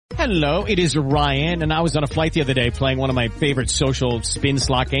Hello, it is Ryan, and I was on a flight the other day playing one of my favorite social spin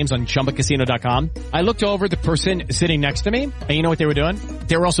slot games on ChumbaCasino.com. I looked over at the person sitting next to me, and you know what they were doing?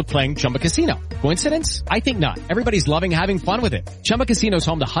 They were also playing Chumba Casino. Coincidence? I think not. Everybody's loving having fun with it. Chumba Casino is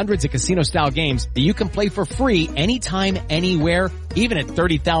home to hundreds of casino-style games that you can play for free anytime, anywhere, even at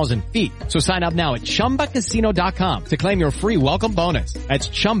 30,000 feet. So sign up now at ChumbaCasino.com to claim your free welcome bonus. That's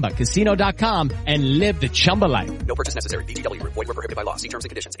ChumbaCasino.com and live the Chumba life. No purchase necessary. VGW. Void where prohibited by law. See terms and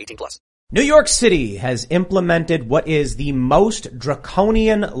conditions. 18+. New York City has implemented what is the most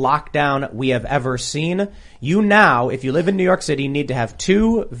draconian lockdown we have ever seen. You now, if you live in New York City, need to have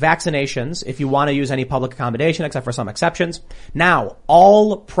 2 vaccinations if you want to use any public accommodation, except for some exceptions. Now,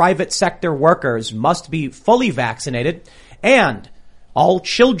 all private sector workers must be fully vaccinated, and all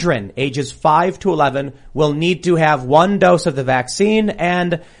children ages 5 to 11 will need to have 1 dose of the vaccine.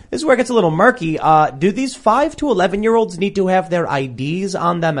 And this is where it gets a little murky. Do these 5 to 11-year-olds need to have their IDs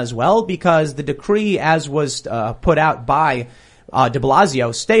on them as well? Because the decree, as was put out by de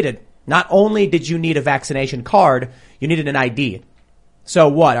Blasio, stated not only did you need a vaccination card, you needed an ID. So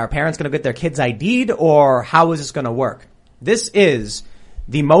what? Are parents going to get their kids ID'd, or how is this going to work? This is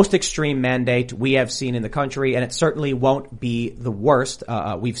the most extreme mandate we have seen in the country, and it certainly won't be the worst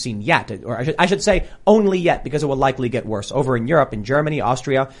we've seen yet. Or I should say only yet, because it will likely get worse. Over in Europe, in Germany,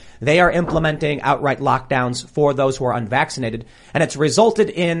 Austria, they are implementing outright lockdowns for those who are unvaccinated, and it's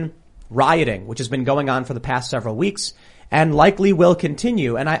resulted in rioting, which has been going on for the past several weeks and likely will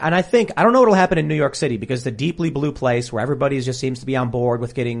continue. And I think, I don't know what will happen in New York City, because it's a deeply blue place where everybody just seems to be on board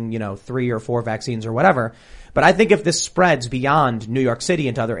with getting, 3 or 4 vaccines or whatever. But I think if this spreads beyond New York City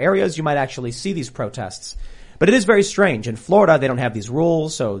into other areas, you might actually see these protests. But it is very strange. In Florida, they don't have these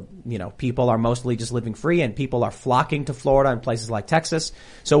rules, so, people are mostly just living free, and people are flocking to Florida and places like Texas.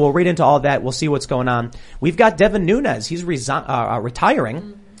 So we'll read into all that. We'll see what's going on. We've got Devin Nunes. He's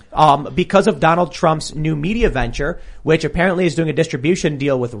retiring because of Donald Trump's new media venture, which apparently is doing a distribution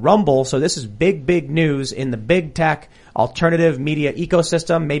deal with Rumble. So this is big, big news in the big tech alternative media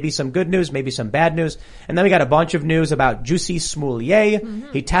ecosystem. Maybe some good news, maybe some bad news. And then we got a bunch of news about Jussie Smollett.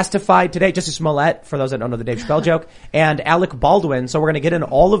 Mm-hmm. He testified today, Jussie Smollett, for those that don't know the Dave Chappelle joke, and Alec Baldwin. So we're going to get in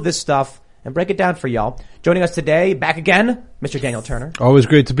all of this stuff and break it down for y'all. Joining us today, back again, Mr. Daniel Turner. Always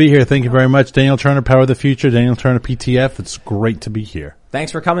great to be here. Thank you very much. Daniel Turner, Power of the Future, Daniel Turner, PTF. It's great to be here.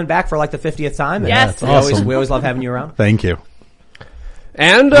 Thanks for coming back for like the 50th time. Yes. Awesome. We always love having you around. Thank you.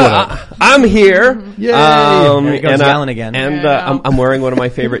 And I'm here. Yay! There he goes yelling again. And I'm wearing one of my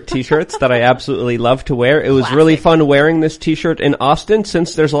favorite T-shirts that I absolutely love to wear. It was really fun wearing this T-shirt in Austin,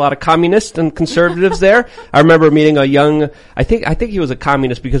 since there's a lot of communists and conservatives there. I remember meeting a young, I think he was a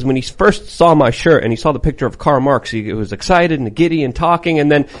communist, because when he first saw my shirt and he saw the picture of Karl Marx, he was excited and giddy and talking. And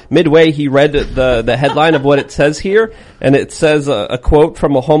then midway, he read the headline of what it says here, and it says a quote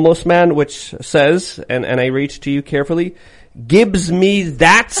from a homeless man, which says, and I read to you carefully, "Gibbs me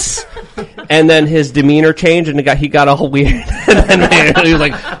that's," and then his demeanor changed and he got all weird. And then he was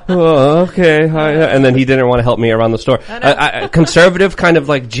like, "Oh, okay," and then he didn't want to help me around the store. Conservative kind of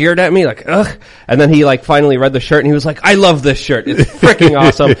like jeered at me, like, ugh. And then he like finally read the shirt and he was like, "I love this shirt. It's freaking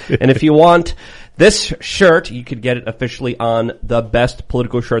awesome." And if you want this shirt, you could get it officially on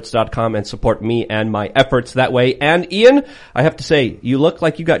thebestpoliticalshirts.com and support me and my efforts that way. And Ian, I have to say, you look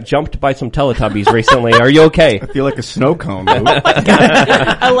like you got jumped by some Teletubbies recently. Are you okay? I feel like a snow cone, dude.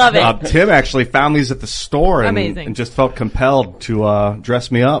 I love it. Tim actually found these at the store and just felt compelled to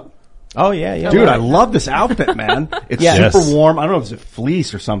dress me up. Oh, yeah. Dude, I love this outfit, man. It's super warm. I don't know if it's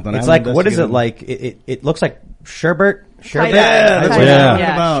fleece or something. It's like, what is it like? It looks like sherbet. Sherbet.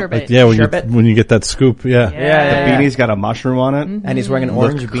 Sherbet. When you get that scoop, The beanie's got a mushroom on it. Mm-hmm. And he's wearing an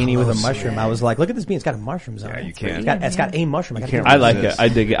orange beanie with a mushroom. I was like, look at this beanie. It's got mushrooms on it. Yeah, you can't. It's got a mushroom. I like it. I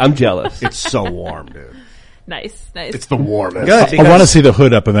dig it. I'm jealous. It's so warm, dude. Nice. It's the warmest. Good. I want to see the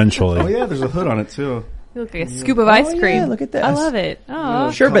hood up eventually. Oh, yeah, there's a hood on it, too. You look like a scoop of ice cream. Yeah, look at this. I love it.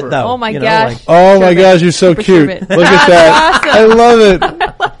 Oh, sherbet, though. Oh, my gosh. Oh my gosh, you're so cute. Sherbet. Look at that. Awesome. I love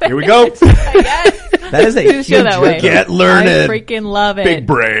it. Here we go. That is a huge that way. Get learned. I freaking love it. Big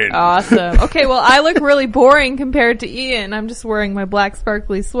brain. Awesome. Okay, well, I look really boring compared to Ian. I'm just wearing my black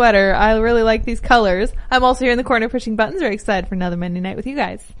sparkly sweater. I really like these colors. I'm also here in the corner pushing buttons. Very excited for another Monday night with you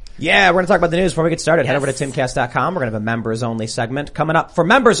guys. Yeah, we're going to talk about the news before we get started. Head over to timcast.com. We're going to have a members-only segment coming up for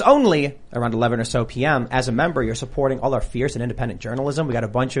members only around 11 or so p.m. As a member, you're supporting all our fierce and independent journalism.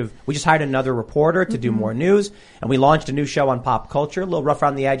 We just hired another reporter to do more news, and we launched a new show on pop culture. A little rough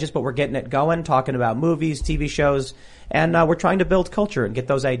around the edges, but we're getting it going, talking about movies, TV shows, and we're trying to build culture and get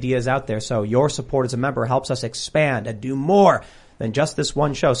those ideas out there. So your support as a member helps us expand and do more than just this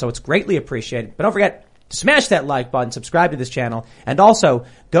one show. So it's greatly appreciated. But don't forget, smash that like button, subscribe to this channel, and also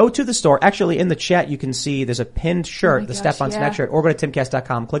go to the store. Actually, in the chat, you can see there's a pinned shirt, the Step on Snack shirt, or go to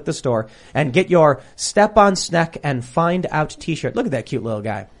timcast.com, click the store, and get your Step on Snack and Find Out t-shirt. Look at that cute little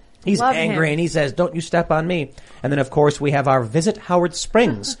guy. He's Love angry him. and he says, don't you step on me. And then, of course, we have our Visit Howard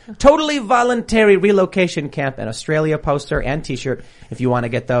Springs, totally voluntary relocation camp, and Australia poster and t-shirt if you want to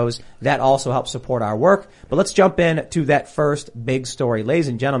get those. That also helps support our work. But let's jump in to that first big story. Ladies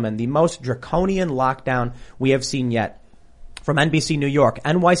and gentlemen, the most draconian lockdown we have seen yet. From NBC New York,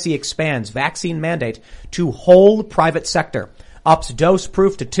 NYC expands vaccine mandate to whole private sector, ups dose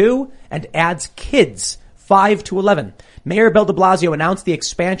proof to 2, and adds kids 5 to 11. Mayor Bill de Blasio announced the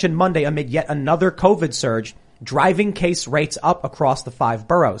expansion Monday amid yet another COVID surge, driving case rates up across the 5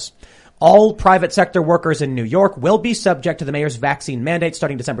 boroughs. All private sector workers in New York will be subject to the mayor's vaccine mandate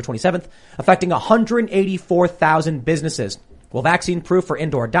starting December 27th, affecting 184,000 businesses. While vaccine proof for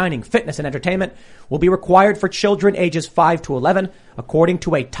indoor dining, fitness, and entertainment will be required for children ages 5 to 11, according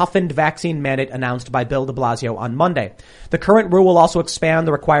to a toughened vaccine mandate announced by Bill de Blasio on Monday. The current rule will also expand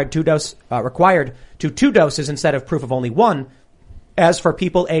the required to 2 doses instead of proof of only 1. As for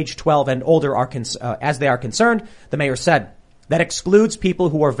people aged 12 and older as they are concerned, the mayor said, that excludes people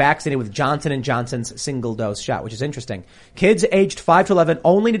who are vaccinated with Johnson & Johnson's single-dose shot, which is interesting. Kids aged 5 to 11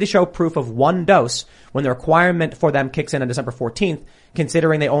 only need to show proof of 1 dose when the requirement for them kicks in on December 14th,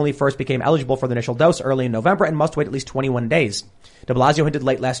 considering they only first became eligible for the initial dose early in November and must wait at least 21 days. De Blasio hinted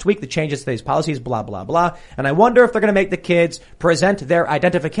late last week the changes to these policies, blah, blah, blah. And I wonder if they're going to make the kids present their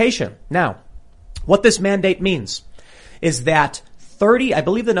identification. Now, what this mandate means is that I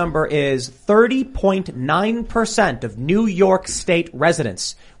believe the number is 30.9% of New York State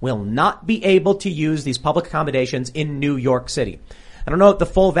residents will not be able to use these public accommodations in New York City. I don't know what the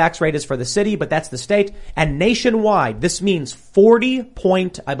full vax rate is for the city, but that's the state. And nationwide, this means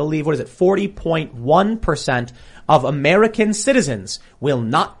 40.1% of American citizens will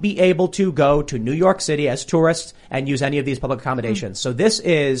not be able to go to New York City as tourists and use any of these public accommodations. So this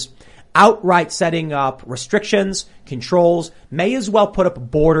is outright setting up restrictions, controls, may as well put up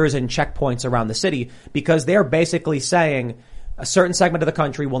borders and checkpoints around the city, because they're basically saying a certain segment of the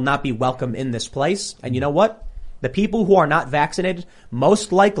country will not be welcome in this place. And you know what? The people who are not vaccinated,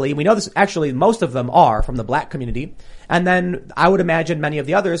 most likely, we know this, actually, most of them are from the black community. And then I would imagine many of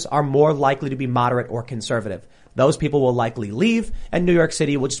the others are more likely to be moderate or conservative. Those people will likely leave, and New York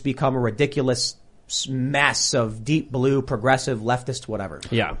City will just become a ridiculous mess of deep blue, progressive, leftist, whatever.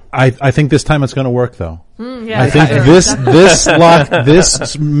 Yeah. I think this time it's going to work, though. Yeah, I think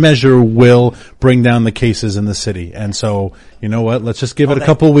this measure will bring down the cases in the city. And so, you know what? Let's just give it a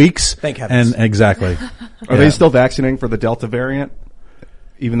couple weeks. Thank heavens. And exactly. Are they still vaccinating for the Delta variant?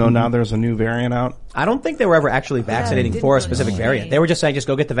 Even though now there's a new variant out? I don't think they were ever actually vaccinating for a specific variant. They were just saying, just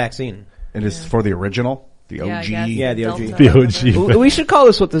go get the vaccine. It is for the original? The Yeah, I OG? guess. Yeah, the OG. The OG. We should call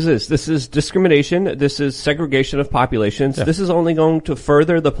this what this is. This is discrimination. This is segregation of populations. Yeah. This is only going to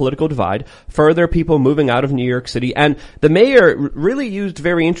further the political divide, further people moving out of New York City. And the mayor really used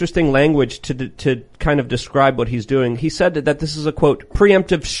very interesting language to kind of describe what he's doing. He said that this is a, quote,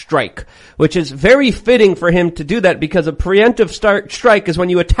 preemptive strike, which is very fitting for him to do that, because a preemptive strike is when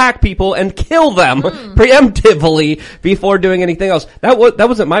you attack people and kill them preemptively before doing anything else. That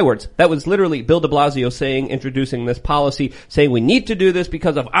wasn't my words. That was literally Bill de Blasio introducing this policy, saying we need to do this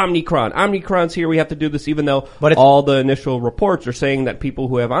because of Omicron. Omicron's here, we have to do this, even though all the initial reports are saying that people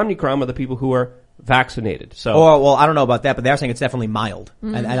who have Omicron are the people who are vaccinated. So, well, I don't know about that, but they're saying it's definitely mild.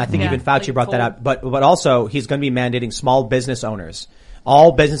 And I think even Fauci brought that up. But also, he's going to be mandating small business owners.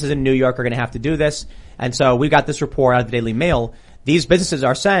 All businesses in New York are going to have to do this. And so we got this report out of the Daily Mail. These businesses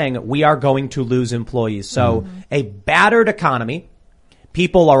are saying we are going to lose employees. So a battered economy.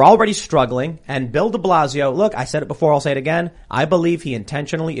 People are already struggling, and Bill de Blasio, look, I said it before, I'll say it again, I believe he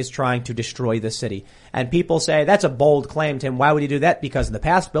intentionally is trying to destroy the city. And people say, that's a bold claim, Tim. Why would he do that? Because in the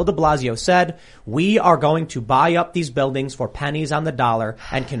past, Bill de Blasio said, we are going to buy up these buildings for pennies on the dollar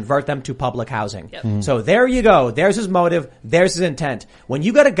and convert them to public housing. Yep. So there you go. There's his motive. There's his intent. When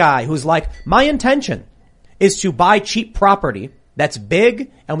you got a guy who's like, my intention is to buy cheap property that's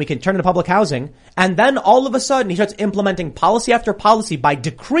big and we can turn into public housing, and then all of a sudden he starts implementing policy after policy by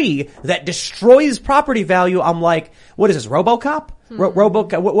decree that destroys property value. I'm like, what is this, RoboCop?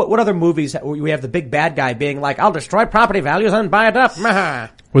 RoboCop. What other movies we have the big bad guy being like, I'll destroy property values and buy it up?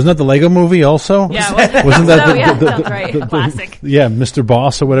 Wasn't that the Lego movie also? Yeah, wasn't that sounds right. Classic. Yeah, Mr.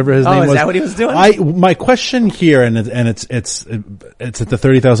 Boss or whatever his name was. Oh, is that what he was doing? My question here, and it's at the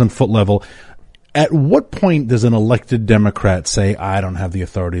 30,000 foot level. at what point does an elected Democrat say, I don't have the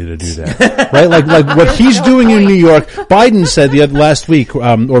authority to do that? Right? Like what he's doing in New York. Biden said last week,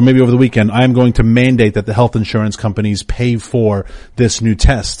 or maybe over the weekend, I am going to mandate that the health insurance companies pay for this new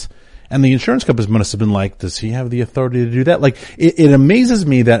test. And the insurance companies must have been like, does he have the authority to do that? Like, it amazes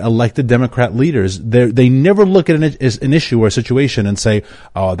me that elected Democrat leaders, they never look at an issue or a situation and say,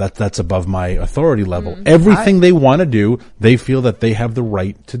 oh, that's above my authority level. Everything they want to do, they feel that they have the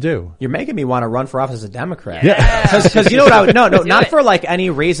right to do. You're making me want to run for office as a Democrat. Yeah. Cause you know what I would, no, not for like any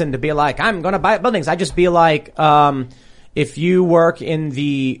reason to be like, I'm going to buy buildings. I just be like, if you work in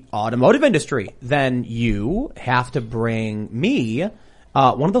the automotive industry, then you have to bring me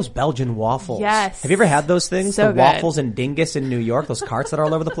one of those Belgian waffles. Yes. Have you ever had those things? So the good. Waffles in Dingus in New York, those carts that are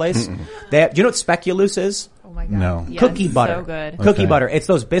all over the place. Do you know what speculoos is? Oh my god. No. Yes, Cookie butter. So good. Cookie Okay. butter. It's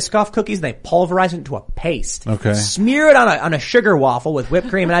those Biscoff cookies and they pulverize it into a paste. Okay. Smear it on a sugar waffle with whipped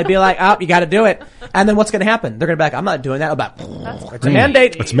cream and I'd be like, oh, you gotta do it. And then what's gonna happen? They're gonna be like, I'm not doing that. I'm like, it's a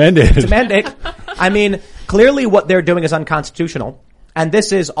mandate. It's mandated. It's a mandate. I mean, clearly what they're doing is unconstitutional. And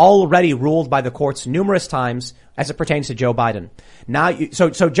this is already ruled by the courts numerous times as it pertains to Joe Biden. Now, so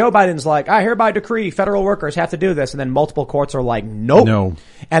Joe Biden's like, I hereby decree federal workers have to do this. And then multiple courts are like, nope. No.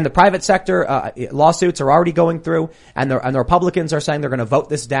 And the private sector, lawsuits are already going through and the Republicans are saying they're going to vote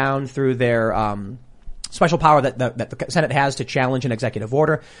this down through their, special power that the Senate has to challenge an executive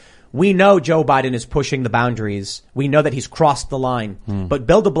order. We know Joe Biden is pushing the boundaries. We know that he's crossed the line. But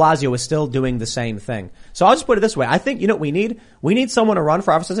Bill de Blasio is still doing the same thing. So I'll just put it this way. I think, you know what we need? We need someone to run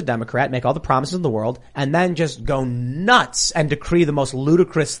for office as a Democrat, make all the promises in the world, and then just go nuts and decree the most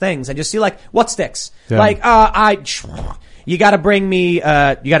ludicrous things and just see like, what sticks? Yeah. Like, you gotta bring me, you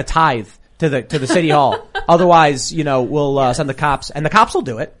gotta tithe to the city hall. Otherwise, you know, we'll, send the cops and the cops will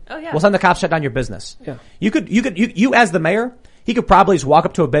do it. Oh, yeah. We'll send the cops, shut down your business. Yeah. You as the mayor, he could probably just walk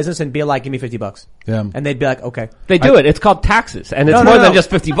up to a business and be like, give me $50. Yeah. And they'd be like, okay. They do it. It's called taxes, and it's No, more no. than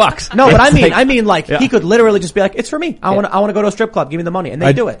just $50. No, but It's I mean like, Yeah. he could literally just be like, it's for me. I want to go to a strip club. Give me the money. And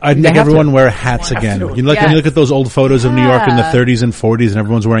they do it. I'd They make have to. everyone wear hats again. to. When you look at those old photos of New York in the Yeah. 30s and 40s and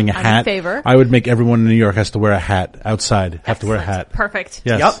everyone's wearing a I'm in hat. favor. I would make everyone in New York has to wear a hat outside. Have to wear a hat. Perfect.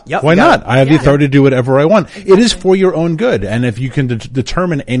 Yes. Yep, Why you got not? it. I have the authority to do whatever I want. It is for your own good. And if you can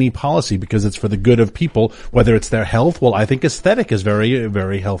determine any policy because it's for the good of people, whether it's their health, well, I think aesthetic is very,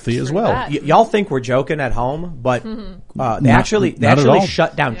 very healthy as well. that. Y'all think we're joking at home, but they Not actually at all.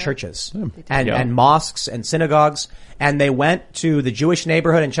 shut down churches and mosques and synagogues, and they went to the Jewish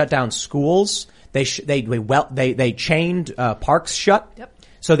neighborhood and shut down schools. They chained parks shut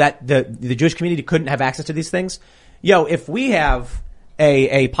so that the Jewish community couldn't have access to these things. Yo, if we have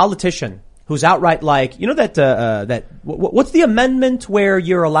a politician who's outright like, you know what's the amendment where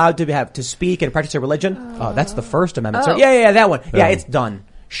you're allowed to have to speak and practice your religion? Oh, that's the First Amendment. So, yeah, that one. Yeah, it's done.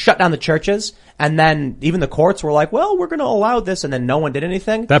 Shut down the churches, and then even the courts were like, well, we're going to allow this, and then no one did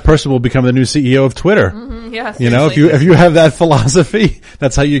anything. That person will become the new CEO of Twitter. Yeah. You know, if you have that philosophy,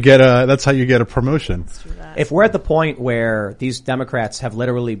 that's how you get a promotion. If we're at the point where these Democrats have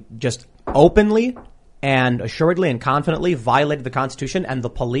literally just openly and assuredly and confidently violated the Constitution, and the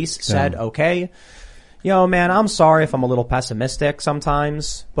police said, okay, yo, man, I'm sorry if I'm a little pessimistic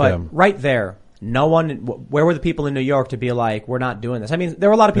sometimes, but right there, no one, where were the people in New York to be like, we're not doing this? I mean, there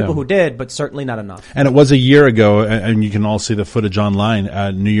were a lot of people who did, but certainly not enough. And it was a year ago, and you can all see the footage online,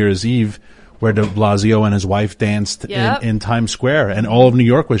 New Year's Eve, where de Blasio and his wife danced in Times Square, and all of New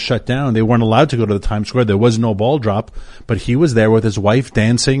York was shut down. They weren't allowed to go to the Times Square. There was no ball drop, but he was there with his wife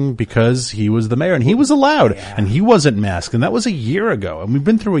dancing because he was the mayor, and he was allowed, and he wasn't masked, and that was a year ago. And we've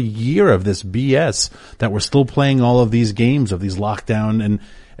been through a year of this BS that we're still playing all of these games of these lockdown, and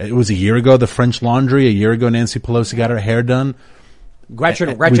it was a year ago, the French Laundry. A year ago, Nancy Pelosi got her hair done. Gretchen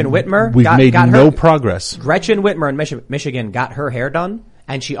Whitmer We've made got no her, progress. Gretchen Whitmer in Michigan got her hair done,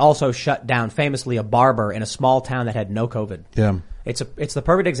 and she also shut down famously a barber in a small town that had no COVID. Yeah. It's the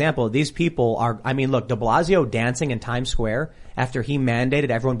perfect example. These people are, I mean, look, de Blasio dancing in Times Square after he mandated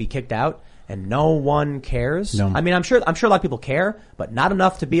everyone be kicked out, and no one cares. No. I mean, I'm sure a lot of people care, but not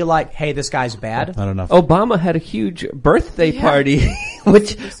enough to be like, hey, this guy's bad. Not enough. Obama had a huge birthday party,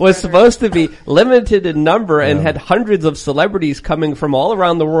 which was supposed to be limited in number and had hundreds of celebrities coming from all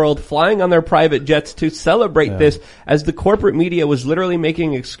around the world flying on their private jets to celebrate this, as the corporate media was literally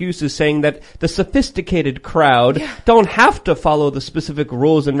making excuses saying that the sophisticated crowd don't have to follow the specific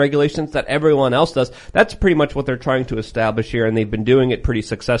rules and regulations that everyone else does. That's pretty much what they're trying to establish here, and they've been doing it pretty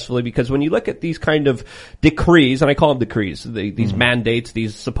successfully, because when you look at these kind of decrees, and I call them decrees, these mandates,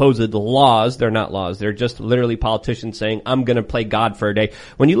 these supposed laws, they're not laws. They're just literally politicians saying, I'm going to play God for a day.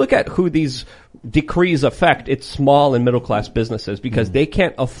 When you look at who these decrees affect its small and middle class businesses because they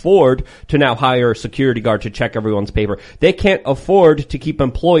can't afford to now hire a security guard to check everyone's paper. They can't afford to keep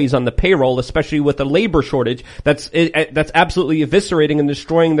employees on the payroll, especially with a labor shortage that's absolutely eviscerating and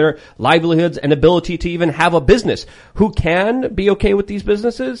destroying their livelihoods and ability to even have a business. Who can be okay with these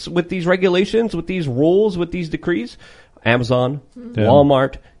businesses, with these regulations, with these rules, with these decrees? Amazon,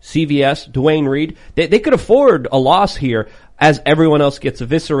 Walmart, CVS, Duane Reade. They could afford a loss here as everyone else gets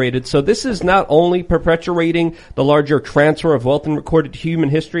eviscerated. So this is not only perpetuating the larger transfer of wealth in recorded human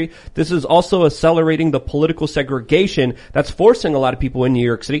history, this is also accelerating the political segregation that's forcing a lot of people in New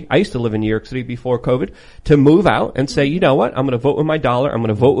York City, I used to live in New York City before COVID, to move out and say, you know what, I'm going to vote with my dollar, I'm going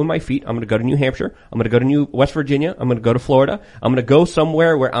to vote with my feet, I'm going to go to New Hampshire, I'm going to go to West Virginia, I'm going to go to Florida, I'm going to go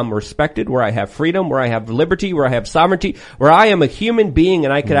somewhere where I'm respected, where I have freedom, where I have liberty, where I have sovereignty, where I am a human being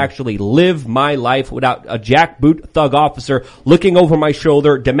and I could actually live my life without a jackboot thug officer looking over my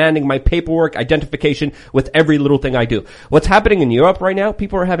shoulder, demanding my paperwork, identification with every little thing I do. What's happening in Europe right now,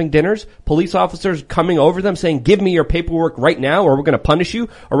 people are having dinners, police officers coming over them saying, give me your paperwork right now or we're going to punish you,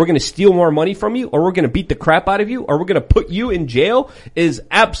 or we're going to steal more money from you, or we're going to beat the crap out of you, or we're going to put you in jail, is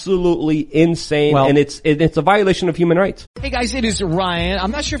absolutely insane, and it's a violation of human rights. Hey guys, it is Ryan.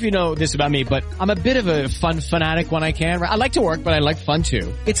 I'm not sure if you know this about me, but I'm a bit of a fun fanatic when I can. I like to work, but I like fun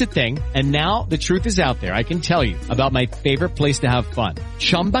too. It's a thing. And now the truth is out there. I can tell you about my favorite place to have fun.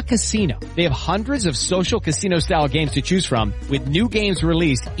 Chumba Casino. They have hundreds of social casino style games to choose from with new games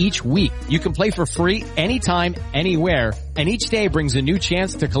released each week. You can play for free anytime, anywhere, and each day brings a new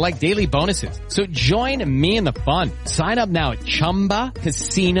chance to collect daily bonuses. So join me in the fun. Sign up now at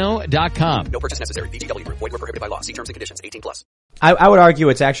ChumbaCasino.com. No purchase necessary. VGW Group. Void where prohibited by law. See terms and conditions. 18+. I would argue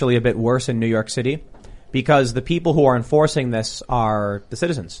it's actually a bit worse in New York City because the people who are enforcing this are the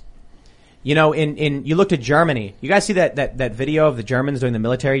citizens. You know, you looked at Germany. You guys see that video of the Germans doing the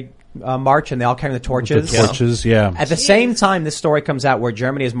military march and they all carrying the torches? The torches, yeah. At the same time this story comes out where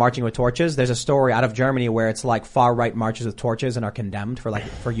Germany is marching with torches, there's a story out of Germany where it's like far right marches with torches and are condemned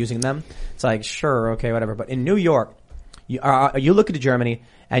for using them. It's like, sure, okay, whatever. But in New York, you look at Germany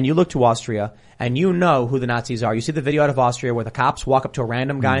and you look to Austria and you know who the Nazis are. You see the video out of Austria where the cops walk up to a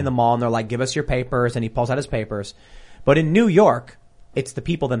random guy in the mall and they're like, give us your papers, and he pulls out his papers. But in New York, it's the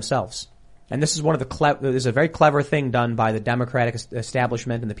people themselves. And this is there's a very clever thing done by the Democratic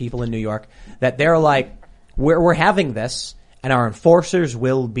establishment and the people in New York that they're like, we're having this and our enforcers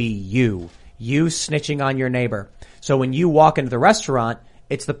will be you snitching on your neighbor. So when you walk into the restaurant,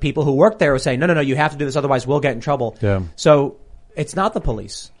 it's the people who work there who say, no, you have to do this, otherwise we'll get in trouble. Yeah. So it's not the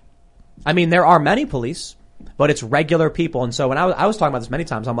police. I mean, there are many police, but it's regular people. And so when I was talking about this many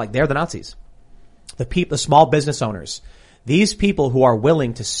times, I'm like, they're the Nazis. The small business owners. These people who are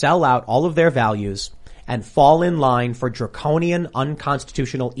willing to sell out all of their values and fall in line for draconian,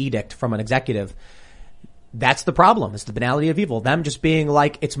 unconstitutional edict from an executive. That's the problem. It's the banality of evil. Them just being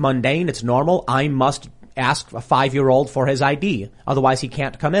like, it's mundane, it's normal. I must ask a 5-year-old for his ID. Otherwise he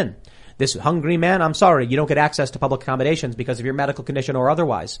can't come in. This hungry man, I'm sorry, you don't get access to public accommodations because of your medical condition or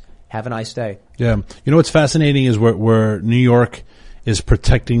otherwise. Have a nice day. Yeah. You know what's fascinating is where New York is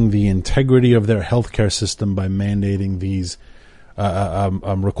protecting the integrity of their healthcare system by mandating these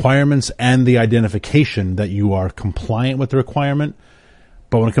requirements and the identification that you are compliant with the requirement.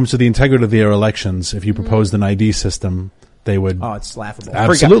 But when it comes to the integrity of their elections, if you proposed an ID system, they would. Oh, it's laughable.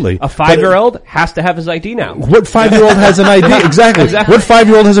 Absolutely. A 5-year-old has to have his ID now. What 5-year-old has an ID? Exactly. What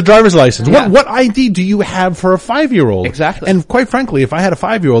 5-year-old has a driver's license? Yeah. What ID do you have for a 5-year-old? Exactly. And quite frankly, if I had a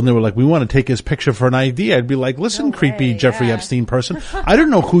 5-year-old and they were like, we want to take his picture for an ID, I'd be like, listen, creepy Jeffrey Epstein person, I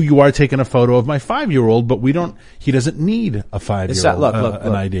don't know who you are taking a photo of my 5-year-old, but he doesn't need a 5-year-old, look,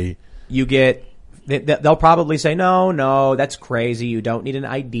 an ID. You get, they'll probably say, no, that's crazy. You don't need an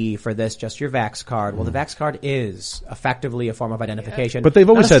ID for this, just your Vax card. Well, the Vax card is effectively a form of identification. But they've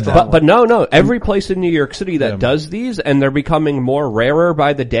always said that. But no. Every place in New York City that does these, and they're becoming more rarer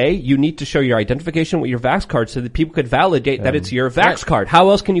by the day, you need to show your identification with your Vax card so that people could validate that it's your Vax card.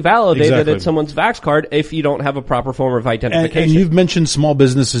 How else can you validate that it's someone's Vax card if you don't have a proper form of identification? And you've mentioned small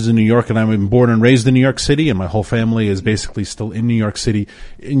businesses in New York, and I'm born and raised in New York City, and my whole family is basically still in New York City.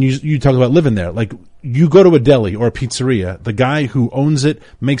 And you talk about living there. Like, you go to a deli or a pizzeria, the guy who owns it,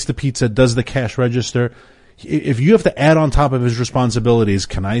 makes the pizza, does the cash register. If you have to add on top of his responsibilities,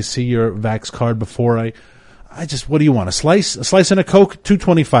 can I see your Vax card before what do you want? A slice and a Coke?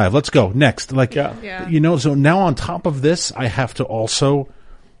 $2.25. Let's go. Next. So now on top of this, I have to also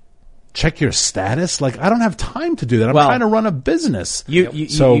check your status. Like, I don't have time to do that. I'm trying to run a business.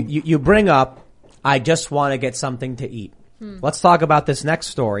 You bring up, I just want to get something to eat. Let's talk about this next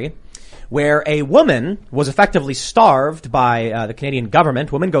story, where a woman was effectively starved by the Canadian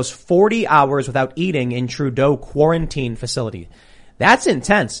government. Woman goes 40 hours without eating in Trudeau quarantine facility. That's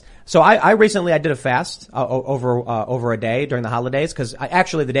intense. So I recently did a fast over a day during the holidays because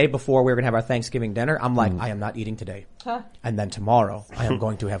actually the day before we were going to have our Thanksgiving dinner, I'm like, I am not eating today. And then tomorrow I am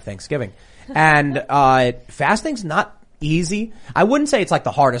going to have Thanksgiving. And fasting's not easy. I wouldn't say it's like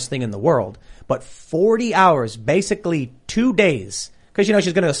the hardest thing in the world, but 40 hours, basically 2 days, because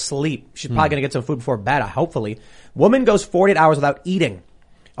she's going to sleep. She's probably going to get some food before bed, hopefully. Woman goes 48 hours without eating.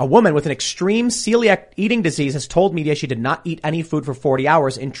 A woman with an extreme celiac eating disease has told media she did not eat any food for 40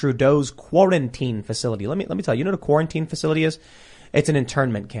 hours in Trudeau's quarantine facility. Let me tell you, you know what a quarantine facility is? It's an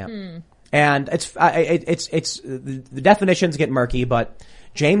internment camp. And the definitions get murky, but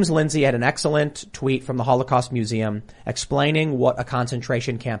James Lindsay had an excellent tweet from the Holocaust Museum explaining what a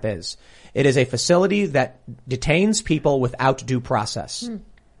concentration camp is. It is a facility that detains people without due process.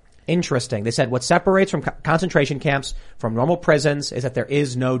 Interesting. They said what separates from concentration camps from normal prisons is that there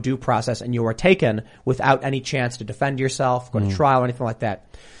is no due process and you are taken without any chance to defend yourself, go to trial or anything like that.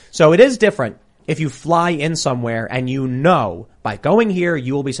 So it is different if you fly in somewhere and by going here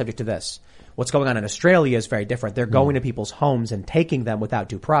you will be subject to this. What's going on in Australia is very different. They're going to people's homes and taking them without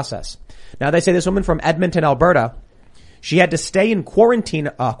due process. Now they say this woman from Edmonton, Alberta, she had to stay in quarantine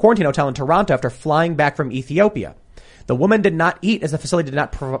hotel in Toronto after flying back from Ethiopia. The woman did not eat as the facility did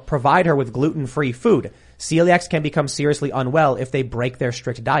not provide her with gluten-free food. Celiacs can become seriously unwell if they break their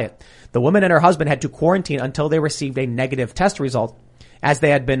strict diet. The woman and her husband had to quarantine until they received a negative test result, as they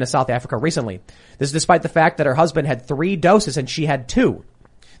had been to South Africa recently. This is despite the fact that her husband had 3 doses and she had 2.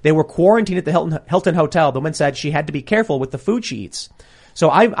 They were quarantined at the Hilton Hotel. The woman said she had to be careful with the food she eats. So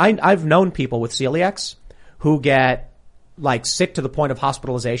I've known people with celiacs who get sick to the point of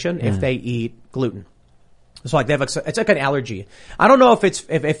hospitalization if they eat gluten. So it's like an allergy. I don't know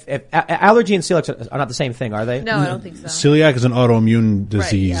if allergy and celiac are not the same thing, are they? No, I don't think so. Celiac is an autoimmune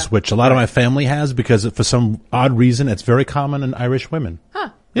disease, which a lot of my family has because for some odd reason it's very common in Irish women. Huh.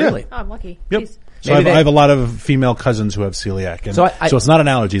 Yeah. Really? Oh, I'm lucky. Yep. Jeez. So I have a lot of female cousins who have celiac. And so it's not an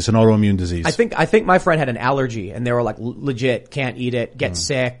allergy, it's an autoimmune disease. I think my friend had an allergy and they were legit, can't eat it, get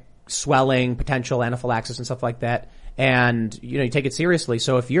sick, swelling, potential anaphylaxis and stuff like that. And, you take it seriously.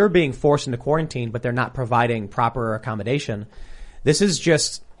 So if you're being forced into quarantine, but they're not providing proper accommodation, this is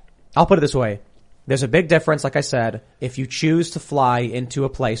just, I'll put it this way. There's a big difference, like I said, if you choose to fly into a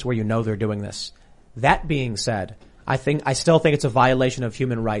place where they're doing this. That being said, I still think it's a violation of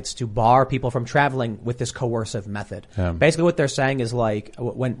human rights to bar people from traveling with this coercive method. Basically what they're saying is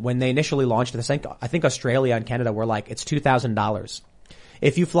when they initially launched this, I think Australia and Canada were it's $2,000.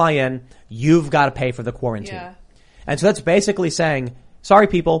 If you fly in, you've got to pay for the quarantine. Yeah. And so that's basically saying, sorry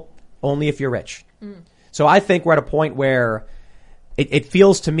people, only if you're rich. So I think we're at a point where it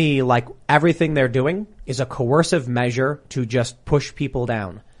feels to me like everything they're doing is a coercive measure to just push people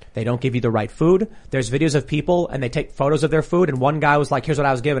down. They don't give you the right food. There's videos of people and they take photos of their food and one guy was like, here's what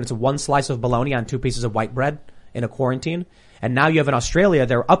I was given. It's 1 slice of bologna on 2 pieces of white bread in a quarantine. And now you have in Australia,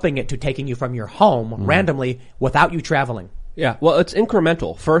 they're upping it to taking you from your home randomly without you traveling. Yeah, well, it's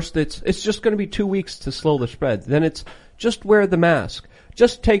incremental. First, it's just going to be 2 weeks to slow the spread. Then it's just wear the mask.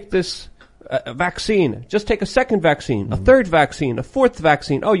 Just take this vaccine. Just take a second vaccine, a third vaccine, a fourth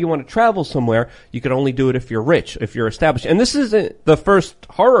vaccine. Oh, you want to travel somewhere? You can only do it if you're rich, if you're established. And this isn't the first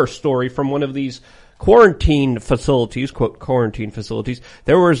horror story from one of these quarantine facilities, quote, quarantine facilities.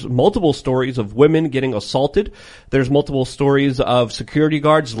 There was multiple stories of women getting assaulted. There's multiple stories of security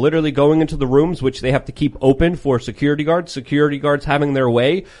guards literally going into the rooms, which they have to keep open for security guards having their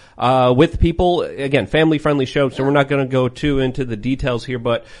way, with people. Again, family-friendly show, so we're not going to go too into the details here,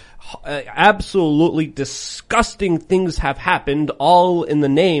 but absolutely disgusting things have happened, all in the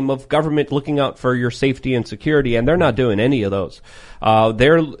name of government looking out for your safety and security, and they're not doing any of those.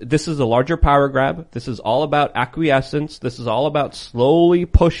 This is a larger power grab. This is all about acquiescence. This is all about slowly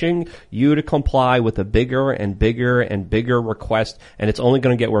pushing you to comply with a bigger and bigger and bigger request, and it's only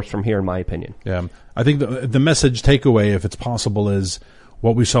going to get worse from here, in my opinion. Yeah. I think the message takeaway, if it's possible, is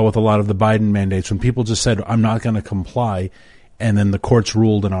what we saw with a lot of the Biden mandates when people just said, I'm not going to comply. And then the courts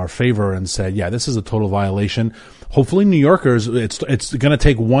ruled in our favor and said, yeah, this is a total violation. Hopefully New Yorkers, it's going to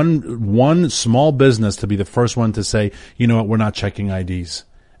take one small business to be the first one to say, you know what, we're not checking IDs.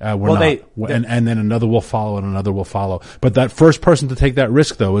 we're not. And then another will follow and another will follow. But that first person to take that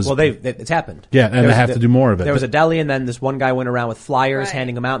risk, though, is... Well, it's happened. Yeah, and they have to do more of it. There was a deli, and then this one guy went around with flyers,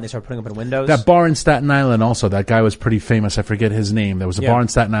 handing them out, and they started putting them in windows. That bar in Staten Island also, that guy was pretty famous. I forget his name. There was a bar in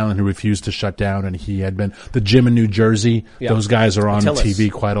Staten Island who refused to shut down, and he had been... The gym in New Jersey, those guys are on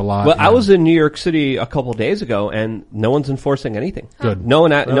TV quite a lot. Well, I was in New York City a couple days ago, and no one's enforcing anything. Good. No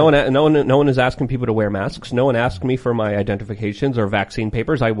one is asking people to wear masks. No one asked me for my identifications or vaccine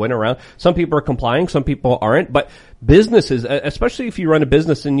papers. I went around. Some people are complying, some people aren't, but businesses, especially if you run a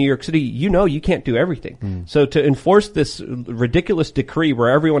business in New York City, you can't do everything. So to enforce this ridiculous decree where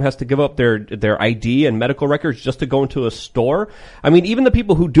everyone has to give up their ID and medical records just to go into a store, I mean, even the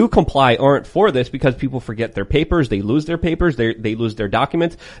people who do comply aren't for this because people forget their papers, they lose their papers, they lose their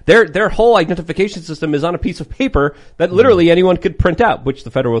documents. Their whole identification system is on a piece of paper that literally anyone could print out, which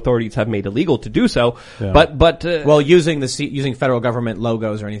the federal authorities have made illegal to do so. Yeah. But using federal government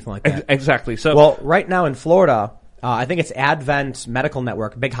logos or anything like that. Exactly. So, well, right now in Florida, I think it's Advent Medical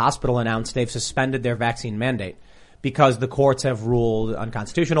Network, a big hospital, announced they've suspended their vaccine mandate because the courts have ruled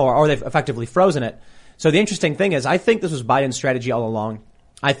unconstitutional or they've effectively frozen it. So the interesting thing is, I think this was Biden's strategy all along.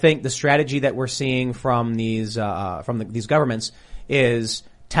 I think the strategy that we're seeing from these governments is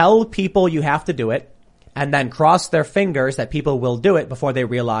tell people you have to do it and then cross their fingers that people will do it before they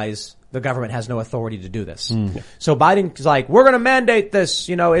realize the government has no authority to do this. So Biden's like, we're going to mandate this,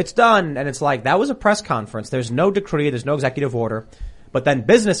 it's done. And it's like, that was a press conference. There's no decree. There's no executive order. But then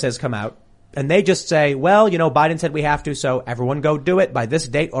businesses come out and they just say, well, Biden said we have to, so everyone go do it by this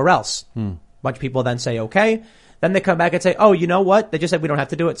date or else. A bunch of people then say, okay. Then they come back and say, oh, you know what? They just said we don't have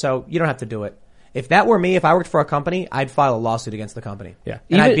to do it, so you don't have to do it. If that were me, if I worked for a company, I'd file a lawsuit against the company. Yeah.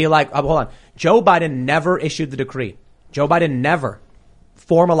 And I'd be like, hold on. Joe Biden never issued the decree. Joe Biden never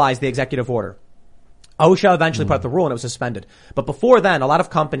formalized the executive order. OSHA eventually put out the rule and it was suspended. But before then, a lot of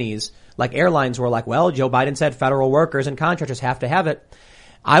companies, like airlines, were like, well, Joe Biden said federal workers and contractors have to have it.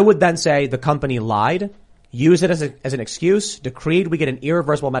 I would then say the company lied, use it as an excuse, decreed we get an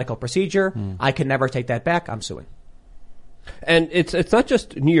irreversible medical procedure. I can never take that back. I'm suing. And it's not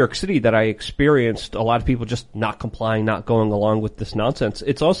just New York City that I experienced a lot of people just not complying, not going along with this nonsense.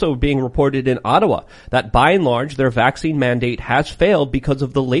 It's also being reported in Ottawa that by and large their vaccine mandate has failed because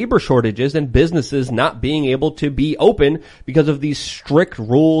of the labor shortages and businesses not being able to be open because of these strict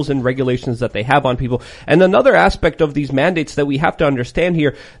rules and regulations that they have on people. And another aspect of these mandates that we have to understand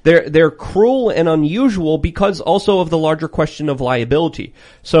here, they're cruel and unusual because also of the larger question of liability.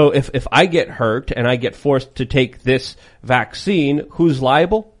 So if I get hurt and I get forced to take this vaccine, who's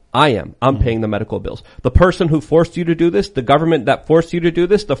liable? I am. I'm paying the medical bills. The person who forced you to do this, the government that forced you to do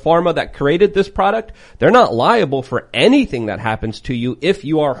this, the pharma that created this product, they're not liable for anything that happens to you if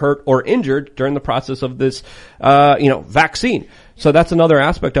you are hurt or injured during the process of this, vaccine. So that's another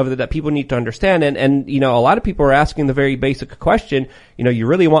aspect of it that people need to understand. And a lot of people are asking the very basic question, you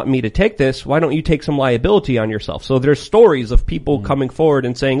really want me to take this? Why don't you take some liability on yourself? So there's stories of people coming forward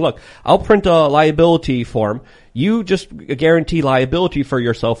and saying, look, I'll print a liability form. You just guarantee liability for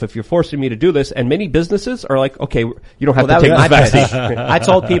yourself if you're forcing me to do this. And many businesses are like, okay, you don't have to take this vaccine. I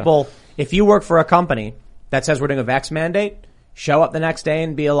told people, if you work for a company that says we're doing a vax mandate, show up the next day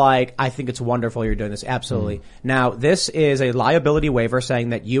and be like, I think it's wonderful you're doing this. Absolutely. Now, this is a liability waiver saying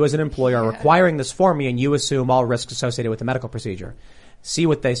that you as an employer are requiring this for me and you assume all risks associated with the medical procedure. See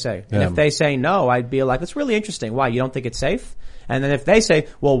what they say. And if they say no, I'd be like, that's really interesting. Why? You don't think it's safe? And then if they say,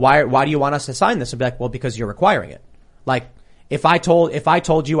 well, why do you want us to sign this? I'd be like, well, because you're requiring it. Like, if I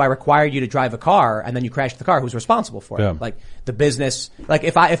told you I required you to drive a car and then you crashed the car, who's responsible for it? Yeah. Like the business, like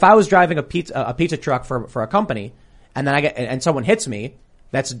if I was driving a pizza truck for a company and then and someone hits me,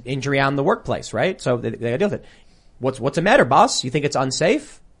 that's injury on the workplace, right? So they deal with it. What's the matter, boss? You think it's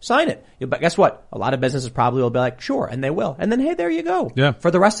unsafe? Sign it. But guess what? A lot of businesses probably will be like, sure, and they will. And then, hey, there you go. Yeah.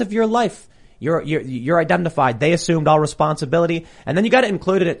 For the rest of your life, you're identified. They assumed all responsibility. And then you got to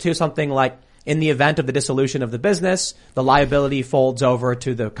include it to something like, in the event of the dissolution of the business, the liability folds over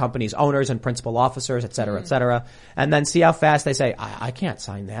to the company's owners and principal officers, et cetera, et cetera. And then see how fast they say, I can't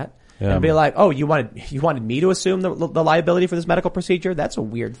sign that. Yeah. And be like, oh, you wanted me to assume the liability for this medical procedure? That's a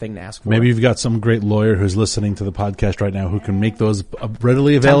weird thing to ask for. Maybe you've got some great lawyer who's listening to the podcast right now who can make those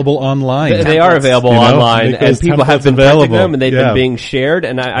readily available online. They are available online, and people have been printing them, and they've been being shared.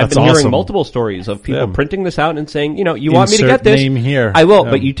 And I've been hearing multiple stories of people printing this out and saying, you want me to get this? Name here. I will,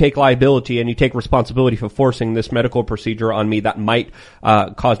 but you take liability and you take responsibility for forcing this medical procedure on me that might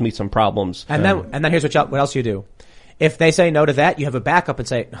cause me some problems. And then here's what else you do. If they say no to that, you have a backup and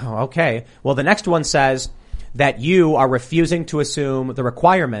say, oh, okay. Well, the next one says that you are refusing to assume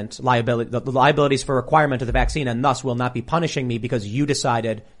the liabilities for requirement of the vaccine, and thus will not be punishing me because you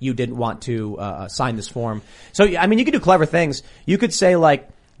decided you didn't want to sign this form. So, I mean, you could do clever things. You could say like,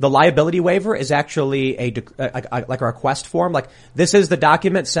 the liability waiver is actually like a request form. Like, this is the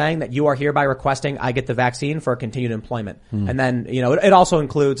document saying that you are hereby requesting I get the vaccine for continued employment. And then, it also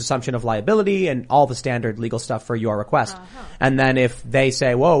includes assumption of liability and all the standard legal stuff for your request. And then if they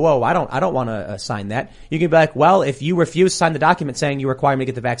say, whoa, I don't want to sign that, you can be like, well, if you refuse to sign the document saying you require me to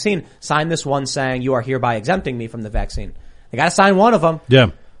get the vaccine, sign this one saying you are hereby exempting me from the vaccine. You gotta sign one of them.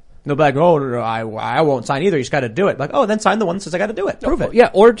 Yeah. They'll be like, oh, no, I won't sign either. You just got to do it. Like, oh, then sign the one that says I got to do it. Prove it. Yeah,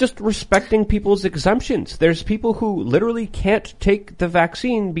 or just respecting people's exemptions. There's people who literally can't take the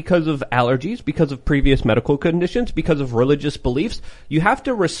vaccine because of allergies, because of previous medical conditions, because of religious beliefs. You have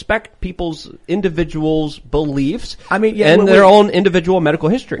to respect people's individuals' beliefs. I mean, and their own individual medical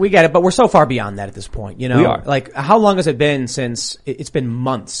history. We get it, but we're so far beyond that at this point. We are. Like, how long has it been since? It's been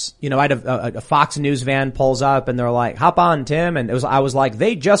months. I had a Fox News van pulls up, and they're like, "Hop on, Tim," and I was like,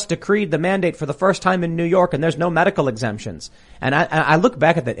 they just decreed the mandate for the first time in New York, and there's no medical exemptions. And I look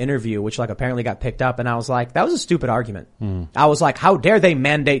back at that interview, which like apparently got picked up, and I was like, that was a stupid argument. I was like, how dare they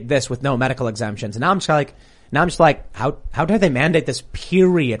mandate this with no medical exemptions? And now I'm just like, how dare they mandate this,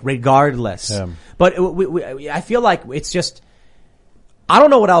 period, regardless. Yeah. But I feel like it's just, I don't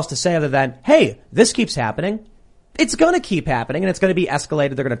know what else to say other than, hey, this keeps happening. It's going to keep happening, and it's going to be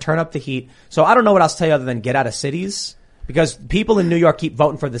escalated. They're going to turn up the heat. So I don't know what else to tell you other than get out of cities. Because people in New York keep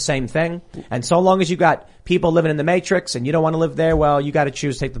voting for the same thing. And so long as you got people living in the Matrix and you don't want to live there, well, you got to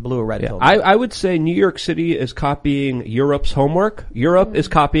choose to take the blue or red pill. I would say New York City is copying Europe's homework. Europe is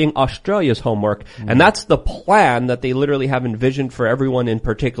copying Australia's homework. And that's the plan that they literally have envisioned for everyone in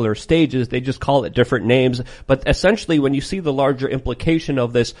particular stages. They just call it different names. But essentially, when you see the larger implication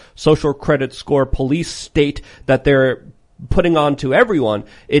of this social credit score police state that they're putting on to everyone,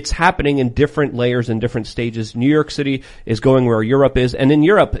 it's happening in different layers and different stages. New York City is going where Europe is, and in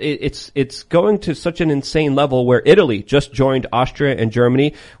Europe, it's going to such an insane level where Italy just joined Austria and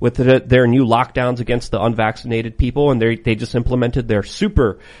Germany with their new lockdowns against the unvaccinated people, and they just implemented their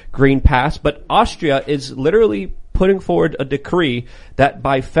super green pass. But Austria is literally putting forward a decree that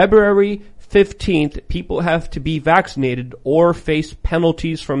by February 15th, people have to be vaccinated or face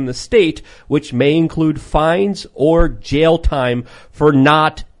penalties from the state, which may include fines or jail time for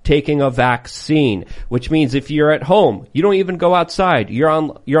not taking a vaccine. Which means if you're at home, you don't even go outside, you're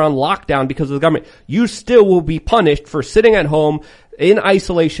on lockdown because of the government, you still will be punished for sitting at home in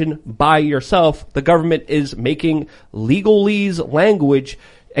isolation by yourself. The government is making legalese language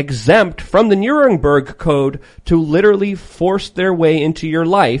exempt from the Nuremberg Code to literally force their way into your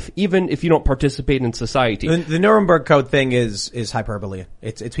life, even if you don't participate in society. The Nuremberg Code thing is hyperbole.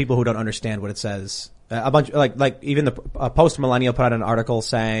 It's people who don't understand what it says. A bunch, like even the Post Millennial put out an article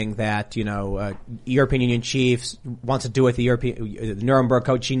saying that, European Union chiefs wants to do with the Nuremberg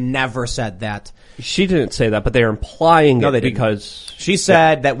Code. She never said that. She didn't say that, but they're implying it because she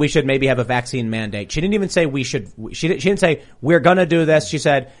said that we should maybe have a vaccine mandate. She didn't even say we should. She didn't say we're gonna do this. She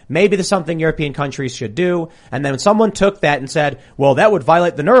said maybe there's something European countries should do. And then someone took that and said, well, that would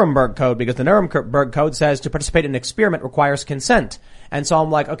violate the Nuremberg Code because the Nuremberg Code says to participate in an experiment requires consent. And so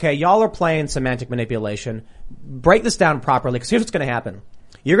I'm like, okay, y'all are playing semantic manipulation. Break this down properly, because here's what's going to happen.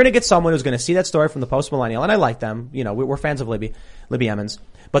 You're going to get someone who's going to see that story from the Post Millennial, and I like them. We're fans of Libby Emmons.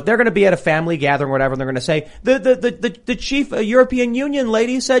 But they're going to be at a family gathering or whatever, and they're going to say, the chief European Union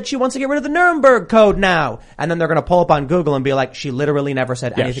lady said she wants to get rid of the Nuremberg Code now. And then they're going to pull up on Google and be like, she literally never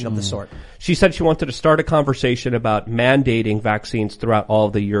said anything of the sort. She said she wanted to start a conversation about mandating vaccines throughout all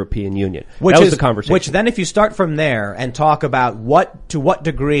of the European Union. That was the conversation. Which then if you start from there and talk about to what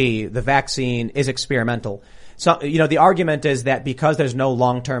degree the vaccine is experimental. So, the argument is that because there's no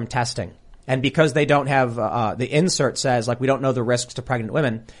long-term testing, and because they don't have, the insert says, like, we don't know the risks to pregnant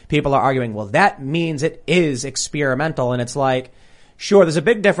women, people are arguing, well, that means it is experimental. And it's like, sure, there's a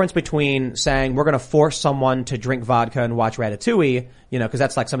big difference between saying we're going to force someone to drink vodka and watch Ratatouille, because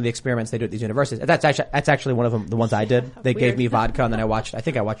that's like some of the experiments they do at these universities. That's actually one of them, the ones I did. They gave me vodka and then I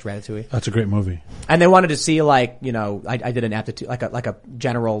think I watched Ratatouille. That's a great movie. And they wanted to see I did an aptitude, like a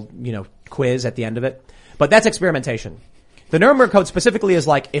general, quiz at the end of it. But that's experimentation. The Nuremberg Code specifically is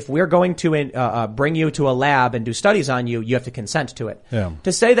like, if we're going to bring you to a lab and do studies on you, you have to consent to it. Yeah.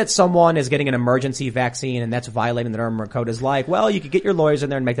 To say that someone is getting an emergency vaccine and that's violating the Nuremberg Code is like, well, you could get your lawyers in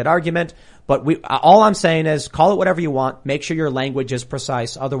there and make that argument, but all I'm saying is call it whatever you want. Make sure your language is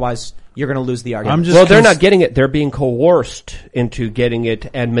precise. Otherwise, you're going to lose the argument. Well, they're not getting it. They're being coerced into getting it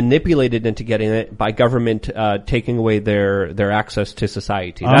and manipulated into getting it by government taking away their access to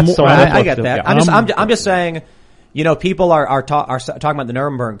society. That's I get that. Yeah. I'm just saying, you know, people are talking about the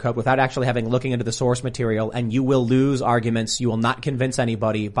Nuremberg Code without actually looking into the source material, and you will lose arguments. You will not convince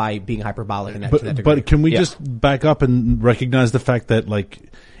anybody by being hyperbolic in that degree. But can we just back up and recognize the fact that, like,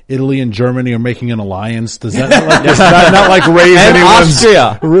 Italy and Germany are making an alliance? Does that not like raise and anyone's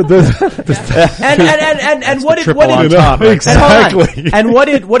Austria? And what did exactly? And what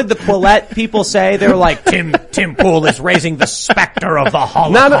did the Quillette people say? They were like, Tim Pool is raising the specter of the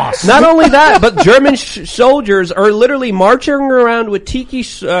Holocaust. Not only that, but German soldiers are literally marching around with tiki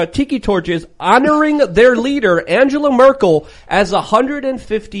torches, honoring their leader Angela Merkel, as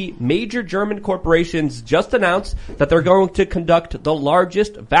 150 major German corporations just announced that they're going to conduct the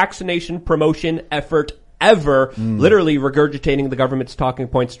largest vaccination promotion effort ever, literally regurgitating the government's talking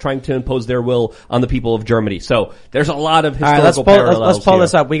points, trying to impose their will on the people of Germany. So there's a lot of historical parallels. Let's pull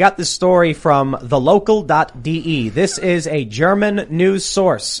this up. We got this story from thelocal.de. This is a German news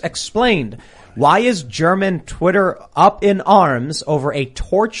source. Explained. Why is German Twitter up in arms over a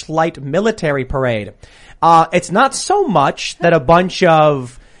torchlight military parade? It's not so much that a bunch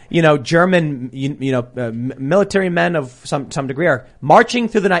of German, military men of some degree are marching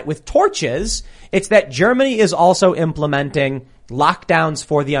through the night with torches. It's that Germany is also implementing lockdowns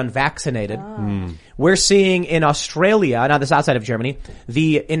for the unvaccinated. We're seeing in Australia, now this is outside of Germany,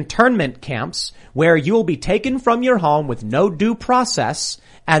 the internment camps where you will be taken from your home with no due process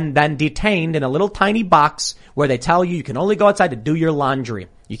and then detained in a little tiny box where they tell you can only go outside to do your laundry.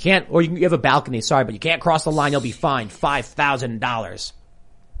 You can't, or you have a balcony, sorry, but you can't cross the line, you'll be fined $5,000.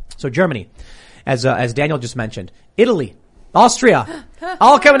 So Germany, as Daniel just mentioned, Italy, Austria,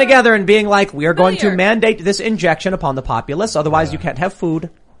 all coming together and being like, we are going to mandate this injection upon the populace, otherwise you can't have food.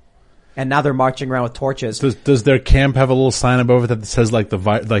 And now they're marching around with torches. Does their camp have a little sign above it that says like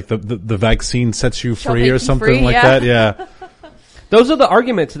the vaccine sets you free or something like that? Yeah. Those are the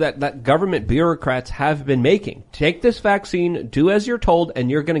arguments that government bureaucrats have been making. Take this vaccine, do as you're told,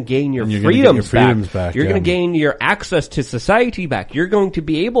 and you're going to gain your freedoms back. You're going to gain your access to society back. You're going to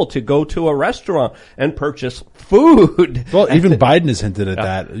be able to go to a restaurant and purchase food. Well, even Biden has hinted at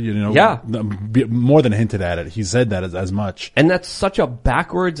that. More than hinted at it. He said that as much. And that's such a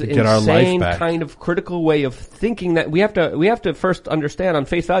backwards, insane kind of critical way of thinking that we have to first understand on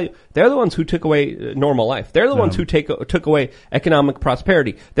face value. They're the ones who took away normal life. They're the ones who took away economic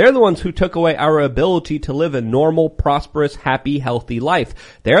prosperity. They're the ones who took away our ability to live a normal, prosperous, happy, healthy life.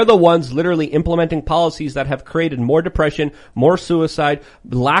 They're the ones literally implementing policies that have created more depression, more suicide,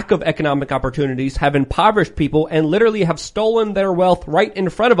 lack of economic opportunities, have impoverished people, and literally have stolen their wealth right in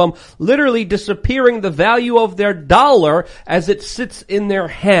front of them, literally disappearing the value of their dollar as it sits in their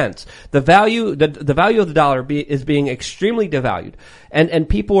hands. The value of the dollar is being extremely devalued. And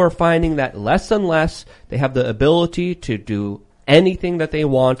people are finding that less and less they have the ability to do anything that they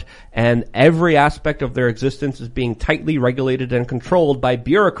want, and every aspect of their existence is being tightly regulated and controlled by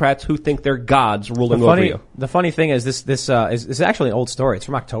bureaucrats who think they're gods ruling over you. The funny thing is this is actually an old story. It's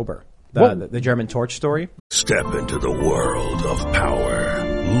from October. The German torch story. Step into the world of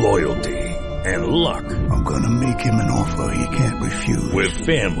power, loyalty, and luck. I'm gonna make him an offer he can't refuse. With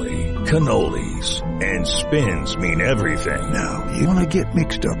family, cannolis, and spins mean everything. Now, you wanna get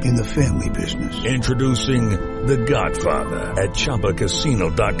mixed up in the family business. Introducing The Godfather at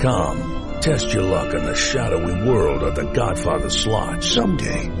ChumbaCasino.com. Test your luck in the shadowy world of The Godfather slot.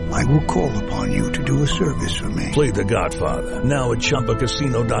 Someday, I will call upon you to do a service for me. Play The Godfather now at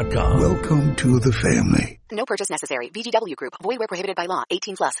ChumbaCasino.com. Welcome to the family. No purchase necessary. VGW Group. Void where prohibited by law.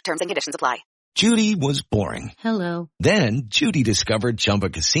 18+. Terms and conditions apply. Judy was boring. Hello. Then Judy discovered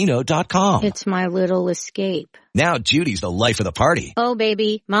ChumbaCasino.com. It's my little escape. Now Judy's the life of the party. Oh,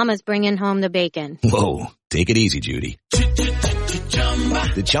 baby, mama's bringing home the bacon. Whoa, take it easy, Judy.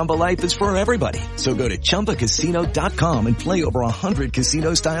 The Chumba life is for everybody. So go to ChumbaCasino.com and play over 100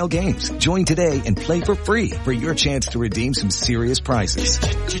 casino-style games. Join today and play for free for your chance to redeem some serious prizes.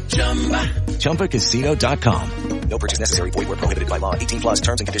 ChumbaCasino.com. No purchase necessary. Void where prohibited by law. 18+.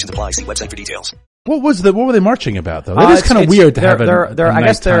 Terms and conditions apply. See website for details. What were they marching about though? It is kind of weird to have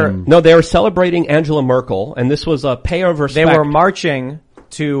they were celebrating Angela Merkel, and this was a payover. They were marching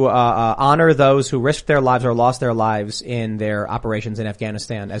to honor those who risked their lives or lost their lives in their operations in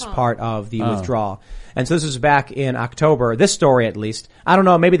Afghanistan as part of the withdrawal. And so this was back in October. This story, at least, I don't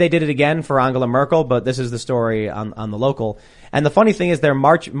know. Maybe they did it again for Angela Merkel, but this is the story on the local. And the funny thing is, they're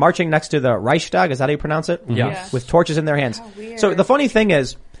marching next to the Reichstag. Is that how you pronounce it? Yeah. With torches in their hands. So the funny thing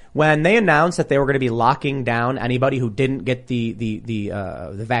is, when they announced that they were going to be locking down anybody who didn't get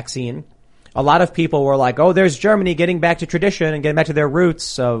the vaccine, a lot of people were like, "Oh, there's Germany getting back to tradition and getting back to their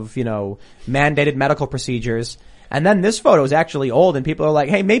roots of, mandated medical procedures." And then this photo is actually old, and people are like,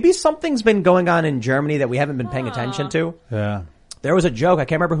 "Hey, maybe something's been going on in Germany that we haven't been paying attention to." Yeah. There was a joke. I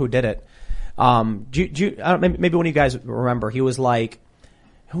can't remember who did it. Maybe one of you guys remember. He was like,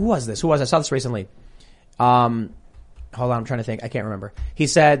 "Who was this? I saw this recently." Hold on, I'm trying to think. I can't remember. He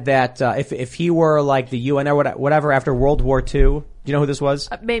said that if he were like the UN or whatever after World War II, do you know who this was?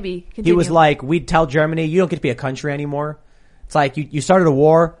 Maybe. Continue. He was like, we'd tell Germany, you don't get to be a country anymore. It's like you started a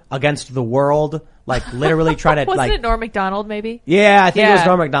war against the world, like literally trying to Wasn't it Norm Macdonald maybe? Yeah, I think it was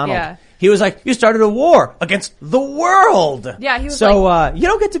Norm Macdonald. Yeah. He was like, you started a war against the world. Yeah, he was so, you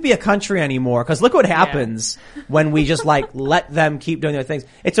don't get to be a country anymore, because look what happens when we just let them keep doing their things.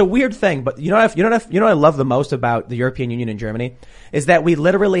 It's a weird thing, but you know what I love the most about the European Union and Germany is that we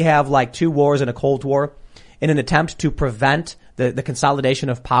literally have like 2 wars and a Cold War in an attempt to prevent the consolidation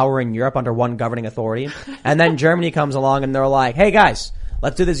of power in Europe under one governing authority. And then Germany comes along and they're like, hey guys,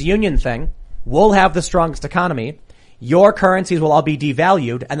 let's do this union thing. We'll have the strongest economy. Your currencies will all be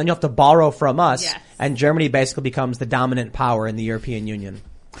devalued, and then you'll have to borrow from us. Yes. And Germany basically becomes the dominant power in the European Union.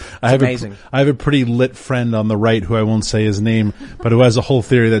 Amazing. I have a pretty lit friend on the right who I won't say his name, but who has a whole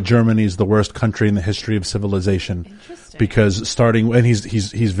theory that Germany is the worst country in the history of civilization. Because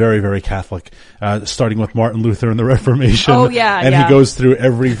he's very, very Catholic, starting with Martin Luther and the Reformation. Oh, yeah. And he goes through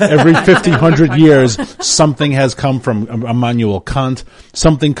every 100 years, something has come from Immanuel Kant.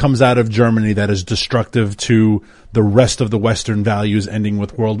 Something comes out of Germany that is destructive to the rest of the Western values, ending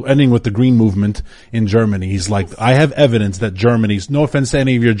with the Green Movement in Germany. He's like, I have evidence that Germany's, no offense to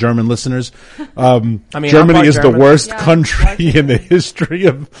any of your German listeners, Germany is the worst country in the history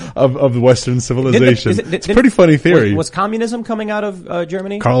of Western civilization. It's a pretty funny theory. Was communism coming out of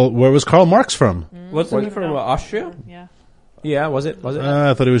Germany? Where was Karl Marx from? Wasn't he from Austria? Yeah. Yeah, was it?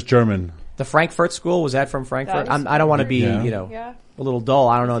 I thought he was German. The Frankfurt School, was that from Frankfurt? I don't want to be, a little dull.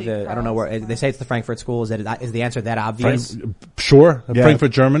 I don't know where they say it's the Frankfurt School. Is the answer that obvious?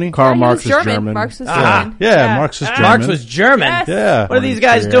 Frankfurt, Germany. Karl Marx is German. Marx was German. Marx is German. Marx was German. Yes. Yeah. What are these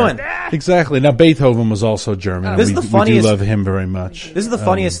guys doing? Exactly. Now Beethoven was also German. This is the funniest. We do love him very much. This is the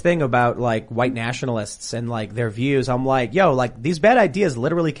funniest thing about like white nationalists and like their views. I'm like, yo, like these bad ideas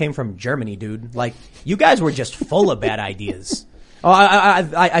literally came from Germany, dude. Like you guys were just full of bad ideas. Oh,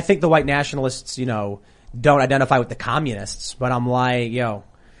 I think the white nationalists, don't identify with the communists, but I'm like, yo,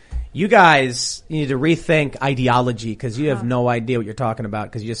 you guys need to rethink ideology because you have no idea what you're talking about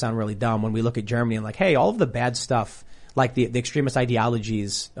because you just sound really dumb when we look at Germany and like, hey, all of the bad stuff, like the extremist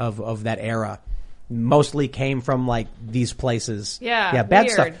ideologies of that era mostly came from like these places. Yeah, bad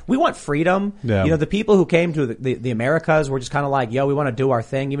weird stuff. We want freedom. Yeah. The people who came to the Americas were just kind of like, yo, we want to do our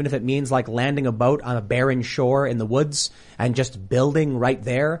thing, even if it means like landing a boat on a barren shore in the woods and just building right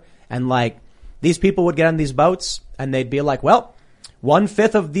there. And like, these people would get on these boats and they'd be like, well,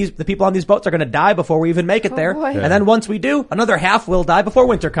 1/5 of the people on these boats are going to die before we even make it there. Boy. And then once we do, another half will die before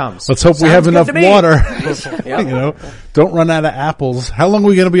winter comes. Let's hope we have enough water. Don't run out of apples. How long are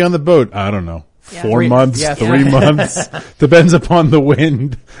we going to be on the boat? I don't know. 4 months, 3 months. Depends upon the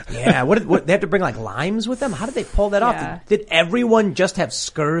wind. Yeah. What they have to bring like limes with them? How did they pull that off? Did everyone just have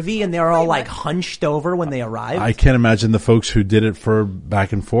scurvy and they were all like hunched over when they arrived? I can't imagine the folks who did it for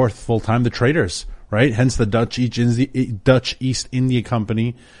back and forth full time, the traders, right? Hence the Dutch East India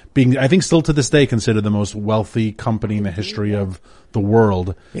Company being, I think still to this day, considered the most wealthy company in the history of the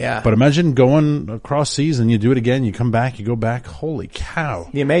world. Yeah. But imagine going across seas and you do it again, you come back, you go back. Holy cow.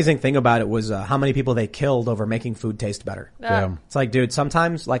 The amazing thing about it was how many people they killed over making food taste better. Yeah. It's like, dude,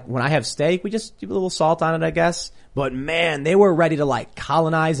 sometimes like when I have steak, we just do a little salt on it, I guess. But man, they were ready to like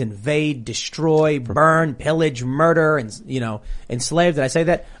colonize, invade, destroy, burn, pillage, murder, and enslave. Did I say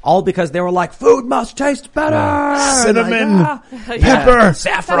that? All because they were like, food must taste better. Cinnamon, pepper,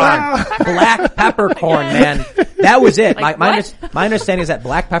 saffron, black peppercorn, man. That was it. My understanding is that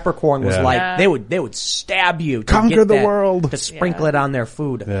black peppercorn was like they would stab you to conquer the get world to sprinkle it on their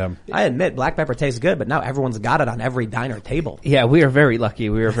food. Yeah. I admit black pepper tastes good, but now everyone's got it on every diner table. Yeah, we are very lucky.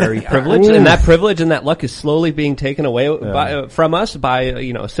 We are very privileged, and that privilege and that luck is slowly being taken away from us by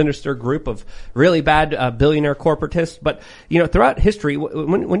a sinister group of really bad billionaire corporatists. But throughout history,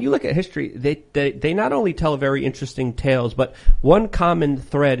 when you look at history, they not only tell very interesting tales, but one common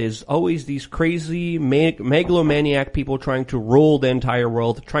thread is always these crazy megalomaniac people trying to rule the entire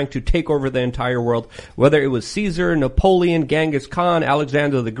world, trying to take over the entire world, whether it was Caesar, Napoleon, Genghis Khan,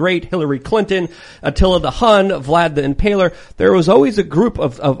 Alexander the Great, Hillary Clinton, Attila the Hun, Vlad the Impaler. There was always a group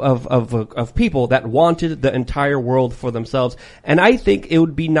of people that wanted the entire world for themselves. And I think it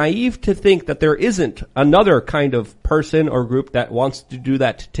would be naive to think that there isn't another kind of person or group that wants to do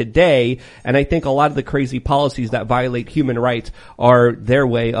that today. And I think a lot of the crazy policies that violate human rights are their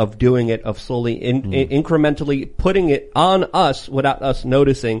way of doing it, of slowly incrementally putting it on us without us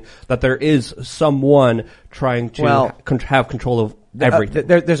noticing that there is someone trying to have control of everything.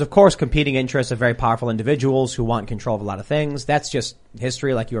 There's of course competing interests of very powerful individuals who want control of a lot of things. That's just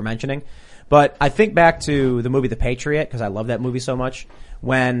history, like you were mentioning. But I think back to the movie The Patriot, because I love that movie so much.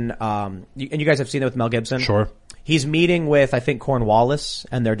 When and you guys have seen it with Mel Gibson. Sure. He's meeting with, I think, Cornwallis,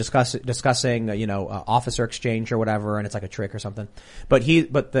 and they're discussing, officer exchange or whatever, and it's like a trick or something. But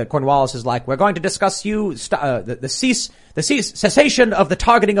the Cornwallis is like, we're going to discuss the cessation of the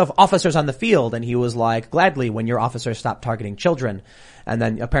targeting of officers on the field. And he was like, gladly, when your officers stop targeting children. And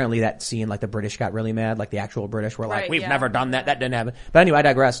then apparently that scene, like the British got really mad, like the actual British were like, we've never done that. That didn't happen. But anyway, I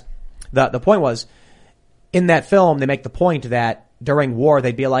digress. The point was, in that film, they make the point that during war,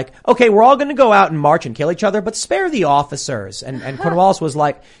 they'd be like, okay, we're all going to go out and march and kill each other, but spare the officers. And Cornwallis was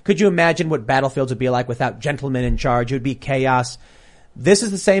like, could you imagine what battlefields would be like without gentlemen in charge? It would be chaos. This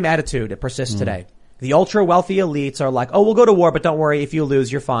is the same attitude. It persists today. The ultra wealthy elites are like, oh, we'll go to war, but don't worry. If you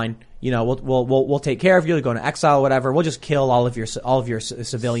lose, you're fine. We'll take care of you. You'll go into exile, whatever. We'll just kill all of your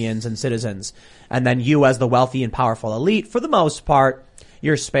civilians and citizens. And then you, as the wealthy and powerful elite, for the most part,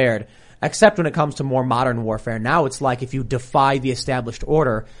 you're spared. Except when it comes to more modern warfare. Now it's like if you defy the established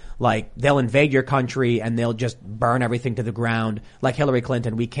order, like they'll invade your country and they'll just burn everything to the ground. Like Hillary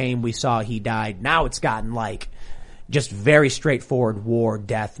Clinton, we came, we saw, he died. Now it's gotten like just very straightforward war,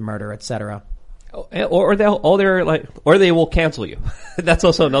 death, murder, etc. Or they will cancel you. That's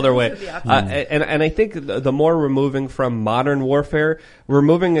also another way. And I think the more we're moving from modern warfare, we're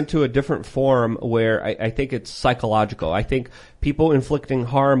moving into a different form where I think it's psychological. I think people inflicting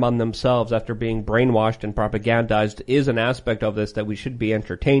harm on themselves after being brainwashed and propagandized is an aspect of this that we should be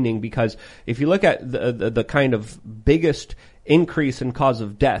entertaining, because if you look at the kind of biggest increase in cause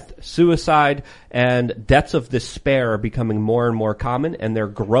of death, suicide and deaths of despair are becoming more and more common, and they're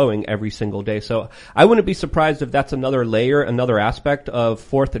growing every single day. So I wouldn't be surprised if that's another layer, another aspect of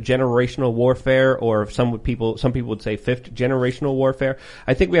fourth generational warfare, or some people would say fifth generational warfare.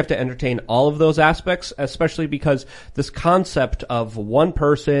 I think we have to entertain all of those aspects, especially because this concept of one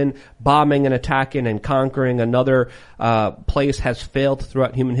person bombing and attacking and conquering another place has failed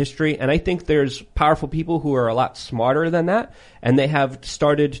throughout human history. And I think there's powerful people who are a lot smarter than that, and they have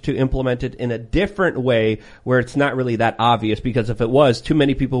started to implement it in a different way where it's not really that obvious, because if it was, too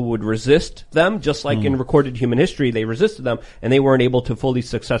many people would resist them, just like in recorded human history, they resisted them and they weren't able to fully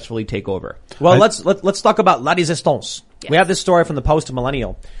successfully take over. Well, let's talk about La Resistance. Yes. We have this story from the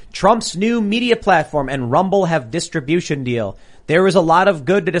Post-Millennial. Trump's new media platform and Rumble have distribution deal. There is a lot of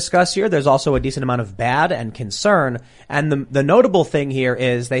good to discuss here. There's also a decent amount of bad and concern. And the notable thing here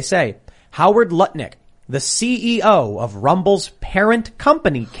is they say Howard Lutnick, the CEO of Rumble's parent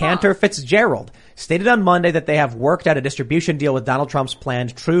company, Cantor Fitzgerald, stated on Monday that they have worked out a distribution deal with Donald Trump's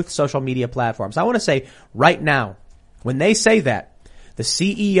planned Truth social media platforms. I want to say right now, when they say that, the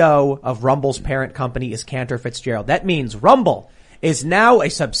CEO of Rumble's parent company is Cantor Fitzgerald. That means Rumble is now a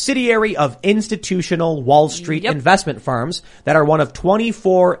subsidiary of institutional Wall Street investment firms that are one of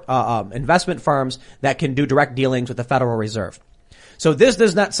 24 investment firms that can do direct dealings with the Federal Reserve. So this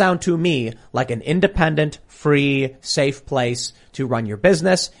does not sound to me like an independent, free, safe place to run your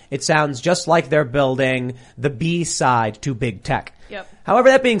business. It sounds just like they're building the B side to big tech. Yep. However,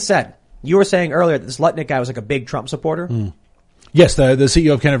 that being said, you were saying earlier that this Lutnick guy was like a big Trump supporter. Yes, the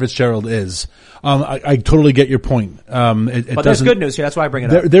CEO of Cantor Fitzgerald is. I totally get your point. But there's good news here. That's why I bring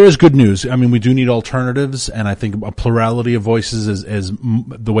it up. There is good news. I mean, we do need alternatives, and I think a plurality of voices is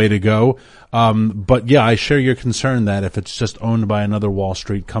the way to go. But yeah, I share your concern that if it's just owned by another Wall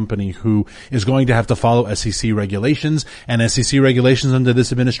Street company who is going to have to follow SEC regulations, and SEC regulations under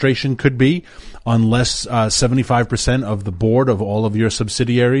this administration could be, unless 75% of the board of all of your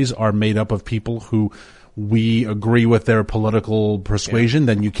subsidiaries are made up of people who we agree with their political persuasion,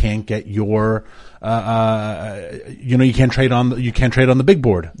 then you can't get your, you can't trade on the big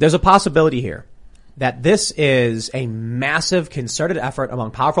board. There's a possibility here that this is a massive concerted effort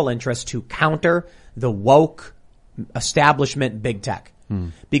among powerful interests to counter the woke establishment big tech.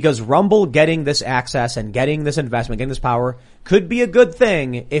 Because Rumble getting this access and getting this investment, getting this power could be a good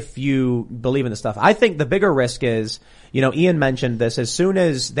thing if you believe in this stuff. I think the bigger risk is, Ian mentioned this, as soon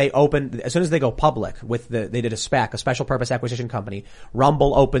as they go public they did a SPAC, a special purpose acquisition company,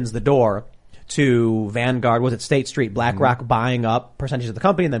 Rumble opens the door to Vanguard, was it State Street, BlackRock buying up percentages of the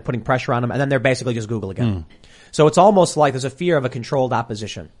company and then putting pressure on them, and then they're basically just Google again. So it's almost like there's a fear of a controlled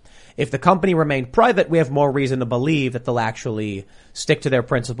opposition. If the company remained private, we have more reason to believe that they'll actually stick to their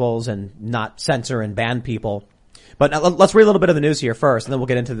principles and not censor and ban people. But let's read a little bit of the news here first, and then we'll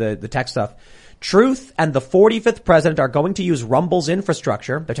get into the tech stuff. Truth and the 45th president are going to use Rumble's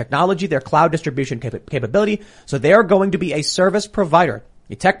infrastructure, their technology, their cloud distribution capability. So they are going to be a service provider,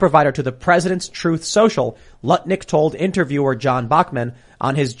 a tech provider to the president's Truth Social, Lutnick told interviewer John Bachman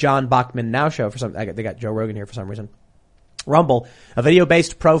on his John Bachman Now show. They got Joe Rogan here for some reason. Rumble, a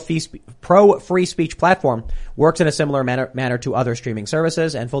video-based pro-free speech platform, works in a similar manner to other streaming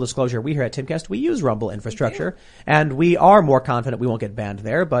services. And full disclosure, we here at Timcast, we use Rumble infrastructure, and we are more confident we won't get banned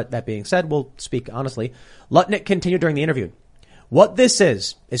there. But that being said, we'll speak honestly. Lutnick continued during the interview. What this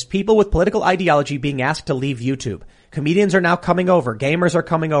is people with political ideology being asked to leave YouTube. Comedians are now coming over. Gamers are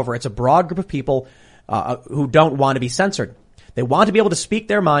coming over. It's a broad group of people who don't want to be censored. They want to be able to speak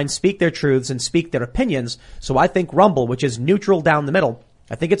their minds, speak their truths, and speak their opinions. So I think Rumble, which is neutral down the middle,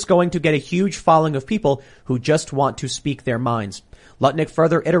 I think it's going to get a huge following of people who just want to speak their minds. Lutnick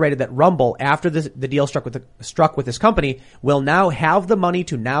further iterated that Rumble, after the deal struck with this company, will now have the money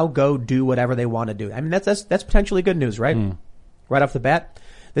to now go do whatever they want to do. I mean, that's potentially good news, right? Right off the bat.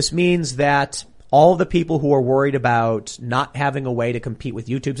 This means that all the people who are worried about not having a way to compete with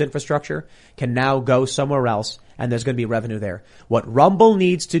YouTube's infrastructure can now go somewhere else, and there's going to be revenue there. What Rumble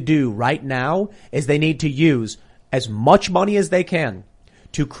needs to do right now is they need to use as much money as they can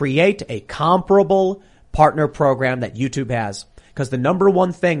to create a comparable partner program that YouTube has. Because the number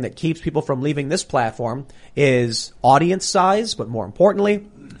one thing that keeps people from leaving this platform is audience size, but more importantly,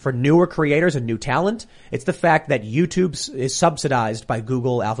 for newer creators and new talent, it's the fact that YouTube is subsidized by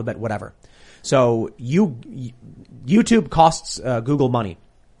Google, Alphabet, whatever. So YouTube costs Google money,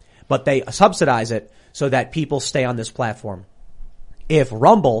 but they subsidize it so that people stay on this platform. If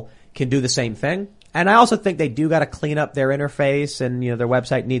Rumble can do the same thing, and I also think they do got to clean up their interface, and their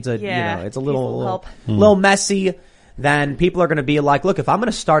website needs it's a little messy. Then people are going to be like, look, if I'm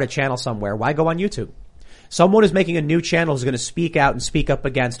going to start a channel somewhere, why go on YouTube? Someone who's making a new channel is going to speak out and speak up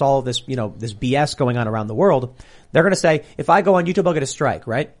against all of this, this BS going on around the world. They're going to say, if I go on YouTube, I'll get a strike,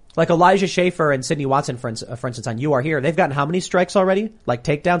 right? Like Elijah Schaefer and Sydney Watson, for instance, on You Are Here, they've gotten how many strikes already? Like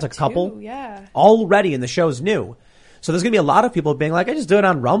takedowns, a couple? 2, yeah. Already, and the show's new. So there's going to be a lot of people being like, I just do it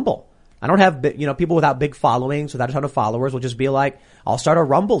on Rumble. I don't have, people without big followings, without a ton of followers will just be like, I'll start a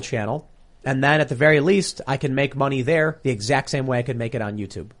Rumble channel. And then at the very least, I can make money there the exact same way I could make it on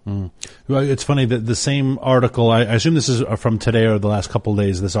YouTube. Well, it's funny that the same article, I assume this is from today or the last couple of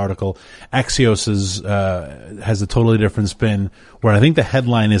days, this article, Axios has a totally different spin, where I think the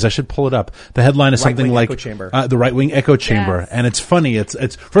headline is, I should pull it up. The headline is something like, the right-wing echo chamber. Yes. And it's funny.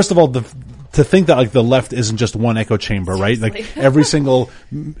 It's, first of all, to think that like the left isn't just one echo chamber, right? Like every single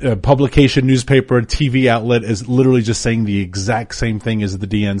publication, newspaper, TV outlet is literally just saying the exact same thing as the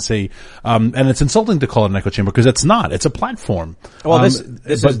DNC. And it's insulting to call it an echo chamber because it's not. It's a platform. Well,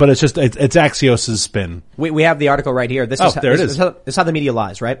 but it's just, it's Axios' spin. We have the article right here. This is how the media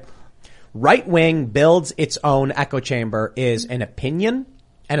lies, right? Right wing builds its own echo chamber is an opinion,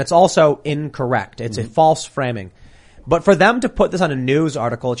 and it's also incorrect. It's a false framing. But for them to put this on a news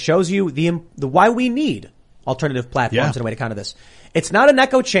article, it shows you the why we need alternative platforms in a way to counter this. It's not an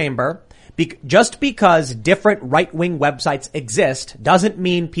echo chamber. Just because different right-wing websites exist doesn't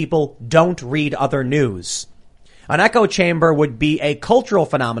mean people don't read other news. An echo chamber would be a cultural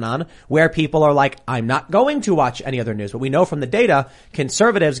phenomenon where people are like, I'm not going to watch any other news. But we know from the data,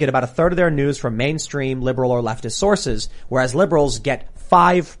 conservatives get about a third of their news from mainstream liberal or leftist sources, whereas liberals get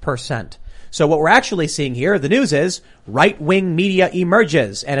 5%. So what we're actually seeing here, the news is right-wing media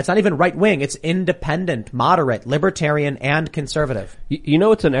emerges. And it's not even right-wing. It's independent, moderate, libertarian, and conservative. You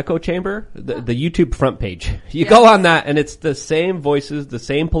know it's an echo chamber? The YouTube front page. You go on that and it's the same voices, the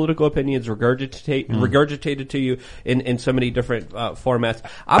same political opinions regurgitated to you in so many different formats.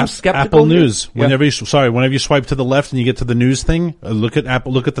 I'm skeptical. Apple News. Whenever you swipe to the left and you get to the news thing, look at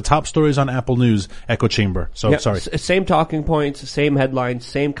the top stories on Apple News, echo chamber. So sorry. Same talking points, same headlines,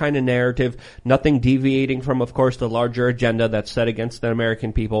 same kind of narrative. Nothing deviating from, of course, the larger agenda that's set against the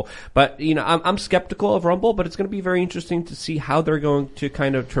American people. But, I'm skeptical of Rumble, but it's going to be very interesting to see how they're going to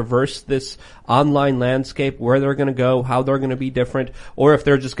kind of traverse this online landscape, where they're going to go, how they're going to be different, or if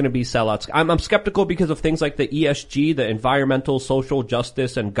they're just going to be sellouts. I'm skeptical because of things like the ESG, the environmental, social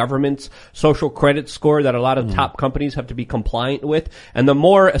justice, and government's social credit score that a lot of top companies have to be compliant with. And the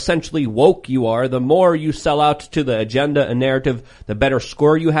more essentially woke you are, the more you sell out to the agenda and narrative, the better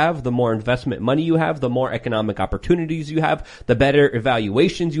score you have, the more investment money you have, the more economic opportunities you have, the better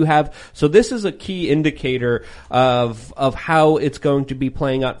evaluations you have. So this is a key indicator of how it's going to be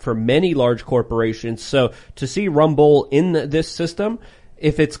playing out for many large corporations. So to see Rumble in this system,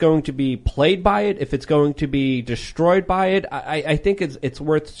 if it's going to be played by it, if it's going to be destroyed by it, I think it's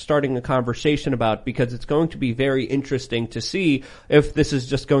worth starting a conversation about, because it's going to be very interesting to see if this is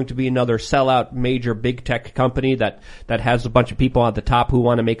just going to be another sellout major big tech company that has a bunch of people at the top who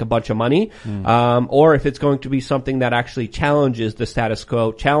want to make a bunch of money, or if it's going to be something that actually challenges the status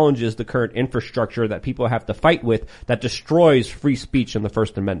quo, challenges the current infrastructure that people have to fight with, that destroys free speech in the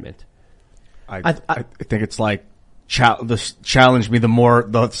First Amendment. I think it's like, challenge me,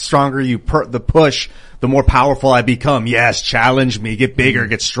 the stronger the push, the more powerful I become. Yes, challenge me, get bigger,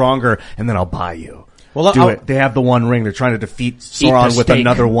 get stronger, and then I'll buy you. Well, do it. They have the One Ring. They're trying to defeat Sauron with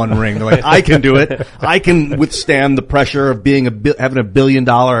another One Ring. They're like, I can do it. I can withstand the pressure of being having $1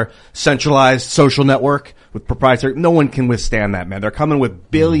 billion centralized social network with proprietary. No one can withstand that, man. They're coming with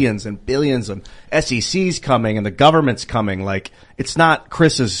billions and billions of SEC's coming and the government's coming. Like, it's not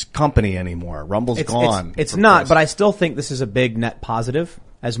Chris's company anymore. Rumble's gone. It's not, but I still think this is a big net positive,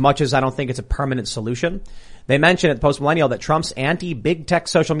 as much as I don't think it's a permanent solution. They mentioned at Post Millennial that Trump's anti-big tech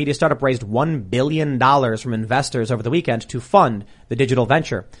social media startup raised $1 billion from investors over the weekend to fund the digital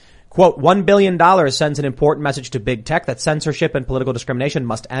venture. Quote, $1 billion sends an important message to big tech that censorship and political discrimination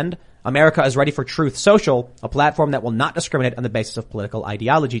must end. America is ready for Truth Social, a platform that will not discriminate on the basis of political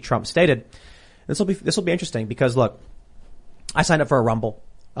ideology, Trump stated. This will be interesting because, look, I signed up for a Rumble.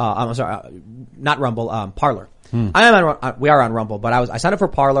 Not Rumble, Parler. We are on Rumble, but I signed up for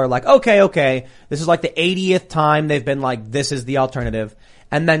Parler, like, okay. This is like the 80th time they've been like, this is the alternative.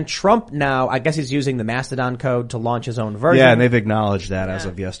 And then Trump now, I guess he's using the Mastodon code to launch his own version. Yeah, and they've acknowledged that as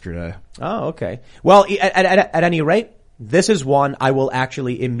of yesterday. Oh, okay. Well, at any rate, this is one I will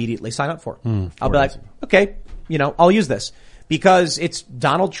actually immediately sign up for. I'll be like, okay, I'll use this because it's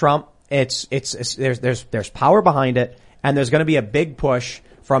Donald Trump. There's power behind it, and there's going to be a big push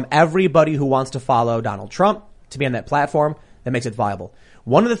from everybody who wants to follow Donald Trump to be on that platform that makes it viable.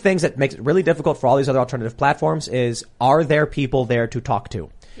 One of the things that makes it really difficult for all these other alternative platforms is, are there people there to talk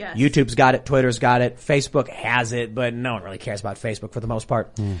to? Yes. YouTube's got it, Twitter's got it, Facebook has it, but no one really cares about Facebook for the most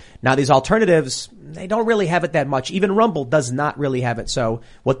part. Now these alternatives, they don't really have it that much. Even Rumble does not really have it. So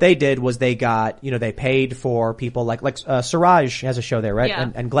what they did was they got, they paid for people like Siraj has a show there, right? Yeah.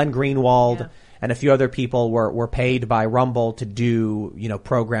 And Glenn Greenwald and a few other people were paid by Rumble to do,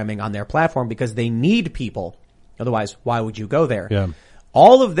 programming on their platform because they need people. Otherwise, why would you go there? Yeah.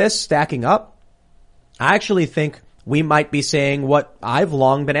 All of this stacking up, I actually think we might be saying what I've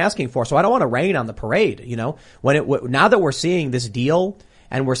long been asking for. So I don't want to rain on the parade, now that we're seeing this deal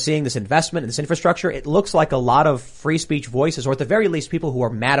and we're seeing this investment in this infrastructure, it looks like a lot of free speech voices, or at the very least people who are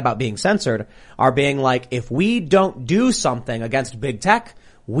mad about being censored, are being like, if we don't do something against big tech,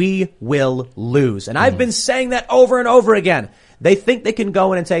 we will lose. And I've been saying that over and over again. They think they can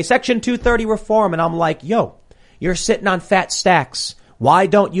go in and say Section 230 reform, and I'm like, yo, you're sitting on fat stacks. Why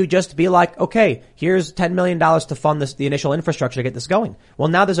don't you just be like, okay, here's $10 million to fund the initial infrastructure to get this going? Well,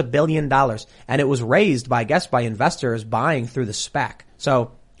 now there's $1 billion, and it was raised by investors buying through the SPAC.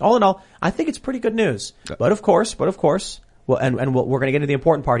 So all in all, I think it's pretty good news. But of course, we're going to get into the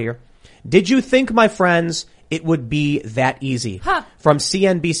important part here. Did you think, my friends, it would be that easy? From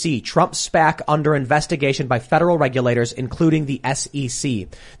CNBC, Trump SPAC under investigation by federal regulators, including the SEC.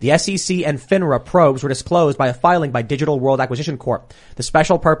 The SEC and FINRA probes were disclosed by a filing by Digital World Acquisition Corp., the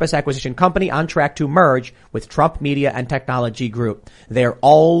special purpose acquisition company on track to merge with Trump Media and Technology Group. They're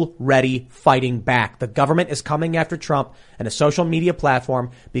already fighting back. The government is coming after Trump and a social media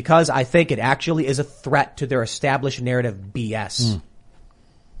platform because I think it actually is a threat to their established narrative BS.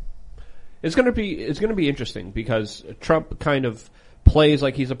 It's going to be interesting because Trump kind of plays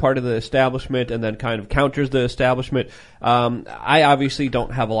like he's a part of the establishment and then kind of counters the establishment. I obviously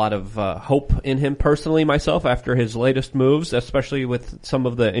don't have a lot of hope in him personally myself after his latest moves, especially with some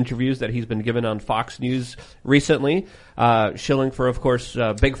of the interviews that he's been given on Fox News recently. Shilling for, of course,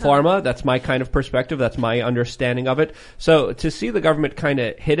 Big Pharma. That's my kind of perspective. That's my understanding of it. So to see the government kind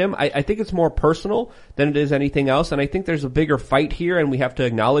of hit him, I think it's more personal than it is anything else. And I think there's a bigger fight here, and we have to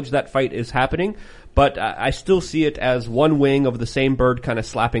acknowledge that fight is happening. But I still see it as one wing of the same bird kind of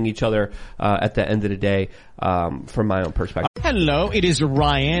slapping each other at the end of the day, from my own perspective. Hello, it is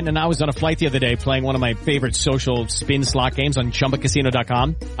Ryan, and I was on a flight the other day playing one of my favorite social spin slot games on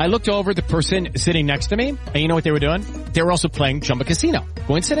ChumbaCasino.com. I looked over at the person sitting next to me, and you know what they were doing? They were also playing Chumba Casino.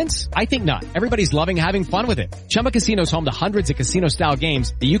 Coincidence? I think not. Everybody's loving having fun with it. Chumba Casino is home to hundreds of casino-style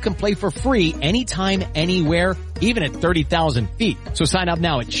games that you can play for free anytime, anywhere, even at 30,000 feet. So sign up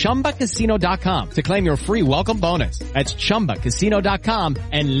now at ChumbaCasino.com to claim your free welcome bonus. That's ChumbaCasino.com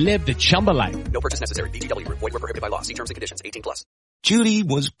and live the Chumba life. No purchase necessary. VGW Group. Void where prohibited by law. See terms and conditions. 18+. Judy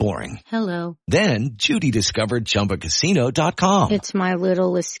was boring. Hello. Then Judy discovered ChumbaCasino.com. It's my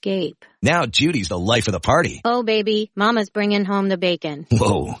little escape. Now Judy's the life of the party. Oh, baby, mama's bringing home the bacon.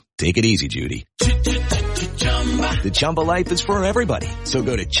 Whoa, take it easy, Judy. The Chumba life is for everybody. So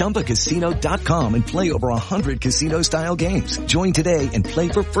go to ChumbaCasino.com and play over 100 casino-style games. Join today and play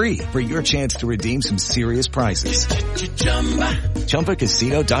for free for your chance to redeem some serious prizes.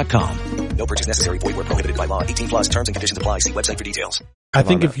 ChumbaCasino.com. No purchase necessary. Void where prohibited by law. 18+. Terms and conditions apply. See website for details. I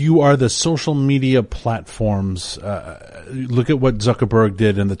think if you are the social media platforms, look at what Zuckerberg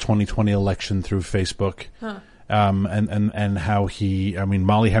did in the 2020 election through Facebook. Huh. And how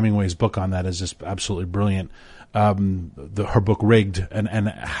Molly Hemingway's book on that is just absolutely brilliant. Her book Rigged and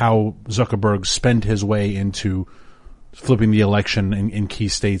how Zuckerberg spent his way into flipping the election in key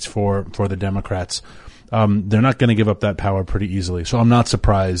states for the Democrats. They're not going to give up that power pretty easily. So I'm not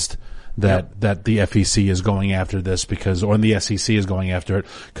surprised that the FEC is going after this or the SEC is going after it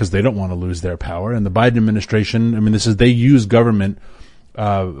because they don't want to lose their power. And the Biden administration, they use government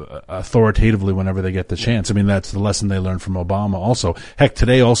authoritatively whenever they get the chance. That's the lesson they learned from Obama also. Heck,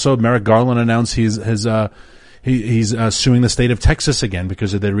 today also Merrick Garland announced he's suing the state of Texas again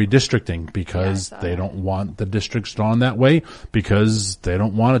because of their redistricting, because they don't want the districts drawn that way, because they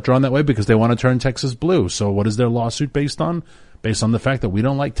don't want it drawn that way, because they want to turn Texas blue. So what is their lawsuit based on? Based on the fact that we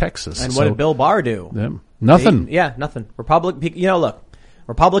don't like Texas. And what did Bill Barr do? Nothing. Nothing. Look,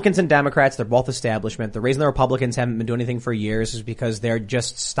 Republicans and Democrats, they're both establishment. The reason the Republicans haven't been doing anything for years is because they're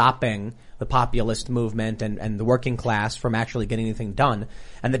just stopping the populist movement and the working class from actually getting anything done.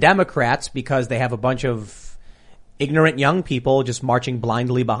 And the Democrats, because they have a bunch of ignorant young people just marching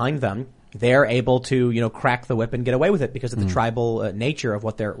blindly behind them, they're able to, crack the whip and get away with it because of the tribal nature of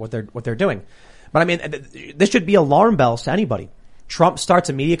what they're doing. But this should be alarm bells to anybody. Trump starts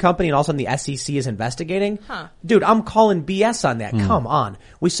a media company and all of a sudden the SEC is investigating. Dude, I'm calling BS on that. Come on.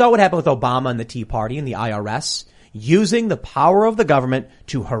 We saw what happened with Obama and the Tea Party and the IRS using the power of the government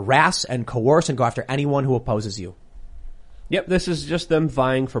to harass and coerce and go after anyone who opposes you. Yep, this is just them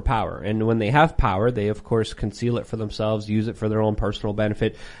vying for power. And when they have power, they, of course, conceal it for themselves, use it for their own personal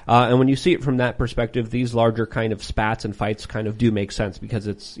benefit. And when you see it from that perspective, these larger kind of spats and fights kind of do make sense because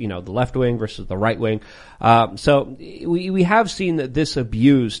it's, the left wing versus the right wing. So we have seen this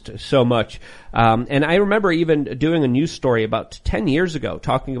abused so much. And I remember even doing a news story about 10 years ago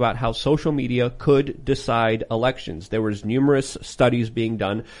talking about how social media could decide elections. There was numerous studies being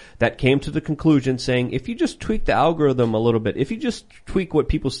done that came to the conclusion saying if you just tweak the algorithm a little bit, if you just tweak what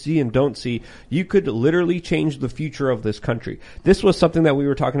people see and don't see, you could literally change the future of this country. This was something that we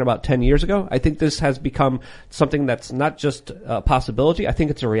were talking about 10 years ago. I think this has become something that's not just a possibility. I think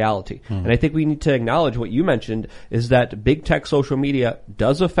it's a reality. And I think we need to acknowledge what you mentioned is that big tech social media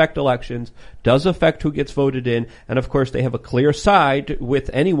does affect elections, does affect who gets voted in, and of course they have a clear side with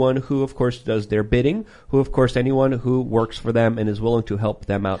anyone who of course does their bidding, who of course anyone who works for them and is willing to help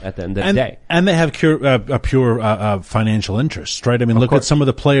them out at the end of the day. And they have a pure financial interest, right? Look at some of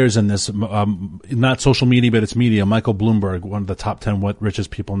the players in this, not social media, but it's media. Michael Bloomberg, one of the top 10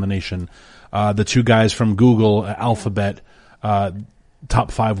 richest people in the nation. The two guys from Google, Alphabet,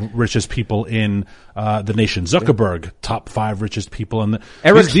 top 5 richest people in the nation. Zuckerberg, top 5 richest people in the.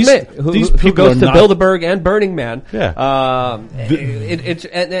 Eric Schmidt, who goes to Bilderberg and Burning Man. Yeah.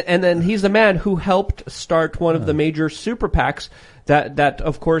 And then he's the man who helped start one of the major super PACs that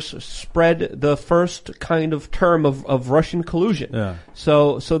of course spread the first kind of term of Russian collusion. Yeah.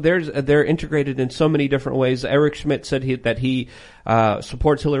 So they're integrated in so many different ways. Eric Schmidt said that he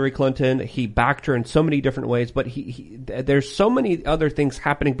supports Hillary Clinton. He backed her in so many different ways, but there's so many other things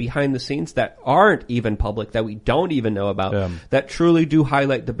happening behind the scenes that aren't even public, that we don't even know about, that truly do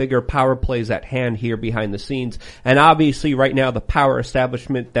highlight the bigger power plays at hand here behind the scenes. And obviously right now the power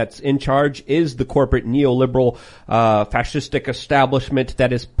establishment that's in charge is the corporate neoliberal, fascistic establishment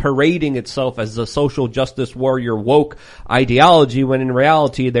that is parading itself as a social justice warrior woke ideology, when in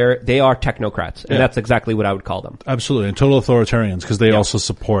reality they are technocrats. And that's exactly what I would call them. Absolutely. And total authoritarians, because they also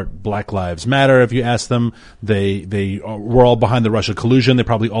support Black Lives Matter. If you ask them, we're all behind the Russia collusion. They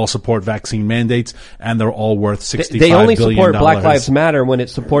probably all support vaccine mandates, and they're all worth $65 billion. They only support Black Lives Matter when it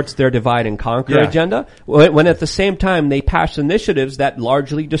supports their divide and conquer agenda, when at the same time they pass initiatives that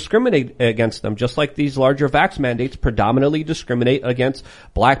largely discriminate against them, just like these larger vax mandates predominantly discriminate against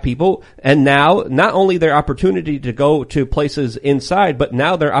black people. And now, not only their opportunity to go to places inside, but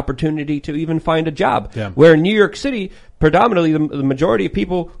now their opportunity to even find a job. Yeah. Where in New York City, predominantly the majority of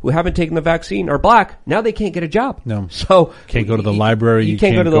people who haven't taken the vaccine are black. Now they can't get a job. No. So can't go to the library. You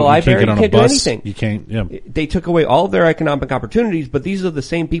can't go to the library. You can't do anything. You can't. Yeah. They took away all of their economic opportunities, but these are the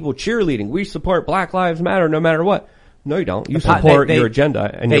same people cheerleading. We support Black Lives Matter no matter what. No, you don't. You support your agenda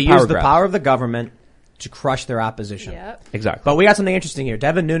and your power use the grabs. power of the government to crush their opposition. Yep. Exactly. But we got something interesting here.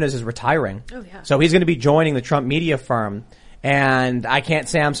 Devin Nunes is retiring. Oh, yeah. So he's going to be joining the Trump media firm. And I can't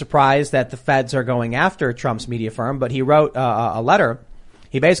say I'm surprised that the feds are going after Trump's media firm, but he wrote a letter.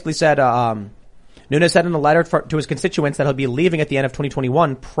 He basically said, Nunes said in a letter to his constituents that he'll be leaving at the end of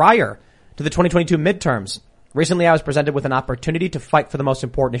 2021 prior to the 2022 midterms. Recently, I was presented with an opportunity to fight for the most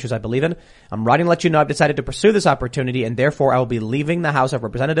important issues I believe in. I'm writing to let you know I've decided to pursue this opportunity, and therefore I will be leaving the House of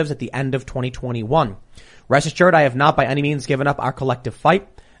Representatives at the end of 2021. Rest assured, I have not by any means given up our collective fight.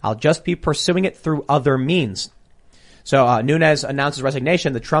 I'll just be pursuing it through other means. So Nunes announced his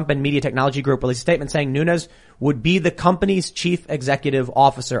resignation. The Trump and Media Technology Group released a statement saying Nunes would be the company's chief executive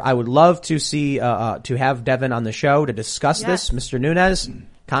officer. I would love to see to have Devin on the show to discuss this, Mr. Nunes,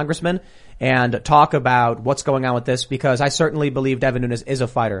 Congressman, and talk about what's going on with this, because I certainly believe Devin Nunes is a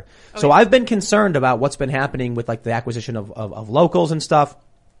fighter. So I've been concerned about what's been happening with like the acquisition of locals and stuff.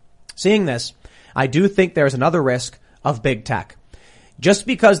 Seeing this, I do think there's another risk of big tech. Just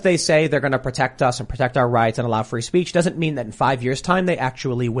because they say they're going to protect us and protect our rights and allow free speech doesn't mean that in 5 years' time they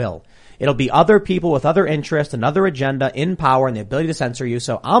actually will. It'll be other people with other interests, another agenda in power, and the ability to censor you.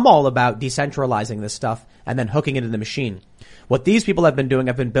 So I'm all about decentralizing this stuff and then hooking it into the machine. What these people have been doing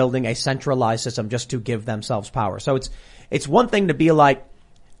have been building a centralized system just to give themselves power. So it's one thing to be like,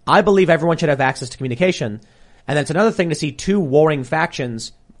 I believe everyone should have access to communication, and then it's another thing to see two warring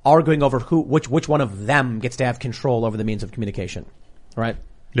factions arguing over which one of them gets to have control over the means of communication. Right.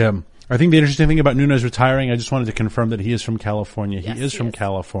 Yeah. I think the interesting thing about Nunes retiring, I just wanted to confirm that he is from California. He is from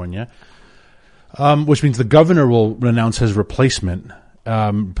California, which means the governor will announce his replacement.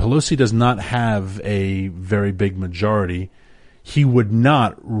 Pelosi does not have a very big majority. He would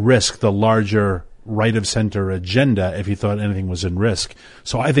not risk the larger right of center agenda if he thought anything was in risk.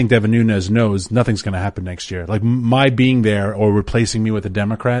 So I think Devin Nunes knows nothing's going to happen next year. Like my being there or replacing me with a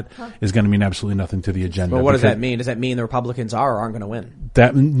Democrat is going to mean absolutely nothing to the agenda. Well, what does that mean? Does that mean the Republicans are or aren't going to win?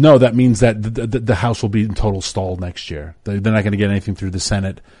 That means that the House will be in total stall next year. They're not going to get anything through the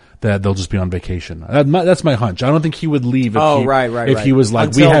Senate. That they'll just be on vacation. That's my hunch. I don't think he would leave if he was like,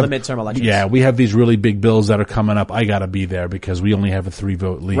 until the midterm elections. Yeah, we have these really big bills that are coming up. I gotta be there because we only have a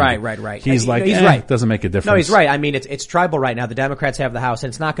 3-vote lead. Right. He's like, he's right. Doesn't make a difference. No, he's right. I mean, it's tribal right now. The Democrats have the House, and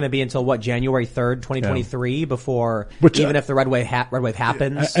it's not going to be until January 3rd, 2023 before, even if the red wave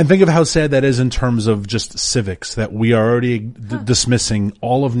happens. And think of how sad that is in terms of just civics, that we are already dismissing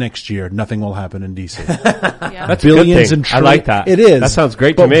all of next year. Nothing will happen in DC. That's billions a good thing. I like that. It is. That sounds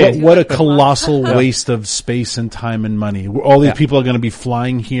great to me. But what a colossal waste of space and time and money. All these people are going to be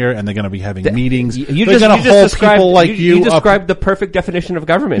flying here, and they're going to be having meetings. You just described the perfect definition of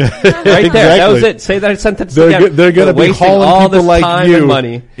government. Right there. Exactly. That was it. Say that sentence again. They're going to be hauling all people like you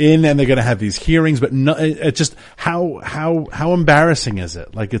money in, and they're going to have these hearings. But no, it's just how embarrassing is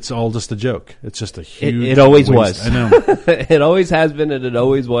it? Like it's all just a joke. It's just a huge. It always waste. was. I know. It always has been, and it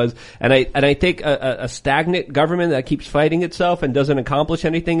always was. And I think a stagnant government that keeps fighting itself and doesn't accomplish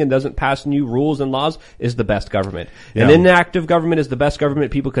anything and doesn't pass new rules and laws is the best government. Yeah. An inactive government is the best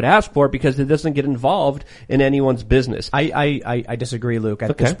government people could ask for because it doesn't get involved in anyone's business. I disagree, Luke,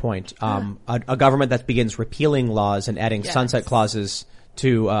 at this point. A government that begins repealing laws and adding sunset clauses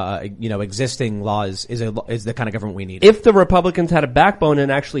to existing laws is the kind of government we need. If the Republicans had a backbone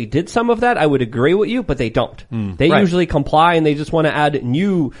and actually did some of that, I would agree with you, but they don't. They usually comply, and they just want to add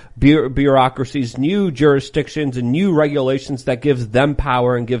new bureaucracies, new jurisdictions, and new regulations that gives them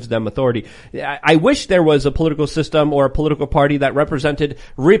power and gives them authority. I wish there was a political system or a political party that represented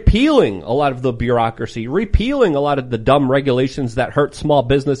repealing a lot of the bureaucracy, repealing a lot of the dumb regulations that hurt small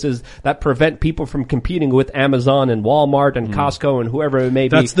businesses, that prevent people from competing with Amazon and Walmart and Costco and whoever it may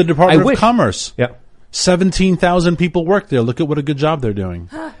be. That's the Department of Commerce. Yeah. 17,000 people work there. Look at what a good job they're doing.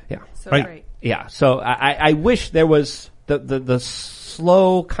 Yeah. So Right. great. Yeah. So I wish there was the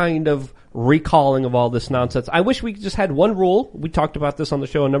slow kind of recalling of all this nonsense. I wish we just had one rule. We talked about this on the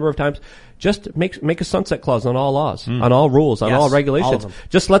show a number of times. Just make a sunset clause on all laws, on all rules, on Yes, all all of regulations. them.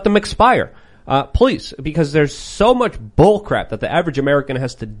 Just let them expire. Please, because there's so much bullcrap that the average American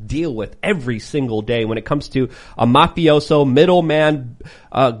has to deal with every single day when it comes to a mafioso, middleman,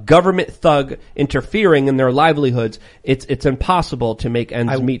 government thug interfering in their livelihoods. It's impossible to make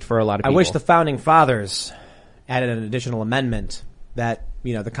ends meet for a lot of people. I wish the founding fathers added an additional amendment that,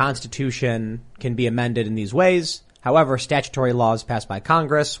 the Constitution can be amended in these ways. However, statutory laws passed by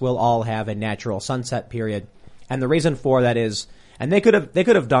Congress will all have a natural sunset period. And the reason for that is, and they could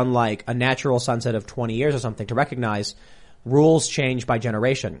have done like a natural sunset of 20 years or something to recognize rules change by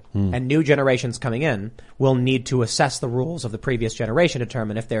generation, and new generations coming in will need to assess the rules of the previous generation to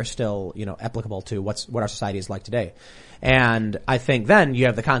determine if they're still, applicable to what our society is like today. And I think then you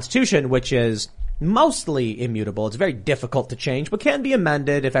have the Constitution, which is mostly immutable. It's very difficult to change, but can be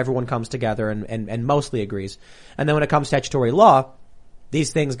amended if everyone comes together and mostly agrees. And then when it comes to statutory law,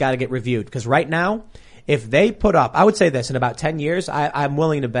 these things got to get reviewed, because right now, if they put up, I would say this, in about 10 years, I'm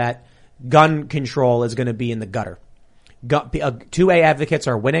willing to bet gun control is going to be in the gutter. 2A advocates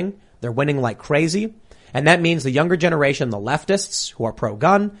are winning. They're winning like crazy. And that means the younger generation, the leftists who are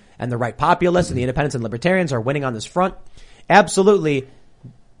pro-gun, and the right populists and the independents and libertarians are winning on this front. Absolutely.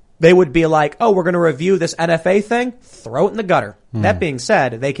 They would be like, oh, we're going to review this NFA thing. Throw it in the gutter. That being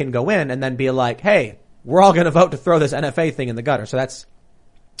said, they can go in and then be like, hey, we're all going to vote to throw this NFA thing in the gutter. So that's,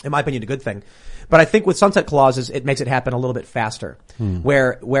 in my opinion, a good thing. But I think with sunset clauses, it makes it happen a little bit faster.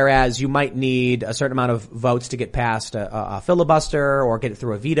 Whereas you might need a certain amount of votes to get past a filibuster or get it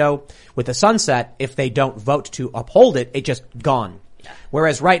through a veto. With the sunset, if they don't vote to uphold it, it's just gone.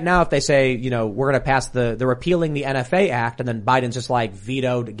 Whereas right now, if they say, we're going to pass they're repealing the NFA Act, and then Biden's just like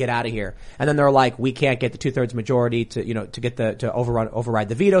vetoed, get out of here. And then they're like, we can't get the 2/3 majority to override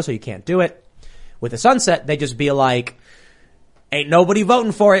the veto, so you can't do it. With the sunset, they just be like, ain't nobody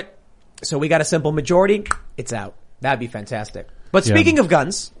voting for it. So we got a simple majority. It's out. That'd be fantastic. But speaking of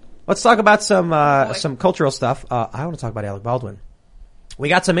guns, let's talk about some cultural stuff. I want to talk about Alec Baldwin. We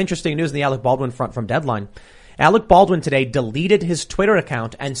got some interesting news in the Alec Baldwin front from Deadline. Alec Baldwin today deleted his Twitter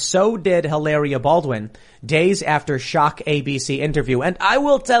account, and so did Hilaria Baldwin, days after shock ABC interview. And I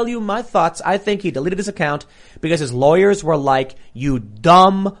will tell you my thoughts. I think he deleted his account because his lawyers were like, you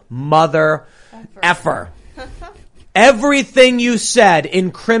dumb mother effer. Everything you said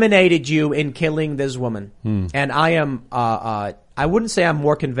incriminated you in killing this woman. And I am, I wouldn't say I'm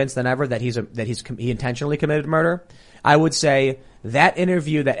more convinced than ever that he intentionally committed murder. I would say that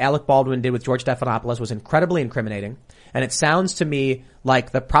interview that Alec Baldwin did with George Stephanopoulos was incredibly incriminating. And it sounds to me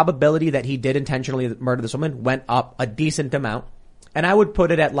like the probability that he did intentionally murder this woman went up a decent amount. And I would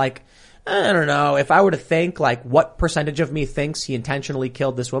put it at like, I don't know, if I were to think like what percentage of me thinks he intentionally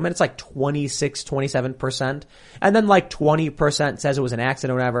killed this woman, it's like 26, 27%. And then like 20% says it was an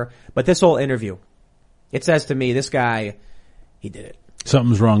accident or whatever. But this whole interview, it says to me, this guy, he did it.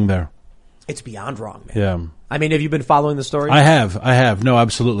 Something's wrong there. It's beyond wrong, man. Yeah. I mean, have you been following the story? I have. No,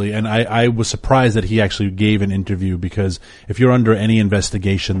 absolutely. And I was surprised that he actually gave an interview, because if you're under any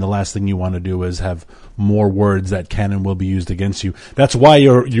investigation, the last thing you want to do is have more words that can and will be used against you. That's why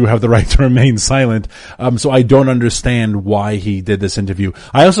you have the right to remain silent. So I don't understand why he did this interview.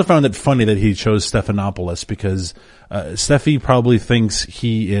 I also found it funny that he chose Stephanopoulos, because Steffi probably thinks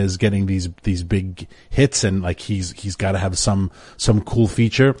he is getting these big hits, and like he's got to have some cool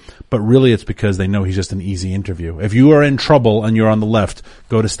feature, but really it's because they know he's just an easy interview. If you are in trouble and you're on the left,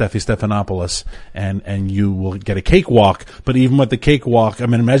 go to Steffi Stephanopoulos and you will get a cakewalk. But even with the cakewalk, I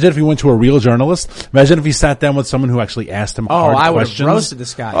mean, imagine if he went to a real journalist. Imagine if he sat down with someone who actually asked him hard questions. I would have roasted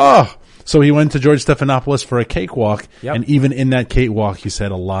this guy. Oh. So he went to George Stephanopoulos for a cakewalk, Yep. and even in that cakewalk, he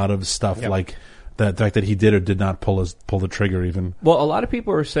said a lot of stuff like, the fact that he did or did not pull the trigger even. Well, a lot of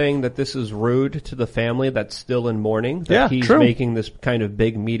people are saying that this is rude to the family that's still in mourning, that he's true. making this kind of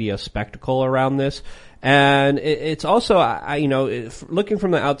big media spectacle around this. And it's also, looking from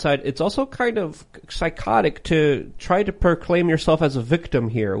the outside, it's also kind of psychotic to try to proclaim yourself as a victim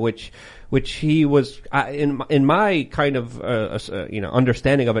here, which he was, in my kind of,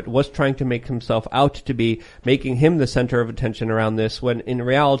 understanding of it, was trying to make himself out to be, making him the center of attention around this, when in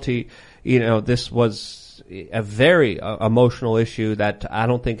reality, this was a very emotional issue that I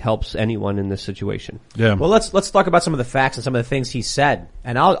don't think helps anyone in this situation. Yeah. Well, let's talk about some of the facts and some of the things he said,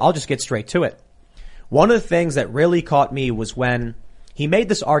 and I'll just get straight to it. One of the things that really caught me was when he made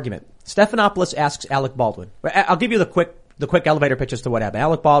this argument. Stephanopoulos asks Alec Baldwin. I'll give you the quick elevator pitch as to what happened.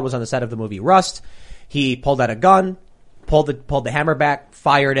 Alec Baldwin was on the set of the movie Rust. He pulled out a gun, pulled the hammer back,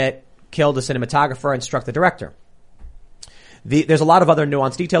 fired it, killed the cinematographer, and struck the director. There's a lot of other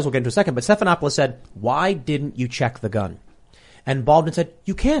nuanced details we'll get into in a second, but Stephanopoulos said, "Why didn't you check the gun?" And Baldwin said,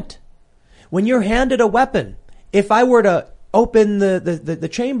 "You can't. When you're handed a weapon, if I were to open the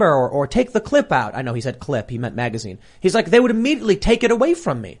chamber or take the clip out," I know he said clip, he meant magazine. He's like, "they would immediately take it away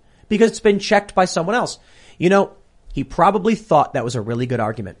from me because it's been checked by someone else." He probably thought that was a really good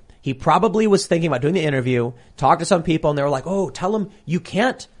argument. He probably was thinking about doing the interview, talked to some people, and they were like, "Oh, tell them you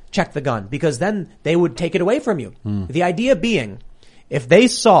can't check the gun because then they would take it away from you." The idea being, if they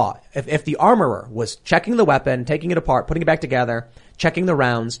saw, if the armorer was checking the weapon, taking it apart, putting it back together, checking the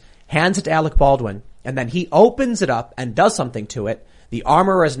rounds, hands it to Alec Baldwin, and then he opens it up and does something to it, the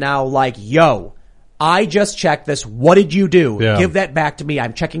armorer is now like, "Yo, I just checked this. What did you do? Yeah. Give that back to me.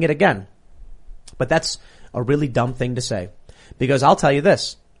 I'm checking it again." But that's a really dumb thing to say, because I'll tell you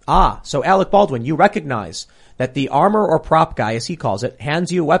this. So Alec Baldwin, you recognize that the armor or prop guy, as he calls it,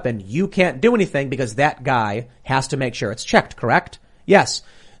 hands you a weapon. You can't do anything because that guy has to make sure it's checked, correct? Yes.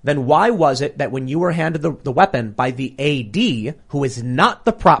 Then why was it that when you were handed the weapon by the AD, who is not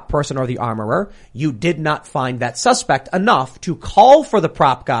the prop person or the armorer, you did not find that suspect enough to call for the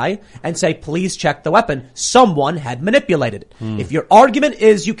prop guy and say, "Please check the weapon"? Someone had manipulated it. If your argument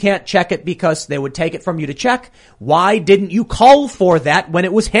is you can't check it because they would take it from you to check, why didn't you call for that when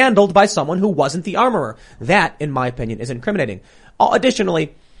it was handled by someone who wasn't the armorer? That, in my opinion, is incriminating.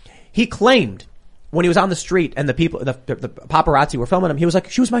 Additionally, he claimed when he was on the street and the paparazzi were filming him, he was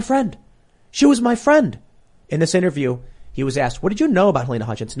like, "She was my friend. She was my friend." In this interview, he was asked, "What did you know about Helena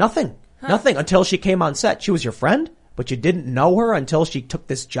Hutchins?" Nothing. Nothing until she came on set. "She was your friend, but you didn't know her until she took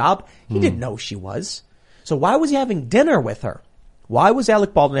this job?" He didn't know who she was. So why was he having dinner with her? Why was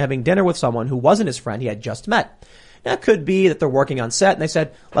Alec Baldwin having dinner with someone who wasn't his friend he had just met? Now, it could be that they're working on set and they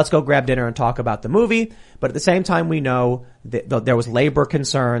said, "Let's go grab dinner and talk about the movie." But at the same time, we know that there was labor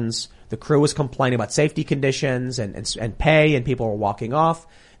concerns. The crew was complaining about safety conditions and pay, and people were walking off.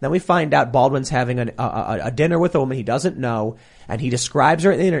 Then we find out Baldwin's having a dinner with a woman he doesn't know, and he describes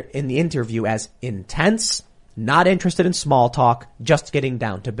her in the interview as intense, not interested in small talk, just getting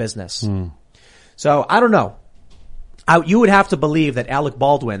down to business. So I don't know. You would have to believe that Alec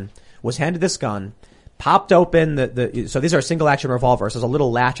Baldwin was handed this gun, popped open so these are single action revolvers. There's a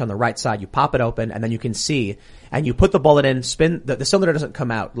little latch on the right side. You pop it open and then you can see, and you put the bullet in, spin, the cylinder doesn't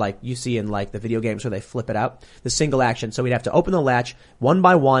come out like you see in like the video games where they flip it out. The single action. So we'd have to open the latch one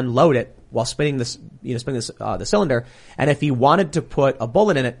by one, load it while spinning the cylinder. And if he wanted to put a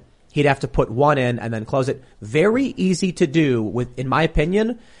bullet in it, he'd have to put one in and then close it. Very easy to do in my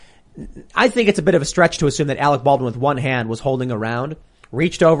opinion. I think it's a bit of a stretch to assume that Alec Baldwin with one hand was holding around,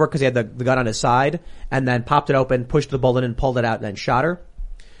 reached over because he had the gun on his side, and then popped it open, pushed the bullet in, pulled it out, and then shot her.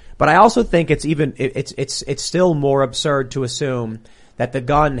 But I also think it's still more absurd to assume that the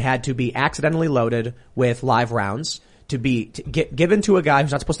gun had to be accidentally loaded with live rounds, to get given to a guy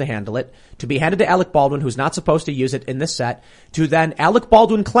who's not supposed to handle it, to be handed to Alec Baldwin who's not supposed to use it in this set, to then Alec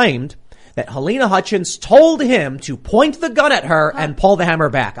Baldwin claimed that Helena Hutchins told him to point the gun at her and pull the hammer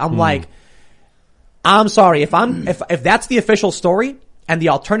back. I'm like, I'm sorry, if that's the official story, and the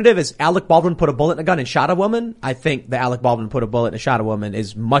alternative is Alec Baldwin put a bullet in a gun and shot a woman, I think that Alec Baldwin put a bullet and shot a woman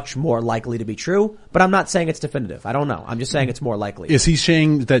is much more likely to be true. But I'm not saying it's definitive. I don't know. I'm just saying it's more likely. Is he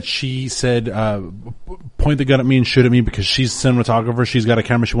saying that she said, point the gun at me and shoot at me because she's a cinematographer, she's got a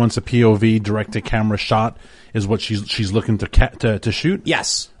camera, she wants a POV, direct-to-camera shot, is what she's looking to shoot?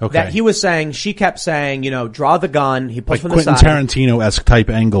 Yes. Okay. That he was saying, she kept saying, draw the gun, he pulls like from the Quentin side. Tarantino-esque type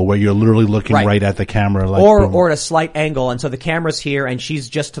angle where you're literally looking right at the camera. Like, or at a slight angle, and so the camera's here and she's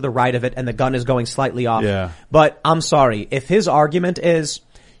just to the right of it and the gun is going slightly off. Yeah. But I'm sorry, if his argument is,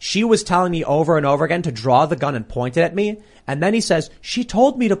 she was telling me over and over again to draw the gun and point it at me, and then he says, she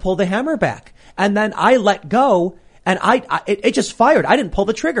told me to pull the hammer back, and then I let go, and it just fired. I didn't pull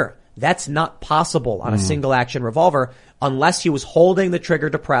the trigger. That's not possible on a single action revolver unless he was holding the trigger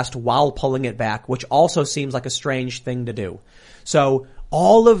depressed while pulling it back, which also seems like a strange thing to do. So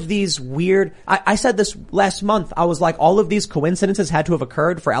all of these weird, I said this last month, I was like, all of these coincidences had to have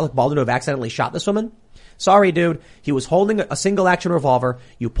occurred for Alec Baldwin to have accidentally shot this woman. Sorry, dude. He was holding a single action revolver.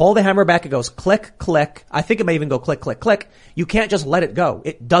 You pull the hammer back, it goes click, click. I think it may even go click, click, click. You can't just let it go.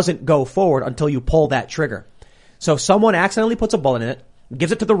 It doesn't go forward until you pull that trigger. So someone accidentally puts a bullet in it,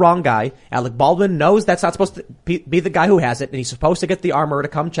 gives it to the wrong guy. Alec Baldwin knows that's not supposed to be the guy who has it, and he's supposed to get the armorer to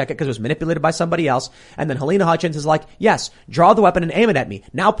come check it because it was manipulated by somebody else. And then Helena Hutchins is like, yes, draw the weapon and aim it at me.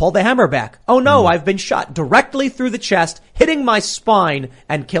 Now pull the hammer back. Oh no, I've been shot directly through the chest, hitting my spine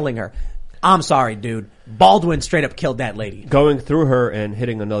and killing her. I'm sorry, dude. Baldwin straight up killed that lady. Going through her and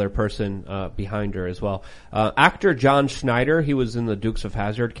hitting another person behind her as well. Actor John Schneider, he was in the Dukes of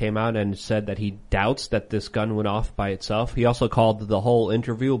Hazzard, came out and said that he doubts that this gun went off by itself. He also called the whole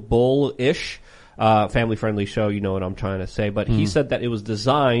interview bullish. Family-friendly show, you know what I'm trying to say. But he said that it was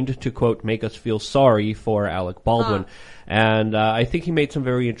designed to, quote, make us feel sorry for Alec Baldwin. And I think he made some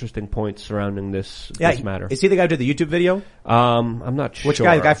very interesting points surrounding this matter. Is he the guy who did the YouTube video? I'm not sure. Which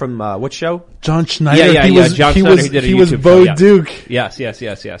guy? The guy from which show? John Schneider. John Schneider. He was Bo Duke. Yes. And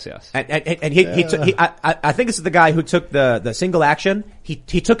I think this is the guy who took the single action.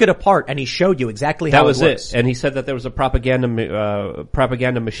 He took it apart and he showed you exactly how it works. That was it. And he said that there was a propaganda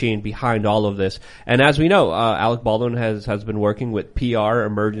machine behind all of this. And as we know, Alec Baldwin has been working with PR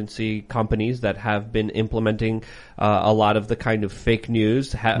emergency companies that have been implementing a lot of the kind of fake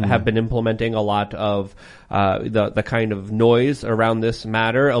news, have been implementing a lot of the kind of noise around this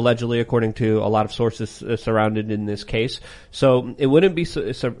matter, allegedly, according to a lot of sources surrounded in this case. So it wouldn't be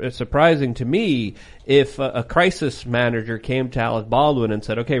surprising to me if a crisis manager came to Alec Baldwin and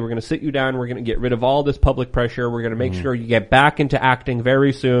said, okay, we're going to sit you down, we're going to get rid of all this public pressure, we're going to make sure you get back into acting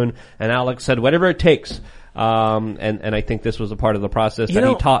very soon. And Alec said, whatever it takes. And I think this was a part of the process that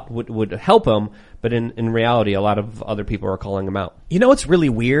he thought would help him, but in reality, a lot of other people are calling him out. You know what's really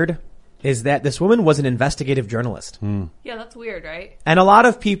weird is that this woman was an investigative journalist. Yeah, that's weird, right? And a lot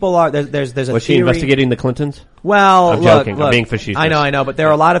of people are, there's a Was she investigating the Clintons? Well, I'm joking. I'm being facetious. I know, but there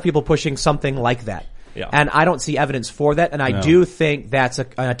are a lot of people pushing something like that. Yeah. And I don't see evidence for that, and I do think that's an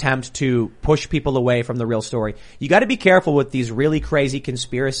attempt to push people away from the real story. You gotta be careful with these really crazy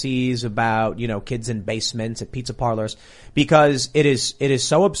conspiracies about, kids in basements at pizza parlors, because it is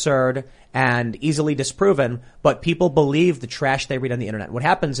so absurd and easily disproven, but people believe the trash they read on the internet. What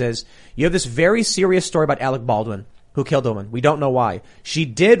happens is, you have this very serious story about Alec Baldwin, who killed a woman. We don't know why. She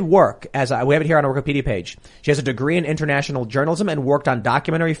did work we have it here on our Wikipedia page. She has a degree in international journalism and worked on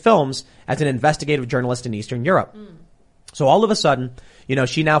documentary films as an investigative journalist in Eastern Europe. So all of a sudden,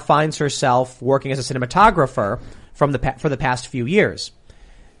 she now finds herself working as a cinematographer for the past few years.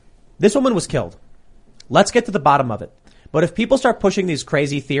 This woman was killed. Let's get to the bottom of it. But if people start pushing these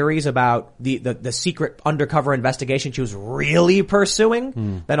crazy theories about the secret undercover investigation she was really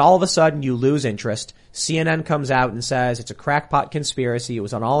pursuing, then all of a sudden you lose interest. CNN comes out and says it's a crackpot conspiracy. It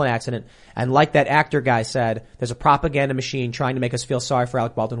was all an accident. And like that actor guy said, there's a propaganda machine trying to make us feel sorry for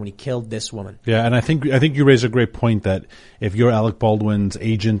Alec Baldwin when he killed this woman. Yeah, and I think you raise a great point that if you're Alec Baldwin's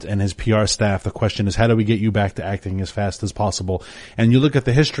agent and his PR staff, the question is how do we get you back to acting as fast as possible? And you look at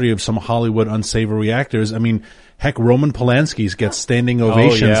the history of some Hollywood unsavory actors. I mean, heck, Roman Polanski gets standing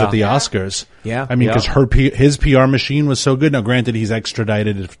ovations at the Oscars. Yeah. I mean, because his PR machine was so good. Now, granted, he's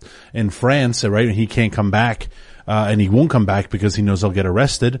extradited in France, right? And he can't come back, and he won't come back because he knows he'll get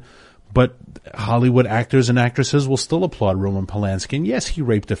arrested. But Hollywood actors and actresses will still applaud Roman Polanski. And yes, he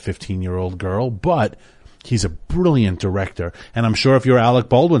raped a 15-year-old girl, but he's a brilliant director. And I'm sure if you're Alec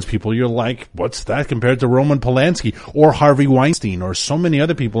Baldwin's people, you're like, what's that compared to Roman Polanski or Harvey Weinstein or so many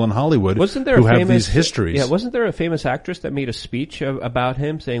other people in Hollywood who have these histories? Yeah, wasn't there a famous actress that made a speech about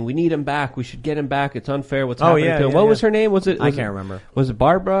him saying, we need him back, we should get him back, it's unfair what's happening to him. What was her name? I can't remember. Was it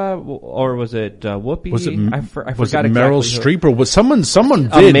Barbara or was it Whoopi? I forgot Meryl exactly Streep or was someone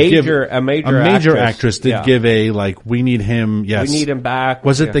a major actress did give we need him, yes. We need him back.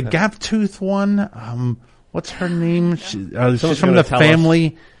 Was it the Gap-Tooth one? What's her name? She's from the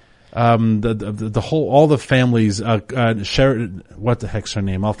family. All the families. What the heck's her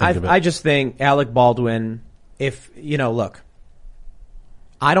name? I'll think of it. I just think Alec Baldwin. Look,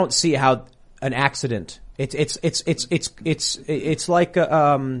 I don't see how an accident. It's like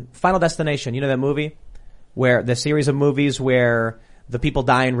Final Destination. You know that movie where the series of movies where the people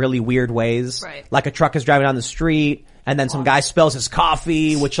die in really weird ways. Right. Like a truck is driving down the street and then some guy spills his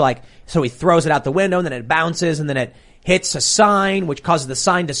coffee, so he throws it out the window and then it bounces and then hits a sign, which causes the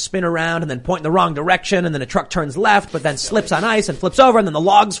sign to spin around and then point in the wrong direction, and then a truck turns left, but then slips on ice and flips over, and then the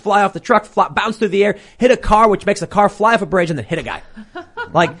logs fly off the truck, bounce through the air, hit a car, which makes the car fly off a bridge, and then hit a guy.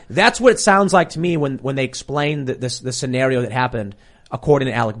 Like, that's what it sounds like to me when they explain the scenario that happened, according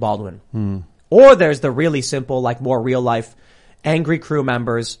to Alec Baldwin. Or there's the really simple, like more real life, angry crew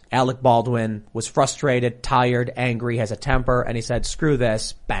members. Alec Baldwin was frustrated, tired, angry, has a temper, and he said, screw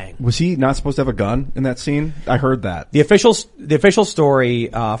this, bang. Was he not supposed to have a gun in that scene? I heard that. The official story,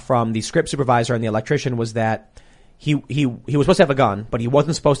 from the script supervisor and the electrician was that he was supposed to have a gun, but he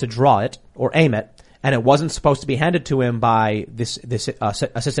wasn't supposed to draw it or aim it, and it wasn't supposed to be handed to him by this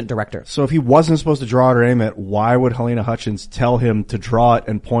assistant director. So if he wasn't supposed to draw it or aim it, why would Helena Hutchins tell him to draw it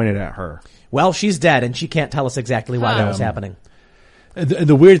and point it at her? Well, she's dead, and she can't tell us exactly why that was happening.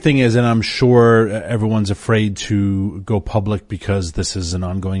 The weird thing is, and I'm sure everyone's afraid to go public because this is an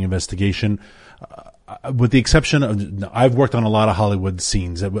ongoing investigation, with the exception of, I've worked on a lot of Hollywood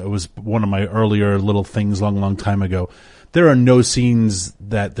scenes. It was one of my earlier little things long time ago. There are no scenes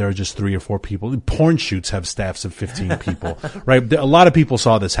that there are just 3 or 4 people. Porn shoots have staffs of 15 people, right? A lot of people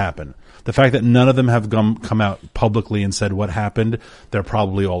saw this happen. The fact that none of them have come out publicly and said what happened, they're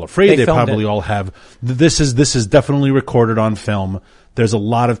probably all afraid. They probably all have. This is definitely recorded on film. There's a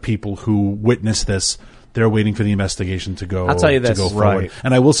lot of people who witnessed this. They're waiting for the investigation to go. I'll tell you this, to go forward.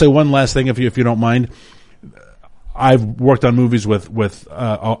 And I will say one last thing, if you don't mind. I've worked on movies with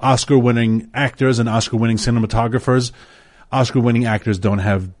Oscar-winning actors and Oscar-winning cinematographers. Oscar-winning actors don't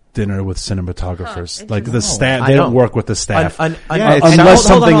have dinner with cinematographers. Like the staff, they don't work with the staff. Unless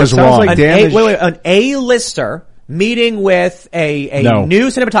something is wrong. An A-lister meeting with a new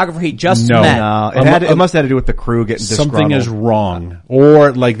cinematographer he just met. No, it must have to do with the crew getting disgruntled. Something is wrong.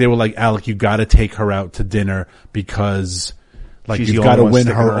 Or like they were like, Alec, you gotta take her out to dinner because like you've got to win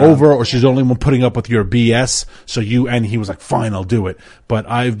her over, or she's the only one putting up with your BS. So and he was like, fine, I'll do it. But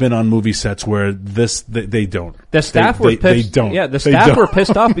I've been on movie sets where they don't. The staff were pissed. They don't. Yeah, the staff were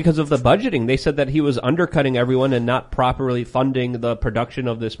pissed off because of the budgeting. They said that he was undercutting everyone and not properly funding the production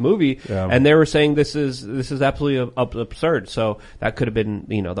of this movie. Yeah. And they were saying this is absolutely absurd. So that could have been,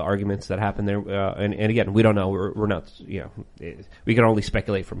 the arguments that happened there. And again, we don't know. We're not, we can only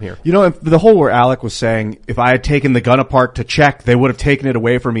speculate from here. The whole where Alec was saying, if I had taken the gun apart to check, they would have taken it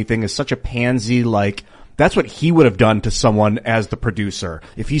away from me thing is such a pansy, like, that's what he would have done to someone as the producer.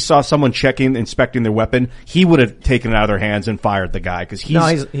 If he saw someone inspecting their weapon, he would have taken it out of their hands and fired the guy, cause he's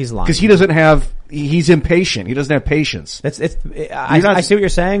lying. Cause he's impatient. He doesn't have patience. I see what you're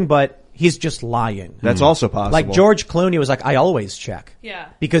saying, but he's just lying. That's also possible. Like George Clooney was like, I always check. Yeah.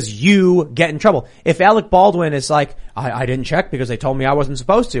 Because you get in trouble. If Alec Baldwin is like, I didn't check because they told me I wasn't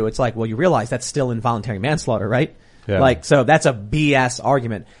supposed to, it's like, well, you realize that's still involuntary manslaughter, right? Yeah. Like, so that's a BS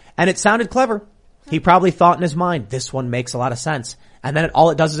argument. And it sounded clever. He probably thought in his mind, this one makes a lot of sense. And then all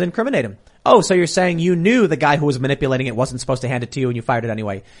it does is incriminate him. Oh, so you're saying you knew the guy who was manipulating it wasn't supposed to hand it to you and you fired it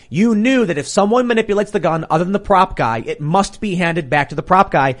anyway. You knew that if someone manipulates the gun other than the prop guy, it must be handed back to the prop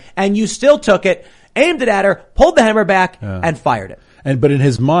guy, and you still took it, aimed it at her, pulled the hammer back, and fired it. But in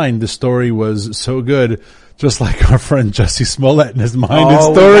his mind, the story was so good. Just like our friend Jesse Smollett in his mind, his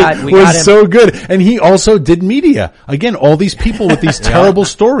story was so good. And he also did media. Again, all these people with these terrible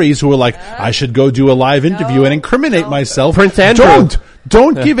stories who were like, I should go do a live interview and incriminate myself. Prince Andrew.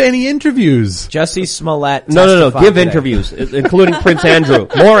 Don't give any interviews. Jesse Smollett. No. Give interviews, including Prince Andrew.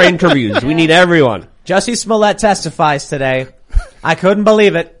 More interviews. We need everyone. Jesse Smollett testifies today. I couldn't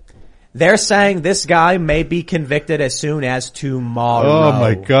believe it. They're saying this guy may be convicted as soon as tomorrow. Oh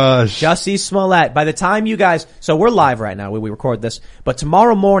my gosh. Jussie Smollett. By the time you guys, so we're live right now. We record this, but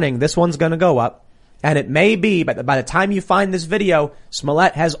tomorrow morning, this one's going to go up, and it may be, but by the time you find this video,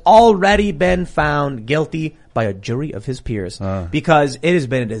 Smollett has already been found guilty by a jury of his peers because it has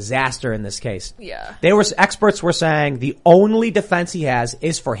been a disaster in this case. Yeah. Experts were saying the only defense he has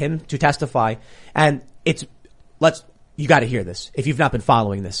is for him to testify, and you got to hear this. If you've not been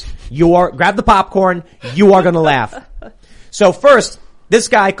following this, grab the popcorn. You are going to laugh. So first, this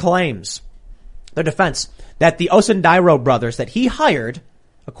guy claims, their defense, that the Osundairo brothers that he hired,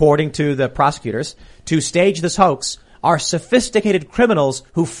 according to the prosecutors, to stage this hoax are sophisticated criminals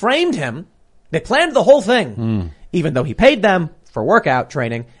who framed him. They planned the whole thing, even though he paid them for workout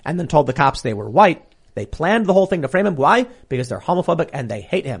training and then told the cops they were white. They planned the whole thing to frame him. Why? Because they're homophobic and they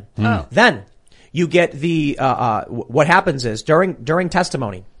hate him. Then you get what happens is during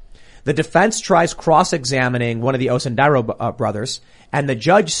testimony, the defense tries cross-examining one of the Osundairo brothers, and the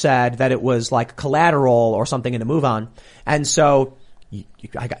judge said that it was like collateral or something in the move on. And so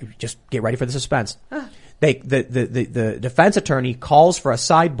just get ready for the suspense. The defense attorney calls for a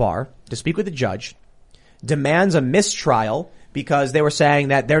sidebar to speak with the judge, demands a mistrial because they were saying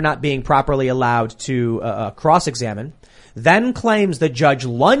that they're not being properly allowed to cross-examine, then claims the judge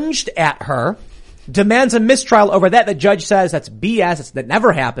lunged at her, demands a mistrial over that. The judge says that's BS, that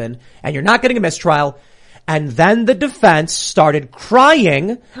never happened, and you're not getting a mistrial. And then the defense started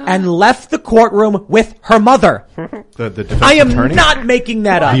crying and left the courtroom with her mother. The defense I am attorney? not making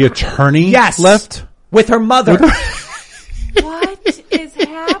that up. The attorney Yes. left? With her mother. What is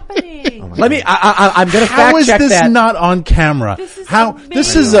happening? Let me, I'm gonna How fact is check this that. not on camera? This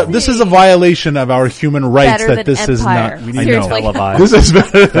is This is a violation of our human rights Better that than this is Empire. not. We need I to know. Seriously. This is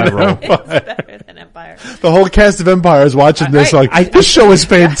better than That role. Empire. It's better than Empire. The whole cast of Empire is watching this this show is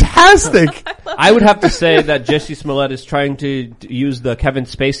fantastic. I would have to say that Jesse Smollett is trying to use the Kevin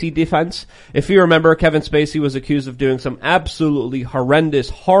Spacey defense. If you remember, Kevin Spacey was accused of doing some absolutely horrendous,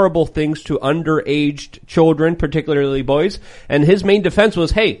 horrible things to underaged children, particularly boys. And his main defense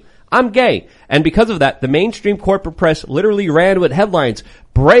was, hey, I'm gay. And because of that, the mainstream corporate press literally ran with headlines.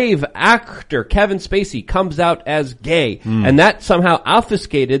 Brave actor Kevin Spacey comes out as gay. And that somehow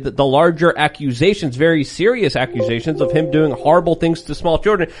obfuscated the larger accusations, very serious accusations of him doing horrible things to small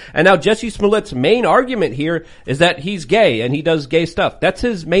children. And now Jesse Smollett's main argument here is that he's gay and he does gay stuff. That's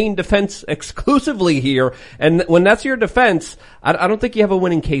his main defense exclusively here. And when that's your defense, I don't think you have a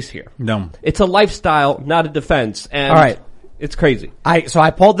winning case here. No. It's a lifestyle, not a defense. And All right. It's crazy. So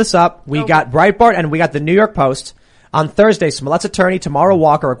I pulled this up. We got Breitbart and we got the New York Post. On Thursday, Smollett's attorney, Tamara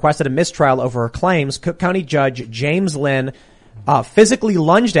Walker, requested a mistrial over her claims. Cook County Judge James Lynn physically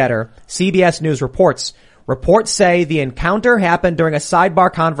lunged at her, CBS News reports. Reports say the encounter happened during a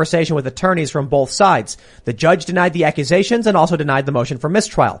sidebar conversation with attorneys from both sides. The judge denied the accusations and also denied the motion for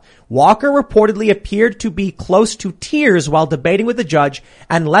mistrial. Walker reportedly appeared to be close to tears while debating with the judge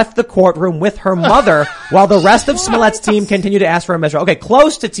and left the courtroom with her mother while the rest of Smollett's team continued to ask for a mistrial. Okay,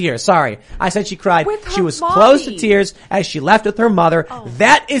 close to tears. Sorry. I said she cried. She was close to tears as she left with her mother.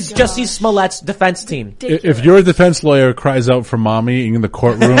 That is Jussie Smollett's defense team. If your defense lawyer cries out for mommy in the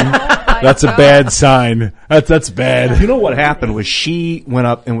courtroom, that's a bad sign. That's bad. You know what happened was she went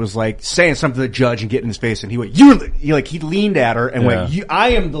up and was like saying something to the judge and getting in his face, and he went, he leaned at her and went,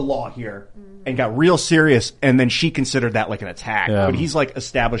 I am the law here, and got real serious, and then she considered that like an attack. Yeah. But he's like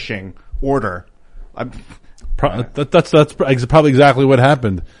establishing order. That's probably exactly what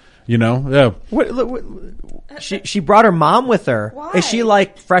happened. You know? Yeah. She brought her mom with her. Why? Is she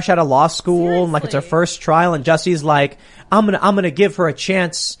like fresh out of law school and like it's her first trial, and Jussie's like, I'm gonna give her a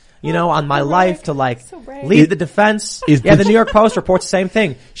chance, you know, on my life to like lead the defense. The New York Post reports the same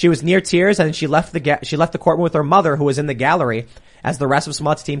thing. She was near tears and she left the courtroom with her mother, who was in the gallery, as the rest of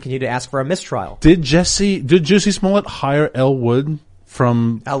Smollett's team continued to ask for a mistrial. Did Jussie Smollett hire Elle Wood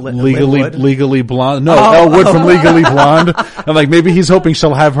from Wood? Legally Blonde? No, Elle Wood from Legally Blonde. And like maybe he's hoping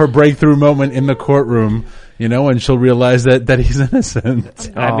she'll have her breakthrough moment in the courtroom, you know, and she'll realize that he's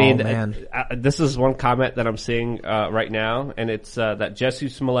innocent. I mean, man. This is one comment that I'm seeing right now, and it's that Jesse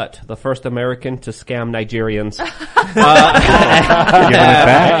Smollett, the first American to scam Nigerians.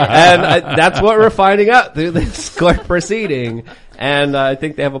 And that's what we're finding out through this court proceeding. And I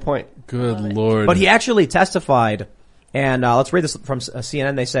think they have a point. Good Lord. But he actually testified, and let's read this from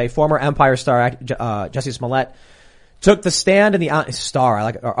CNN. They say former Empire star Jussie Smollett took the stand in the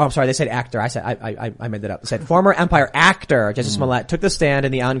they said actor. I made that up. They said former Empire actor Jussie Smollett took the stand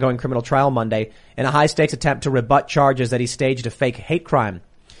in the ongoing criminal trial Monday in a high stakes attempt to rebut charges that he staged a fake hate crime.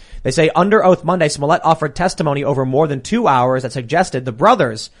 They say under oath Monday, Smollett offered testimony over more than 2 hours that suggested the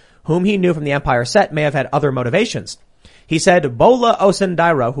brothers, whom he knew from the Empire set, may have had other motivations. He said Bola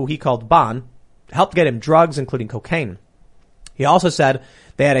Osundairo, who he called Bon, helped get him drugs, including cocaine. He also said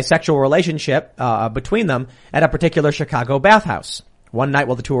they had a sexual relationship between them at a particular Chicago bathhouse. One night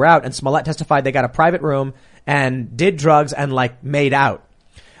while the two were out, and Smollett testified they got a private room and did drugs and made out.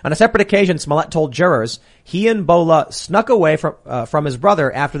 On a separate occasion, Smollett told jurors he and Bola snuck away from his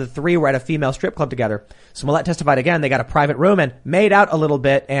brother after the three were at a female strip club together. Smollett testified again they got a private room and made out a little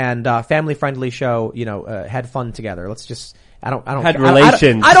bit, and family-friendly show, had fun together. Let's just... I don't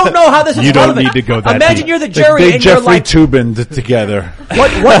relations. I don't know how this is You don't relevant. need to go that Imagine deep. you're the jury They and Jeffrey you're Toobin together.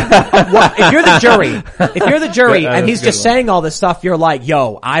 what, if you're the jury and he's just saying all this stuff, you're like,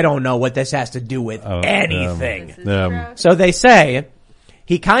 yo, I don't know what this has to do with anything. So they say,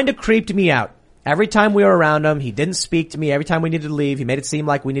 he kind of creeped me out. Every time we were around him, he didn't speak to me. Every time we needed to leave, he made it seem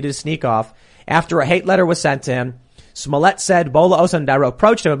like we needed to sneak off. After a hate letter was sent to him, Smollett said Bola Osundairo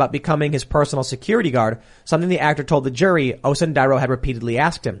approached him about becoming his personal security guard, something the actor told the jury Osundairo had repeatedly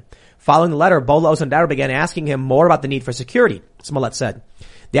asked him. Following the letter, Bola Osundairo began asking him more about the need for security, Smollett said.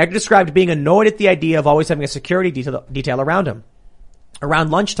 The actor described being annoyed at the idea of always having a security detail around him.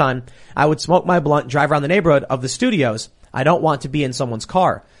 Around lunchtime, I would smoke my blunt, drive around the neighborhood of the studios. I don't want to be in someone's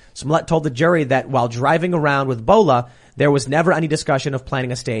car. Smollett told the jury that while driving around with Bola, there was never any discussion of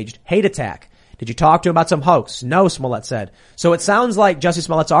planning a staged hate attack. Did you talk to him about some hoax? No, Smollett said. So it sounds like Jussie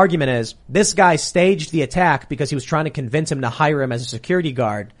Smollett's argument is this guy staged the attack because he was trying to convince him to hire him as a security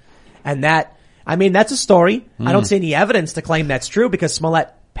guard. And that, I mean, that's a story. I don't see any evidence to claim that's true because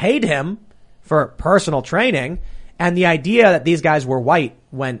Smollett paid him for personal training. And the idea that these guys were white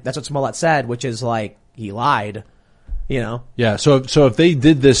when that's what Smollett said, which is like he lied, you know? Yeah. So if they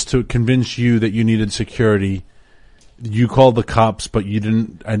did this to convince you that you needed security, you called the cops, but you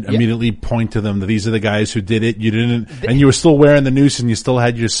didn't immediately point to them that these are the guys who did it. You didn't, and you were still wearing the noose and you still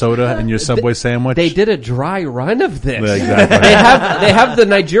had your soda and your Subway sandwich. They did a dry run of this. Yeah, exactly. They have the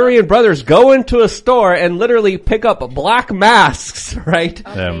Nigerian brothers go into a store and literally pick up black masks, right?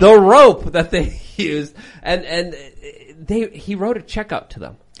 The rope that they used, and he wrote a check out to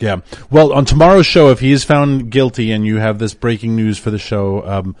them. Yeah. Well, on tomorrow's show, if he is found guilty and you have this breaking news for the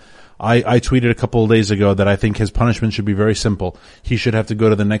show, I tweeted a couple of days ago that I think his punishment should be very simple. He should have to go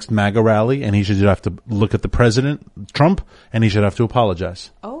to the next MAGA rally and he should have to look at the president, Trump, and he should have to apologize.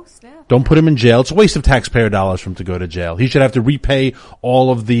 Oh, snap. Don't put him in jail. It's a waste of taxpayer dollars for him to go to jail. He should have to repay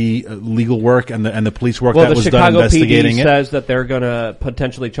all of the legal work and the police work that was done investigating it. Well, the Chicago PD says that they're going to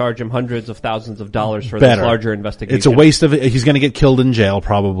potentially charge him hundreds of thousands of dollars for this larger investigation. It's a waste of it. He's going to get killed in jail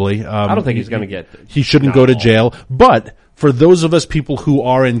probably. I don't think he's going to get. He shouldn't go to jail, but for those of us people who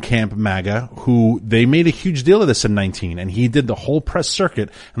are in Camp MAGA, who they made a huge deal of this in 19, and he did the whole press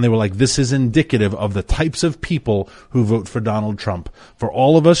circuit, and they were like, this is indicative of the types of people who vote for Donald Trump. For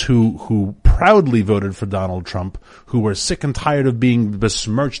all of us who proudly voted for Donald Trump, who were sick and tired of being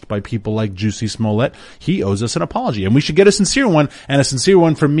besmirched by people like Jussie Smollett, he owes us an apology. And we should get a sincere one, and a sincere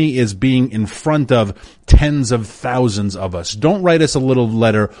one for me is being in front of tens of thousands of us. Don't write us a little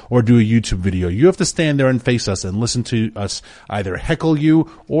letter or do a YouTube video. You have to stand there and face us and listen to us either heckle you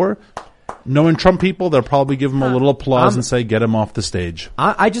or, knowing Trump people, they'll probably give him a little applause and say, get him off the stage.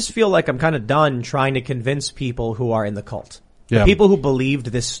 I just feel like I'm kind of done trying to convince people who are in the cult. The Yeah. people who believed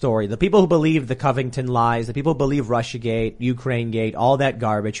this story, the people who believed the Covington lies, the people who believe Russiagate, Ukrainegate, all that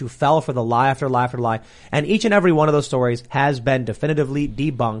garbage, who fell for the lie after lie after lie. And each and every one of those stories has been definitively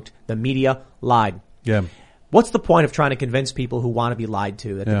debunked. The media lied. Yeah. What's the point of trying to convince people who want to be lied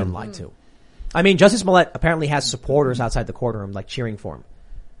to that they've been lied to? I mean, Jussie Smollett apparently has supporters outside the courtroom, like cheering for him.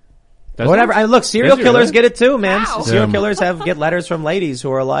 Whatever. I look, serial killers get it too, man. Wow. Serial killers get letters from ladies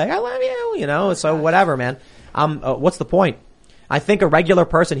who are like, I love you, you know, so whatever, man. What's the point? I think a regular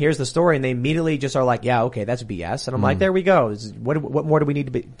person hears the story and they immediately just are like, yeah, okay, that's BS. And I'm like, there we go. What more do we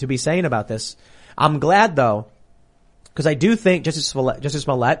need to be saying about this? I'm glad though, because I do think Jussie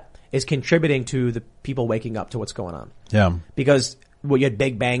Smollett is contributing to the people waking up to what's going on. Yeah. Because you had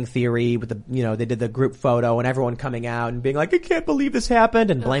Big Bang Theory with they did the group photo and everyone coming out and being like, I can't believe this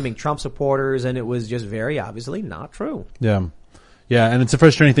happened, and blaming Trump supporters, and it was just very obviously not true. Yeah. Yeah, and it's a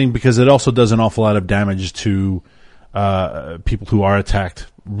frustrating thing because it also does an awful lot of damage to people who are attacked.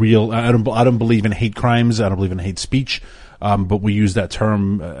 I don't believe in hate crimes. I don't believe in hate speech. But we use that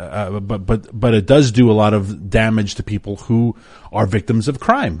term, but it does do a lot of damage to people who are victims of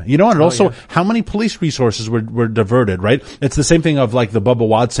crime. You know, and also how many police resources were diverted, right? It's the same thing of like the Bubba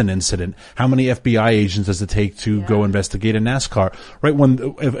Watson incident. How many FBI agents does it take to go investigate a NASCAR, right?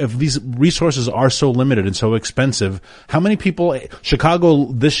 If these resources are so limited and so expensive, how many people, Chicago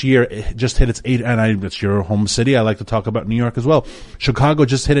this year just hit its it's your home city. I like to talk about New York as well. Chicago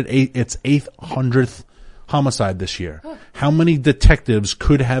just hit its 800th homicide this year. How many detectives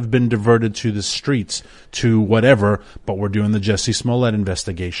could have been diverted to the streets to whatever, but we're doing the Jussie Smollett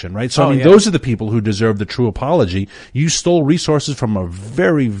investigation, right? So, those are the people who deserve the true apology. You stole resources from a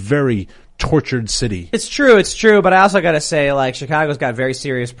very, very tortured city. It's true, but I also gotta say, like, Chicago's got very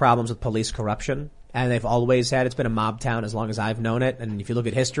serious problems with police corruption. And they've always had, it's been a mob town as long as I've known it. And if you look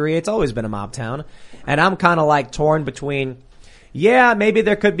at history, it's always been a mob town. And I'm kind of like torn between, yeah, maybe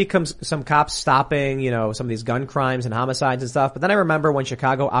there could be some cops stopping, some of these gun crimes and homicides and stuff. But then I remember when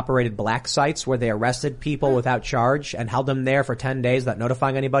Chicago operated black sites where they arrested people without charge and held them there for 10 days without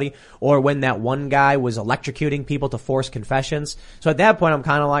notifying anybody. Or when that one guy was electrocuting people to force confessions. So at that point, I'm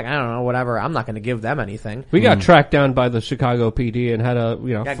kind of like, I don't know, whatever. I'm not going to give them anything. We got tracked down by the Chicago PD and had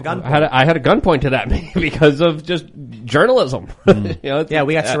I had a gunpoint to that because of just journalism. Yeah,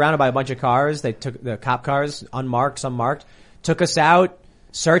 we got surrounded by a bunch of cars. They took the cop cars, unmarked, some marked. Took us out,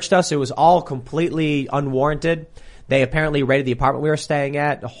 searched us. It was all completely unwarranted. They apparently raided the apartment we were staying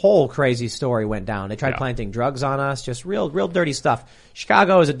at. A whole crazy story went down. They tried planting drugs on us. Just real dirty stuff.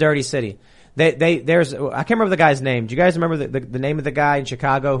 Chicago is a dirty city. There's, I can't remember the guy's name. Do you guys remember the name of the guy in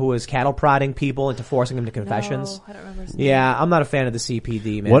Chicago who was cattle prodding people into forcing them to confessions? No, I don't remember his name. Yeah, I'm not a fan of the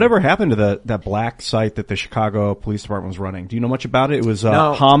CPD, man. Whatever happened to that black site that the Chicago Police Department was running? Do you know much about it? It was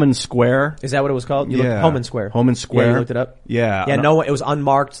Homan Square. Is that what it was called? Homan Square. Homan Square. Yeah, you looked it up? Yeah. Yeah, no, it was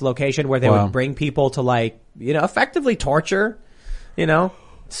unmarked location where they would bring people to like, effectively torture,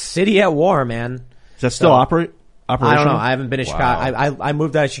 city at war, man. Is that still operational? I don't know. I haven't been to Chicago. I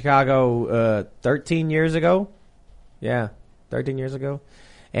moved out of Chicago 13 years ago. Yeah, 13 years ago.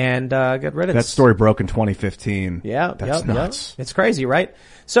 And got rid of that story broke in 2015. Yeah, that's nuts. It's crazy, right?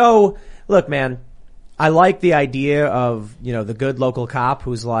 So, look, man, I like the idea of, the good local cop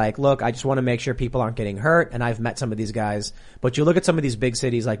who's like, look, I just want to make sure people aren't getting hurt. And I've met some of these guys. But you look at some of these big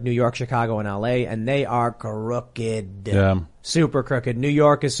cities like New York, Chicago, and LA, and they are crooked. Yeah. Super crooked. New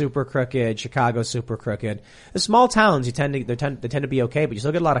York is super crooked. Chicago's super crooked. The small towns, they tend to be okay, but you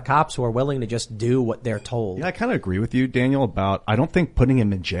still get a lot of cops who are willing to just do what they're told. Yeah, I kind of agree with you, Daniel, about I don't think putting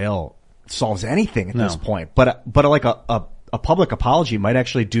him in jail solves anything at this point. But like a public apology might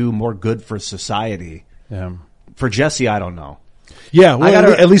actually do more good for society. Yeah. For Jesse, I don't know. Yeah,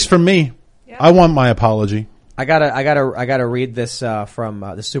 well, at least for me, I want my apology. I gotta read this from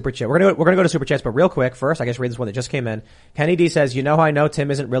the super chat. We're gonna go to super chats, but real quick first, I guess read this one that just came in. Kenny D says, how I know Tim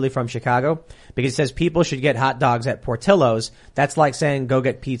isn't really from Chicago? Because he says people should get hot dogs at Portillo's. That's like saying go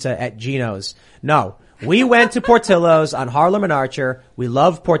get pizza at Gino's. No. We went to Portillo's on Harlem and Archer. We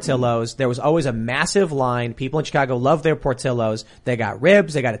love Portillo's. There was always a massive line. People in Chicago love their Portillo's. They got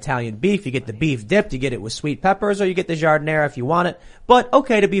ribs. They got Italian beef. You get the beef dipped. You get it with sweet peppers, or you get the giardiniera if you want it. But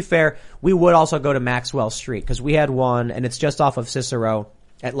okay, to be fair, we would also go to Maxwell Street because we had one, and it's just off of Cicero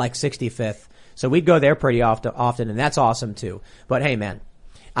at like 65th. So we'd go there pretty often, and that's awesome too. But hey, man,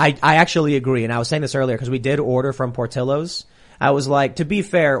 I actually agree, and I was saying this earlier because we did order from Portillo's. I was like, to be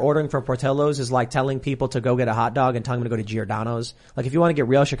fair, ordering from Portillo's is like telling people to go get a hot dog and telling them to go to Giordano's. Like, if you want to get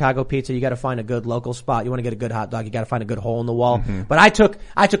real Chicago pizza, you got to find a good local spot. You want to get a good hot dog, you got to find a good hole in the wall. Mm-hmm. But I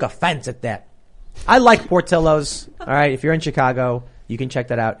took offense at that. I like Portillo's. All right, if you're in Chicago, you can check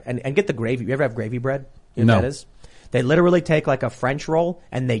that out and get the gravy. You ever have gravy bread? You know what that is? They literally take like a French roll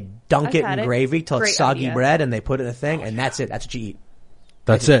and they dunk it in gravy till it's soggy bread, and they put it in a thing, and that's it. That's what you eat.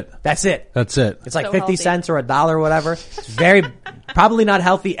 That's it. That's it. That's it. It's like 50 cents or $1 or whatever. It's very, probably not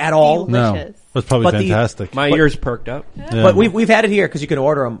healthy at all. Delicious. No. That's probably fantastic. My ears perked up. Yeah. But we've had it here because you can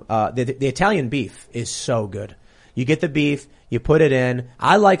order them. The Italian beef is so good. You get the beef, you put it in.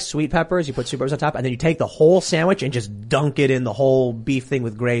 I like sweet peppers. You put sweet peppers on top, and then you take the whole sandwich and just dunk it in the whole beef thing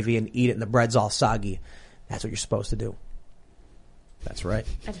with gravy and eat it, and the bread's all soggy. That's what you're supposed to do. That's right.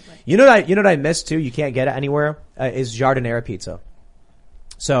 You know what I miss too? You can't get it anywhere, is giardiniera pizza.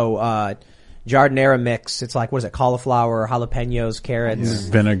 So, giardiniera mix. It's like, what is it? Cauliflower, jalapenos, carrots.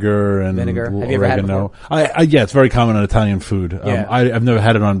 Vinegar. Have you ever had it before? Yeah, it's very common in Italian food. Yeah. I've never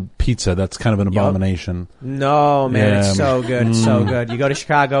had it on pizza. That's kind of an abomination. No, man, it's so good. It's so good. You go to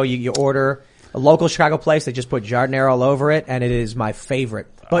Chicago, you order a local Chicago place. They just put giardiniera all over it, and it is my favorite.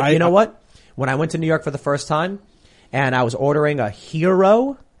 But you know what? When I went to New York for the first time, and I was ordering a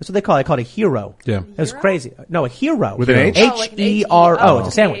hero. That's what they call it. I call it a hero. Yeah. It was crazy. No, a hero. With an H? H-E-R-O. It's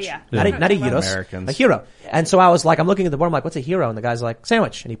a sandwich. Yeah. Not a gyros. Americans. A hero. And so I was like, I'm looking at the board. I'm like, what's a hero? And the guy's like,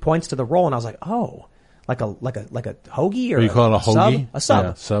 sandwich. And he points to the roll. And I was like, oh, like a hoagie or you call it a hoagie? A sub.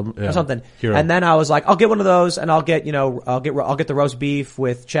 Yeah, sub. Yeah. Or something. Hero. And then I was like, I'll get one of those, and I'll get the roast beef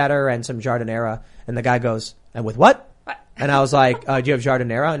with cheddar and some giardiniera. And the guy goes, and with what? And I was like, do you have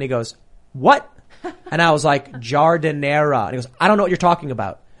giardiniera? And he goes, what? And I was like, giardiniera. And he goes, I don't know what you're talking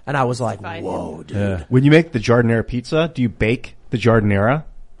about. And I was like, whoa, dude. Yeah. When you make the giardiniera pizza, do you bake the giardiniera?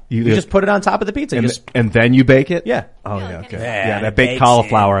 You just put it on top of the pizza. And then you bake it? Yeah. Oh, yeah, okay. Yeah, Yeah, that baked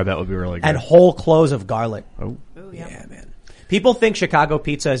cauliflower, I bet would be really good. And whole cloves of garlic. Oh. Yeah, man. People think Chicago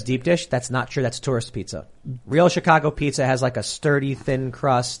pizza is deep dish. That's not true. That's tourist pizza. Real Chicago pizza has like a sturdy, thin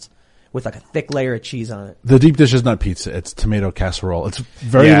crust with like a thick layer of cheese on it. The deep dish is not pizza. It's tomato casserole. It's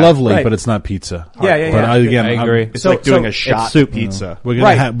very lovely, right. But it's not pizza. Yeah. But I agree. It's like doing a shot pizza. We're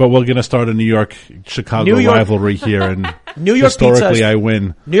gonna but we're gonna start a New York-Chicago rivalry here, and New York historically I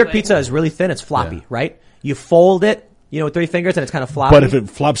win. New York pizza is really thin. It's floppy, right? You fold it, with 3 fingers, and it's kind of floppy. But if it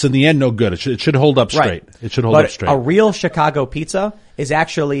flops in the end, no good. It should hold up straight. Right. It should hold up straight. A real Chicago pizza is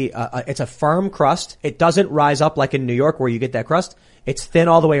actually it's a firm crust. It doesn't rise up like in New York where you get that crust. It's thin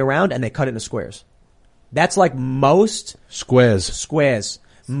all the way around, and they cut it into squares. That's like most squares.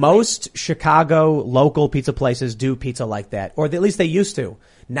 Most Chicago local pizza places do pizza like that, or at least they used to.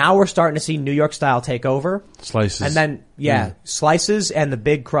 Now we're starting to see New York style take over. Slices. And then, slices and the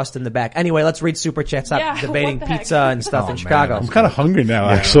big crust in the back. Anyway, let's read Super Chat. Stop debating pizza and stuff in Chicago. I'm kind of hungry now,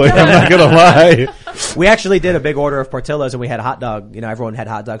 actually. I'm not going to lie. We actually did a big order of Portillo's and we had a hot dog. You know, everyone had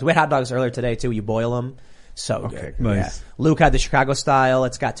hot dogs. We had hot dogs earlier today too. You boil them. So good. Nice. Yeah. Luke had the Chicago style.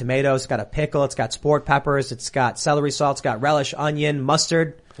 It's got tomatoes. It's got a pickle. It's got sport peppers. It's got celery salt. It's got relish, onion,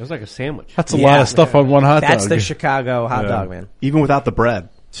 mustard. It was like a sandwich. That's a lot of stuff on one hot dog. That's the Chicago hot dog, man. Even without the bread.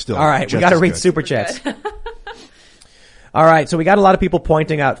 Still. All right, we got to read Super Chats. All right, so we got a lot of people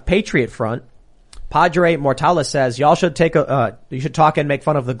pointing out Patriot Front. Padre Mortales says, y'all should you should talk and make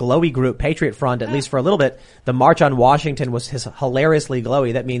fun of the glowy group Patriot Front, at least for a little bit. The March on Washington was hilariously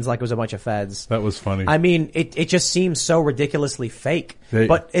glowy. That means like it was a bunch of feds. That was funny. I mean, it just seems so ridiculously fake.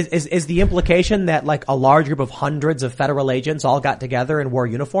 But is the implication that like a large group of hundreds of federal agents all got together and wore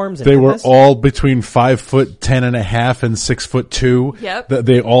uniforms? And they were all between 5'10.5" and 6'2". Yep.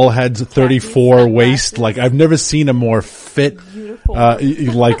 They all had 34 waist. Like I've never seen a more fit,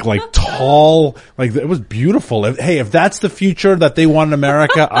 like tall. Like it was beautiful. If that's the future that they want in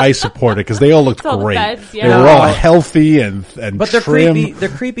America, I support it because they all looked great. Feds, They were all healthy and but they're trim. creepy. They're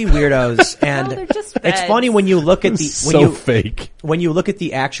creepy weirdos, and they're just it's feds. funny when you look at the fake. When you look at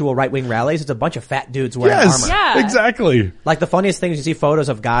the actual right wing rallies, it's a bunch of fat dudes wearing armor. Yeah. Exactly. Like the funniest thing is you see photos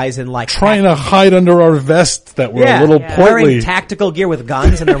of guys in like Trying to hide under our vest that were a little portly. wearing tactical gear with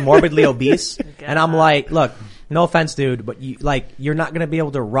guns and they're morbidly obese. And I'm like, look. No offense, dude, but you're not going to be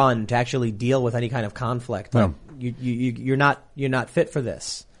able to run to actually deal with any kind of conflict. Like, you're not fit for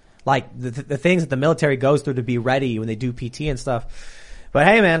this. Like the things that the military goes through to be ready when they do PT and stuff. But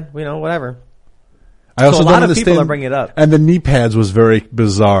hey, man, whatever. I also so a lot don't of people are bringing it up. And the knee pads was very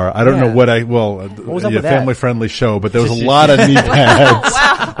bizarre. I don't know what was up with that? family friendly show, but there was a lot of knee pads.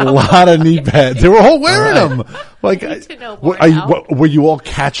 A lot of knee pads. They were all wearing them. Like, were you all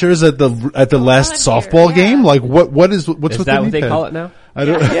catchers at the last softball game? Like, what's Is with that the knee what they pad? call it now? I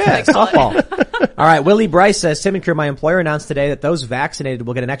don't, Yeah, softball. All right, Willie Bryce says, Tim and Crew, my employer announced today that those vaccinated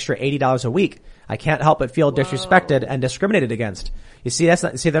will get an extra $80 a week. I can't help but feel disrespected and discriminated against. You see,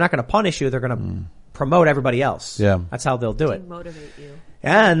 they're not going to punish you. They're going to promote everybody else. Yeah. That's how they'll do it. Motivate you.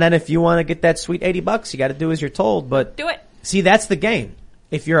 Yeah, and then if you want to get that sweet $80, you got to do as you're told. But Do it. see, that's the game.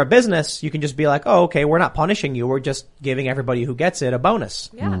 If you're a business, you can just be like, oh, okay, we're not punishing you. We're just giving everybody who gets it a bonus.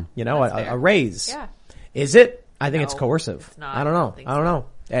 Yeah. You know, a raise. Yeah. Is it? I think it's coercive. It's not. I don't know. I don't think I don't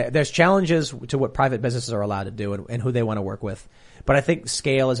know. There's challenges to what private businesses are allowed to do and who they want to work with. But I think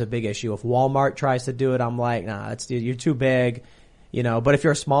scale is a big issue. If Walmart tries to do it, I'm like, nah, you're too big. You know, but if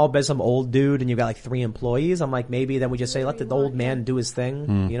you're a small business, some old dude, and you've got like 3 employees, I'm like, maybe then we just say, let the old man do his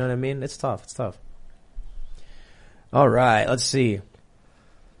thing. You know what I mean? It's tough. It's tough. All right. Let's see.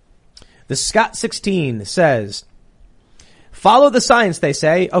 The Scott 16 says, follow the science, they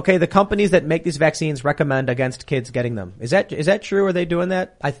say. Okay, the companies that make these vaccines recommend against kids getting them. Is that true? Are they doing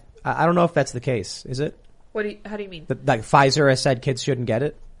that? I don't know if that's the case. Is it? How do you mean? Like Pfizer has said kids shouldn't get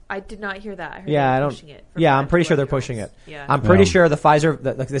it? I did not hear that. I heard Yeah, they I were don't. pushing it Yeah, I'm pretty sure they're pushing it. Yeah. I'm pretty sure the Pfizer,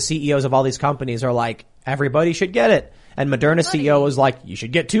 the CEOs of all these companies are like, everybody should get it. And Moderna's CEO was like, you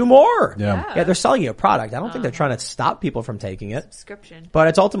should get 2 more. Yeah, they're selling you a product. I don't think they're trying to stop people from taking it. Subscription. But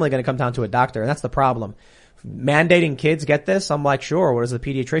it's ultimately going to come down to a doctor, and that's the problem. Mandating kids get this, I'm like, sure, what does the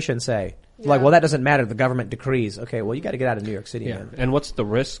pediatrician say? Like, well, that doesn't matter. The government decrees. Okay, well, you got to get out of New York City, man. And what's the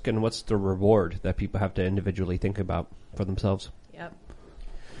risk and what's the reward that people have to individually think about for themselves? Yep.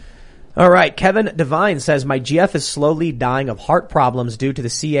 All right, Kevin Devine says, my GF is slowly dying of heart problems due to the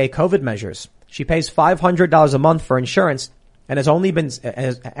CA COVID measures. She pays $500 a month for insurance and has only been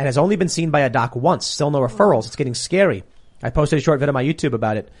seen by a doc once. Still no referrals. It's getting scary. I posted a short video on my YouTube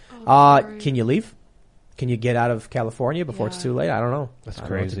about it. Can you leave? Can you get out of California before it's too late? I don't know. That's I don't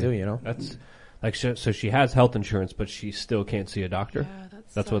crazy. know what to do, you know? That's like, so she has health insurance, but she still can't see a doctor. Yeah,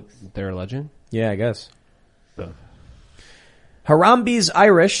 That's what they're alleging. Yeah, I guess. Harambe's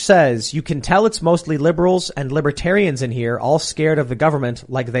Irish says, you can tell it's mostly liberals and libertarians in here, all scared of the government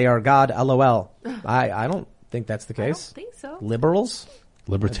like they are God, LOL. I don't think that's the case. I don't think so. Liberals?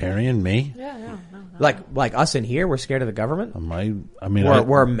 Libertarian, me? Yeah, no. Like us in here, we're scared of the government?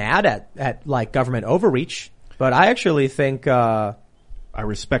 We're mad at like government overreach, but I actually think, I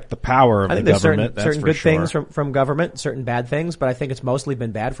respect the power of the government. Certain good things from government, certain bad things, but I think it's mostly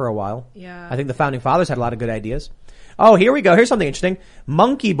been bad for a while. Yeah. I think the founding fathers had a lot of good ideas. Oh, here we go. Here's something interesting.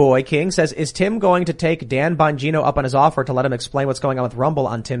 Monkey Boy King says, is Tim going to take Dan Bongino up on his offer to let him explain what's going on with Rumble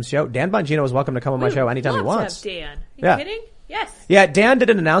on Tim's show? Dan Bongino is welcome to come on my show anytime he wants. Dan. Are you kidding? Yes. Yeah, Dan did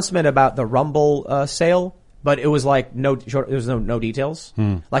an announcement about the Rumble sale but it was like there was no details.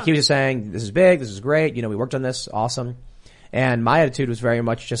 Like he was just saying, this is big, this is great, we worked on this, awesome. And my attitude was very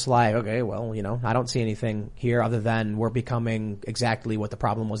much just like, okay, well, I don't see anything here other than we're becoming exactly what the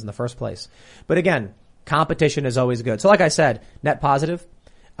problem was in the first place. But again, competition is always good. So like I said, net positive,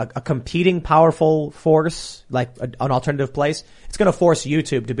 a competing powerful force, like an alternative place, it's going to force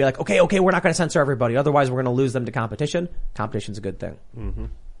YouTube to be like, okay, we're not going to censor everybody. Otherwise, we're going to lose them to competition. Competition's a good thing. Mm-hmm.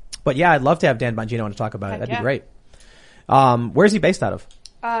 But yeah, I'd love to have Dan Bongino on to talk about it. That'd be great. Where's he based out of?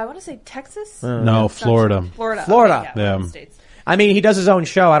 I want to say Texas. No, Florida. Florida. Yeah. Florida States. I mean, he does his own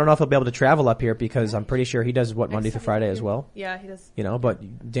show. I don't know if he'll be able to travel up here because I'm pretty sure he does Monday through Friday as well. Yeah, he does.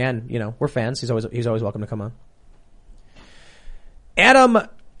 But Dan, we're fans. He's always welcome to come on. Adam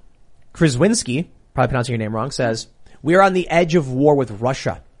Krzyzewski, probably pronouncing your name wrong, says, we are on the edge of war with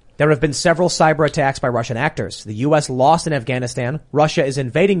Russia. There have been several cyber attacks by Russian actors. The U.S. lost in Afghanistan. Russia is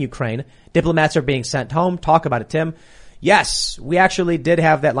invading Ukraine. Diplomats are being sent home. Talk about it, Tim. Yes, we actually did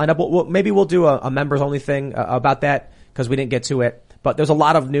have that lined up. Maybe we'll do a members-only thing about that because we didn't get to it. But there's a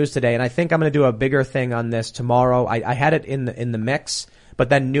lot of news today, and I think I'm going to do a bigger thing on this tomorrow. I had it in the mix, but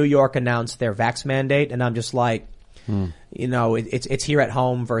then New York announced their vax mandate, and I'm just like, it's here at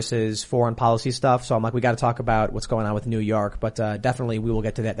home versus foreign policy stuff. So I'm like, we got to talk about what's going on with New York, but definitely we will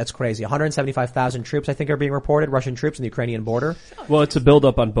get to that. That's crazy. 175,000 troops, I think, are being reported, Russian troops in the Ukrainian border. Well, it's a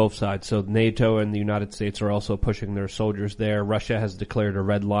buildup on both sides. So NATO and the United States are also pushing their soldiers there. Russia has declared a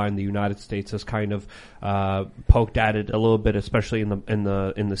red line. The United States has kind of poked at it a little bit, especially in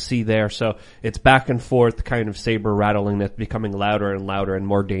the sea there. So it's back and forth, kind of saber rattling that's becoming louder and louder and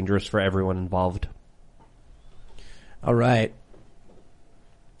more dangerous for everyone involved. All right.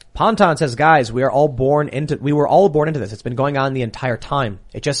 Ponton says, guys, we were all born into this. It's been going on the entire time.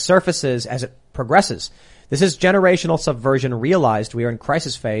 It just surfaces as it progresses. This is generational subversion realized. We are in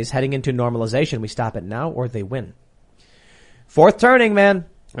crisis phase, heading into normalization. We stop it now or they win. Fourth turning, man.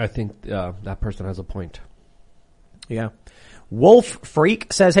 I think that person has a point. Yeah. Wolf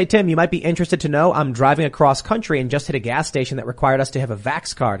Freak says, hey, Tim, you might be interested to know I'm driving across country and just hit a gas station that required us to have a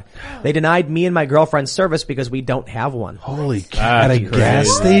Vax card. They denied me and my girlfriend service because we don't have one. Holy cow. At a gas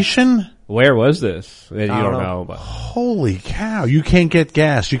station? Where was this? You don't know. But. Holy cow. You can't get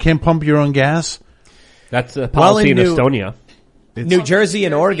gas. You can't pump your own gas? That's a policy in Estonia. New Jersey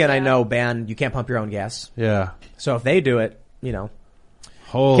and Oregon, I know, ban you can't pump your own gas. Yeah. So if they do it,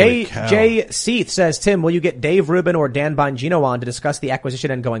 Holy cow. Jay Seath says, Tim, will you get Dave Rubin or Dan Bongino on to discuss the acquisition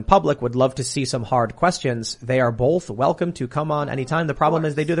and going public? Would love to see some hard questions. They are both welcome to come on anytime. The problem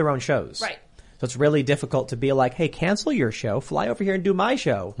is they do their own shows. Right. So it's really difficult to be like, hey, cancel your show, fly over here and do my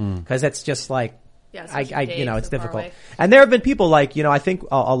show. Because it's just like, it's difficult. And there have been people like, I think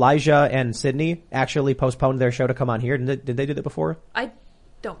Elijah and Sydney actually postponed their show to come on here. Did they do that before? I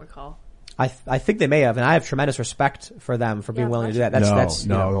don't recall. I think they may have, and I have tremendous respect for them for being willing to do that. That's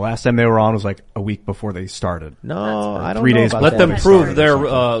the last time they were on was like a week before they started. No, I don't 3 know days. about Let that. them prove their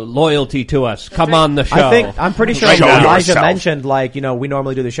loyalty to us. Come on the show. I'm pretty sure Elijah mentioned we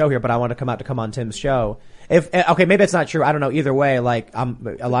normally do the show here, but I want to come on Tim's show. Maybe it's not true. I don't know. Either way,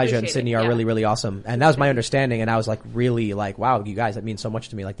 Elijah and Sydney are really, really awesome. And that was my understanding. And I was really wow, you guys, that means so much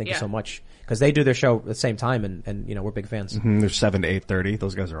to me. Thank you so much. Cause they do their show at the same time and we're big fans. They're 7 to 8:30.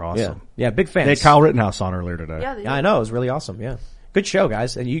 Those guys are awesome. Yeah, big fans. They had Kyle Rittenhouse on earlier today. Yeah, I know. It was really awesome. Yeah. Good show,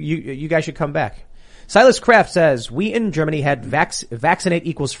 guys. And you guys should come back. Silas Kraft says, we in Germany had vaccinate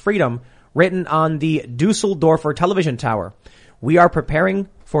equals freedom written on the Dusseldorfer television tower. We are preparing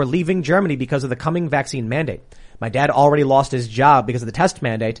for leaving Germany because of the coming vaccine mandate. My dad already lost his job because of the test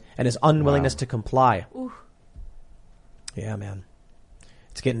mandate and his unwillingness to comply. Ooh. Yeah, man.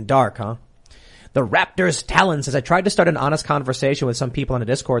 It's getting dark, huh? The Raptors Talon says, I tried to start an honest conversation with some people on a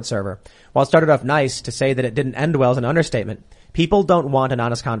Discord server. While it started off nice, to say that it didn't end well is an understatement. People don't want an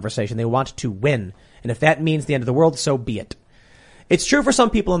honest conversation. They want to win. And if that means the end of the world, so be it. It's true for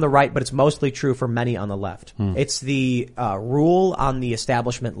some people on the right, but it's mostly true for many on the left. It's the rule on the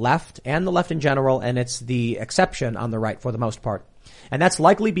establishment left and the left in general, and it's the exception on the right for the most part. And that's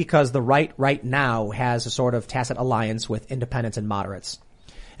likely because the right now has a sort of tacit alliance with independents and moderates.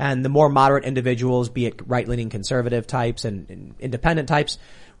 And the more moderate individuals, be it right-leaning conservative types and independent types,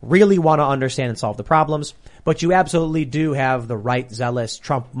 really want to understand and solve the problems. But you absolutely do have the right zealous,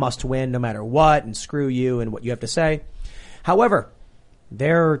 Trump must win no matter what, and screw you and what you have to say. However,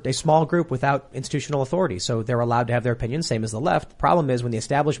 they're a small group without institutional authority, so they're allowed to have their opinions, same as the left. The problem is when the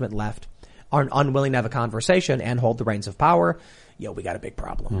establishment left are unwilling to have a conversation and hold the reins of power, we got a big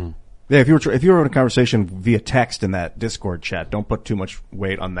problem. Yeah, if you were in a conversation via text in that Discord chat, don't put too much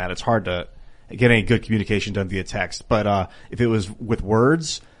weight on that. It's hard to get any good communication done via text. But if it was with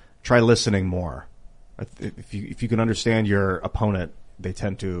words, try listening more. If you can understand your opponent, they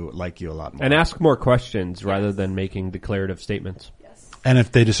tend to like you a lot more. And ask more questions rather than making declarative statements. And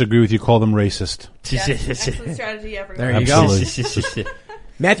if they disagree with you, call them racist. Yes, excellent strategy, everyone. There you go.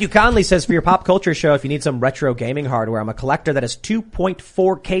 Matthew Conley says, for your pop culture show, if you need some retro gaming hardware, I'm a collector that has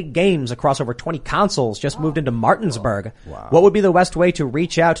 2.4K games across over 20 consoles, just moved into Martinsburg. Wow. What would be the best way to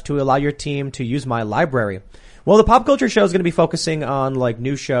reach out to allow your team to use my library? Well, the pop culture show is going to be focusing on like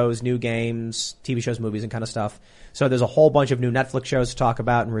new shows, new games, TV shows, movies, and kind of stuff. So there's a whole bunch of new Netflix shows to talk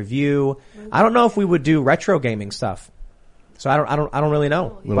about and review. I don't know if we would do retro gaming stuff. So I don't really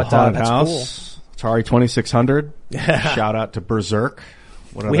know. Little Haunted House, cool. Atari 2600. Shout out to Berserk.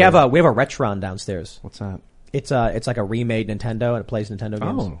 We have a Retron downstairs. What's that? It's like a remade Nintendo, and it plays Nintendo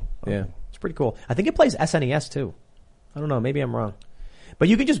games. Yeah, it's pretty cool. I think it plays SNES too. I don't know, maybe I'm wrong. But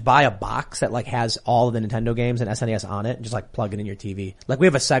you can just buy a box that like has all of the Nintendo games and SNES on it, and just like plug it in your TV. Like we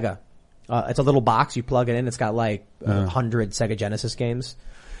have a Sega. It's a little box, you plug it in, it's got like 100 Sega Genesis games.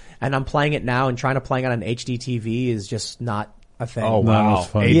 And I'm playing it now, and trying to play it on an HD TV is just not a thing. Oh wow.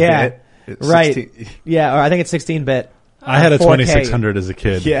 Yeah. Right. Yeah, or I think it's 16-bit. I had a 2600 as a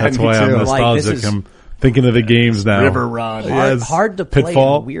kid. Yeah, that's why I'm nostalgic. I'm thinking of the games now. River Run. Hard to play.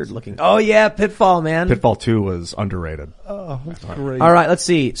 Pitfall. Weird looking. Oh yeah, Pitfall, man. Pitfall 2 was underrated. Oh, that's great. All right, let's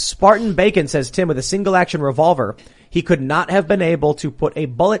see. Spartan Bacon says, Tim, with a single action revolver, he could not have been able to put a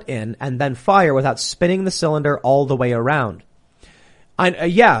bullet in and then fire without spinning the cylinder all the way around.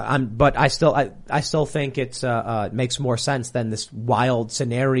 But I still think it's makes more sense than this wild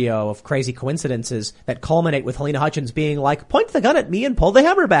scenario of crazy coincidences that culminate with Helena Hutchins being like, point the gun at me and pull the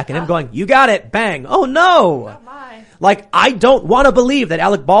hammer back, and him going, you got it, bang. Oh no. Like, I don't want to believe that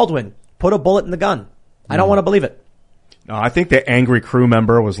Alec Baldwin put a bullet in the gun. I don't want to believe it. No, I think the angry crew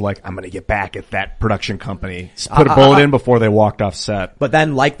member was like, I'm going to get back at that production company. Put a bullet in before they walked off set. But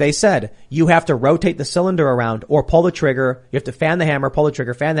then, like they said, you have to rotate the cylinder around or pull the trigger. You have to fan the hammer, pull the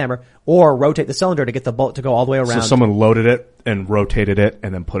trigger, fan the hammer, or rotate the cylinder to get the bullet to go all the way around. So someone loaded it and rotated it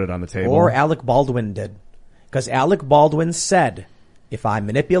and then put it on the table. Or Alec Baldwin did. Because Alec Baldwin said, if I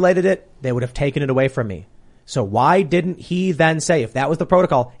manipulated it, they would have taken it away from me. So why didn't he then say, if that was the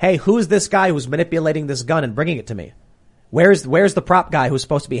protocol, hey, who's this guy who's manipulating this gun and bringing it to me? Where's the prop guy who's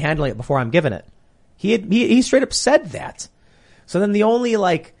supposed to be handling it before I'm giving it? He straight up said that. So then the only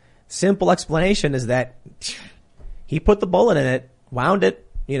like simple explanation is that he put the bullet in it, wound it,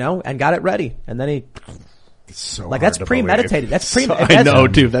 and got it ready. And then he, so like, that's premeditated. That's premeditated. I know,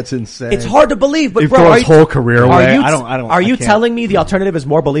 dude, that's insane. It's hard to believe, but he bro, threw his whole career away. Are you telling me the alternative is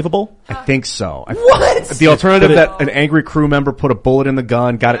more believable? I think so. What? The alternative that an angry crew member put a bullet in the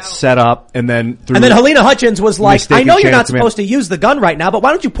gun, got it set up, and then Helena Hutchins was like, I know you're not supposed to use the gun right now, but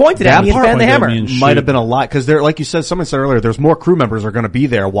why don't you point it at me and fan the hammer? Might have been a lot, because there, like you said, someone said earlier, there's more crew members are going to be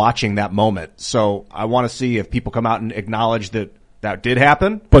there watching that moment. So I want to see if people come out and acknowledge that did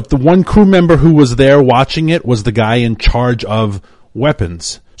happen. But the one crew member who was there watching it was the guy in charge of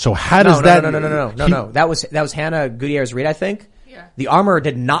weapons. So how does that? No. That was Hannah Gutierrez-Reed, I think. Yeah. The armorer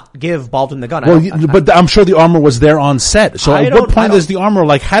did not give Baldwin the gun. But I'm sure the armorer was there on set. So at what point is the armorer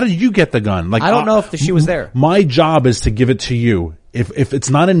like, how did you get the gun? Like, I don't know if she was there. My job is to give it to you. If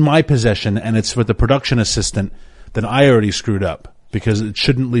it's not in my possession and it's with the production assistant, then I already screwed up because it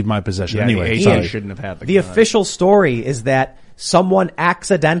shouldn't leave my possession. Yeah, anyway, Ian shouldn't have had the gun. The official story is that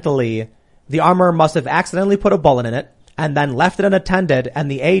the armorer must have accidentally put a bullet in it and then left it unattended,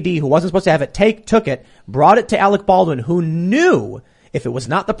 and the AD who wasn't supposed to have it took it, brought it to Alec Baldwin, who knew if it was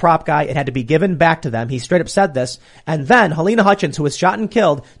not the prop guy, it had to be given back to them. He straight up said this. And then Helena Hutchins, who was shot and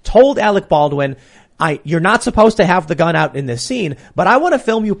killed, told Alec Baldwin, you're not supposed to have the gun out in this scene, but I want to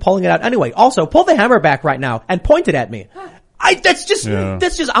film you pulling it out anyway. Also, pull the hammer back right now and point it at me. That's just,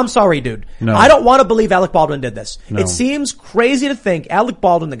 I'm sorry, dude. No. I don't want to believe Alec Baldwin did this. No. It seems crazy to think Alec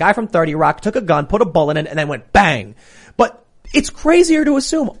Baldwin, the guy from 30 Rock, took a gun, put a bullet in it, and then went bang. But it's crazier to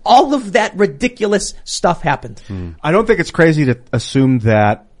assume all of that ridiculous stuff happened. I don't think it's crazy to assume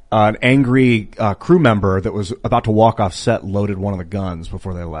that an angry crew member that was about to walk off set loaded one of the guns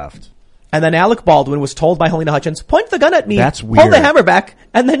before they left. And then Alec Baldwin was told by Helena Hutchins, point the gun at me, that's weird. Pull the hammer back,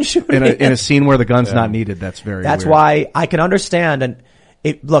 and then shoot it. In a scene where the gun's not needed, that's very That's weird. why I can understand.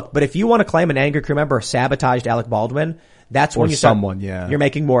 But if you want to claim an angry crew member sabotaged Alec Baldwin, that's when you're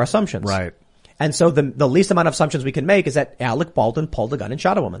making more assumptions. Right. And so the least amount of assumptions we can make is that Alec Baldwin pulled the gun and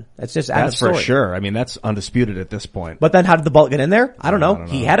shot a woman. That's just that's for sure. I mean, that's undisputed at this point. But then how did the bullet get in there? I don't know.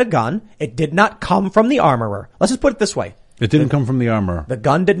 He had a gun. It did not come from the armorer. Let's just put it this way. It didn't come from the armorer. The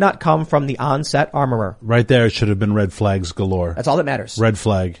gun did not come from the on-set armorer. Right there, it should have been red flags galore. That's all that matters. Red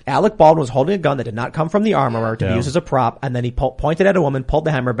flag. Alec Baldwin was holding a gun that did not come from the armorer to be used as a prop, and then he pointed at a woman, pulled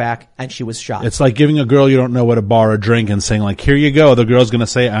the hammer back, and she was shot. It's like giving a girl you don't know what to bar a drink and saying like, here you go. The girl's going to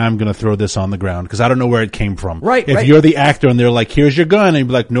say, I'm going to throw this on the ground because I don't know where it came from. Right. If you're the actor and they're like, here's your gun, and you'd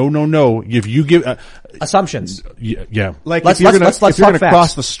be like, no. If you give assumptions. Yeah. Like Let's if you're talk going to facts.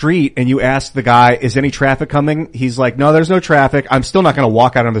 cross the street and you ask the guy, is any traffic coming? He's like, no, there's no traffic. I'm still not going to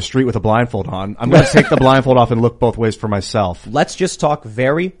walk out on the street with a blindfold on. I'm going to take the blindfold off and look both ways for myself. Let's just talk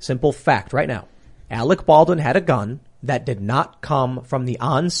very simple fact right now. Alec Baldwin had a gun that did not come from the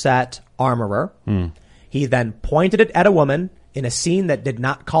on-set armorer. He then pointed it at a woman in a scene that did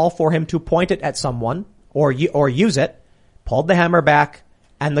not call for him to point it at someone or use it, pulled the hammer back,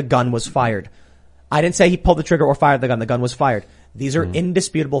 and the gun was fired. I didn't say he pulled the trigger or fired the gun. The gun was fired. These are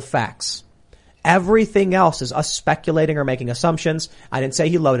indisputable facts. Everything else is us speculating or making assumptions. I didn't say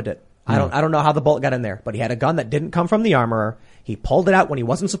he loaded it. I don't know how the bullet got in there, but he had a gun that didn't come from the armorer. He pulled it out when he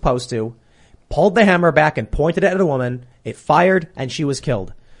wasn't supposed to, pulled the hammer back and pointed it at a woman. It fired and she was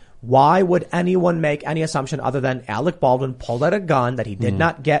killed. Why would anyone make any assumption other than Alec Baldwin pulled out a gun that he did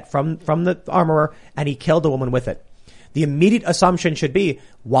not get from the armorer and he killed a woman with it? The immediate assumption should be,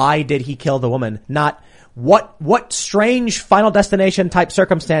 why did he kill the woman? Not what strange Final Destination type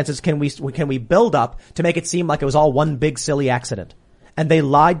circumstances can we build up to make it seem like it was all one big silly accident? And they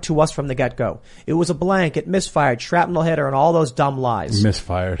lied to us from the get-go. It was a blank, it misfired, shrapnel hit her, and all those dumb lies.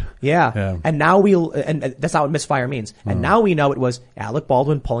 Misfired. Yeah. And now and that's not what misfire means. And now we know it was Alec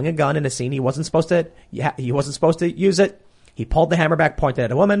Baldwin pulling a gun in a scene he wasn't supposed to use it. He pulled the hammer back, pointed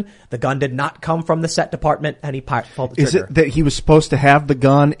at a woman. The gun did not come from the set department, and he pulled the trigger. Is it that he was supposed to have the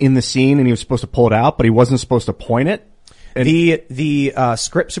gun in the scene and he was supposed to pull it out, but he wasn't supposed to point it? And the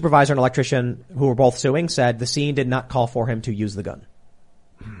script supervisor and electrician who were both suing said the scene did not call for him to use the gun.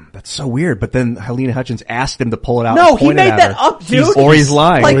 That's so weird. But then Helena Hutchins asked him to pull it out. No, and he point it made at that her. up, dude. Or he's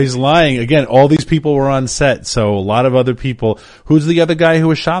lying. Or he's lying. Again, all these people were on set, so a lot of other people. Who's the other guy who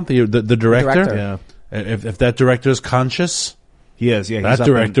was shot? The director? Yeah. If that director is conscious, He is, yeah. that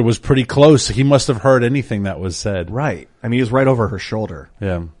director was pretty close. He must have heard anything that was said. Right. I mean, he was right over her shoulder.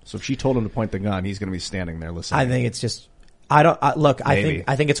 Yeah. So if she told him to point the gun, he's going to be standing there listening. I think it's just, I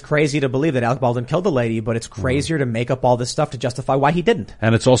think it's crazy to believe that Alec Baldwin killed the lady, but it's crazier to make up all this stuff to justify why he didn't.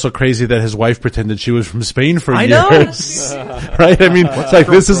 And it's also crazy that his wife pretended she was from Spain for I years. know. Right? I mean, it's like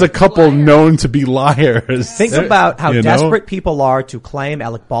this is a couple known to be liars. Think about how You know? desperate people are to claim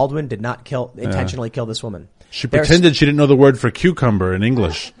Alec Baldwin did not intentionally kill this woman. She pretended she didn't know the word for cucumber in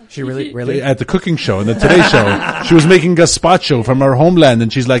English. She really? At the cooking show, in the Today Show. She was making gazpacho from her homeland,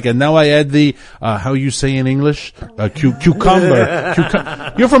 and she's like, and now I add the, how you say in English?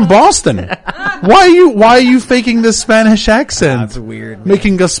 Cucumber. You're from Boston. Why are you faking this Spanish accent? That's weird.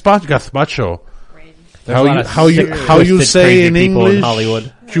 Making gazpacho. There's How you say crazy in people English? in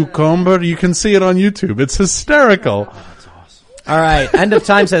Hollywood. Cucumber. You can see it on YouTube. It's hysterical. All right. End of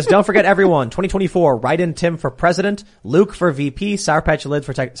Time says, don't forget everyone. 2024, write in Tim for president, Luke for VP, Sour Patch Lid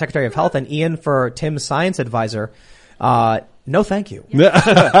for Secretary of Health, and Ian for Tim's science advisor. No, thank you.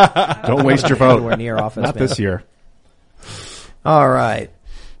 Don't waste your vote. Anywhere near office. Not man. this year. All right.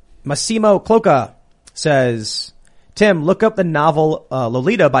 Massimo Cloca says, Tim, look up the novel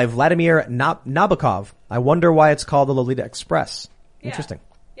Lolita by Vladimir Nabokov. I wonder why it's called the Lolita Express. Interesting.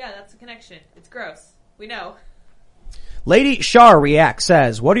 Yeah, that's a connection. It's gross. We know. Lady Shar React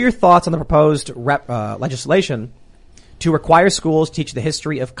says, what are your thoughts on the proposed legislation to require schools to teach the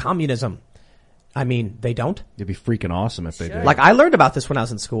history of communism? I mean, they don't. It'd be freaking awesome if they did. Like, I learned about this when I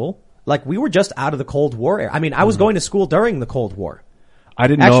was in school. Like, we were just out of the Cold War era. I mean, I was going to school during the Cold War. I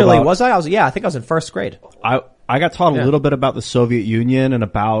didn't know Actually, about, was I? I think I was in first grade. I got taught a little bit about the Soviet Union and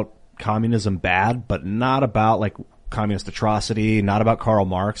about communism bad, but not about like communist atrocity, not about Karl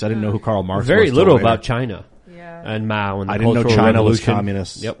Marx. I didn't know who Karl Marx was. Very little later. about China. And Mao and the I didn't know Cultural China was Revolution.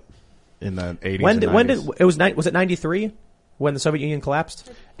 communist. Yep. In the 80s. When did was it 93 when the Soviet Union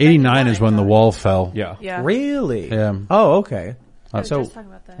collapsed? 89 is when the wall fell. Yeah. Really? Yeah. Oh, okay. So just talking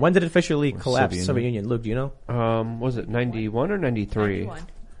about that. when did it officially collapse? Soviet Soviet Union. Luke, do you know? Was it 91 or 93? 91.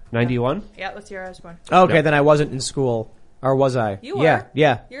 91? Yeah, that's the year I was born. Okay, then I wasn't in school, or was I? You were.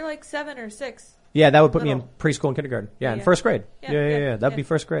 Yeah. You're like 7 or 6. Yeah, that would put me in Little. preschool and kindergarten. Yeah, in Yeah. first grade. Yeah, Yeah. yeah, That'd be yeah.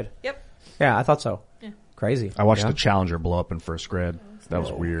 first grade. Yep. Yeah, I thought so. Yeah. Crazy. I watched Yeah. the Challenger blow up in first grade. That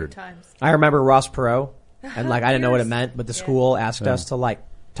was Good weird. times. I remember Ross Perot, and like I didn't know what it Yours? meant, but the Yeah. school asked us to like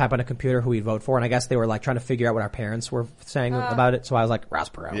type on a computer who we'd vote for, and I guess they were like trying to figure out what our parents were saying about it. So I was like, Ross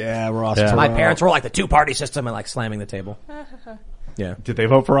Perot. Yeah, Ross Yeah. So my Perot. parents were like the two-party system and like slamming the table. Yeah. Did they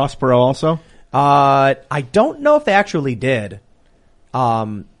vote for Ross Perot also? I don't know if they actually did.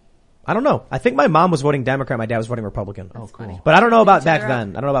 I don't know. I think my mom was voting Democrat. My dad was voting Republican. That's funny. But I don't know about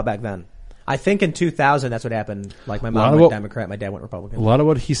back then. I think in 2000 that's what happened. Like my mom went Democrat, my dad went Republican. A lot of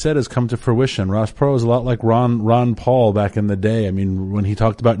what he said has come to fruition. Ross Perot is a lot like Ron Paul back in the day. I mean, when he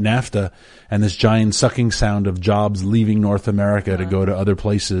talked about NAFTA and this giant sucking sound of jobs leaving North America to go to other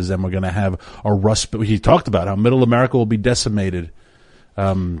places, and we're going to have a rust. He talked about how Middle America will be decimated.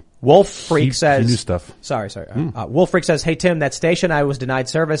 Wolf Freak says, new stuff. Sorry. Wolf Freak says, hey Tim, that station I was denied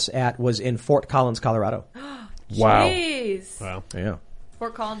service at was in Fort Collins, Colorado. Wow. Jeez. Wow. Yeah.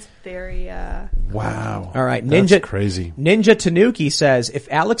 Fort Collins, very, Wow. All right. That's crazy. Ninja Tanuki says, if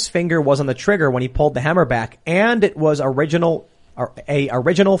Alec's finger was on the trigger when he pulled the hammer back and it was original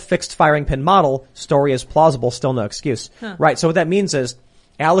fixed firing pin model, story is plausible, still no excuse. Huh. Right. So what that means is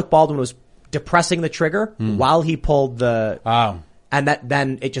Alec Baldwin was depressing the trigger while he pulled the, and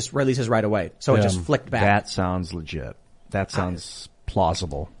then it just releases right away. So it just flicked back. That sounds legit. That sounds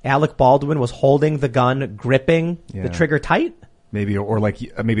plausible. Alec Baldwin was holding the gun, gripping the trigger tight. Maybe, or like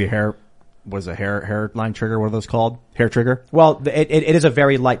maybe a hairline trigger. What are those called? Hair trigger. Well, it is a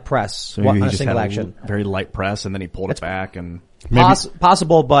very light press So maybe on he a just single had action. very light press, and then he pulled it back, and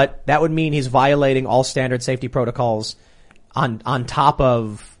Possible, but that would mean he's violating all standard safety protocols on top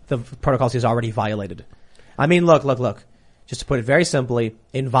of the protocols he's already violated. I mean, look. Just to put it very simply,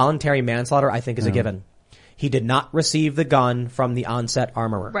 involuntary manslaughter, I think, is a given. He did not receive the gun from the onset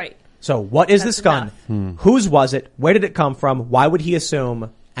armorer. right. So what is this gun? Whose was it? Where did it come from? Why would he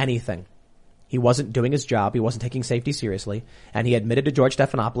assume anything? He wasn't doing his job. He wasn't taking safety seriously. And he admitted to George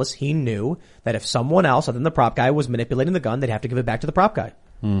Stephanopoulos he knew that if someone else other than the prop guy was manipulating the gun, they'd have to give it back to the prop guy.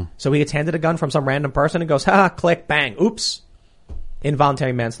 So he gets handed a gun from some random person and goes, click, bang, oops.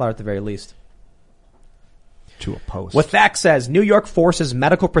 Involuntary manslaughter at the very least. to a post. What Thack says, New York forces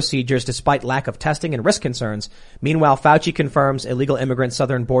medical procedures despite lack of testing and risk concerns. Meanwhile, Fauci confirms illegal immigrant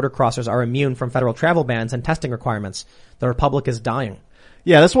southern border crossers are immune from federal travel bans and testing requirements. The republic is dying.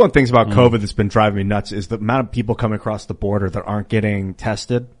 Yeah, that's one of the things about COVID that's been driving me nuts is the amount of people coming across the border that aren't getting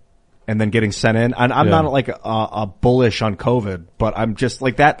tested and then getting sent in. And I'm not like a bullish on COVID, but I'm just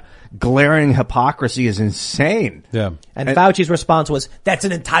like that glaring hypocrisy is insane. Yeah. And Fauci's response was, that's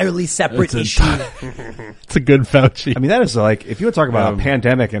an entirely separate issue. It's a good Fauci. I mean, that is like, if you would talk about a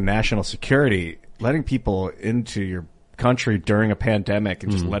pandemic and national security, letting people into your country during a pandemic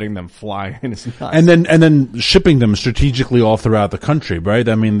and just letting them fly in is nuts. And then shipping them strategically all throughout the country, right?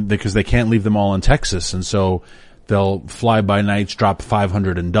 I mean, because they can't leave them all in Texas. And so they'll fly by nights, drop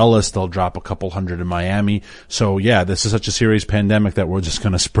 500 in Dulles. They'll drop a couple hundred in Miami. So yeah, this is such a serious pandemic that we're just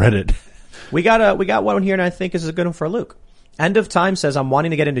going to spread it. We got one here and I think this is a good one for Luke. End of Time says, I'm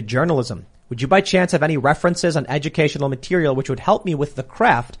wanting to get into journalism. Would you by chance have any references on educational material which would help me with the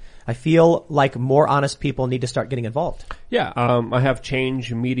craft? I feel like more honest people need to start getting involved. Yeah, I have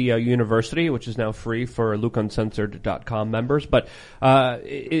Change Media University, which is now free for LukeUncensored.com members, but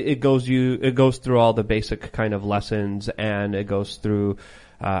it goes through all the basic kind of lessons, and it goes through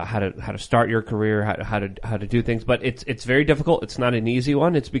how to start your career, how to do things. But it's very difficult. It's not an easy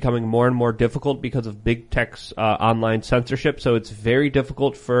one. It's becoming more and more difficult because of big tech's online censorship. So it's very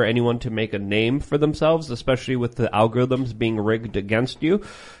difficult for anyone to make a name for themselves, especially with the algorithms being rigged against you.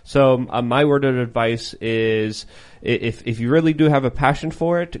 So my word of advice is, if you really do have a passion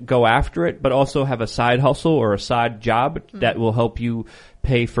for it, go after it, but also have a side hustle or a side job that will help you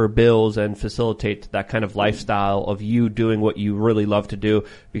pay for bills and facilitate that kind of lifestyle of you doing what you really love to do.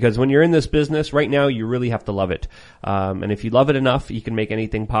 Because when you're in this business right now, you really have to love it. And if you love it enough, you can make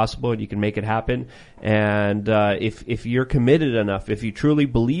anything possible and you can make it happen. And if you're committed enough, if you truly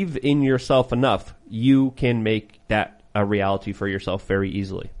believe in yourself enough, you can make that a reality for yourself very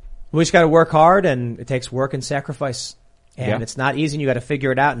easily. We just got to work hard, and it takes work and sacrifice. And it's not easy, and you got to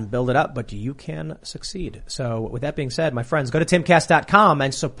figure it out and build it up, but you can succeed. So with that being said, my friends, go to timcast.com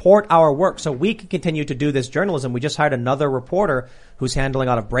and support our work so we can continue to do this journalism. We just hired another reporter who's handling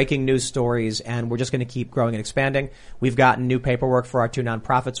a lot of breaking news stories, and we're just going to keep growing and expanding. We've gotten new paperwork for our two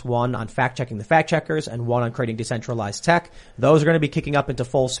nonprofits, one on fact-checking the fact-checkers and one on creating decentralized tech. Those are going to be kicking up into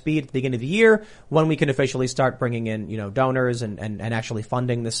full speed at the beginning of the year when we can officially start bringing in, donors and actually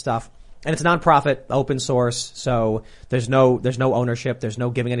funding this stuff. And it's a nonprofit, open source, so there's no ownership, there's no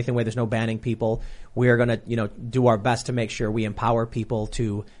giving anything away, there's no banning people. We're gonna, do our best to make sure we empower people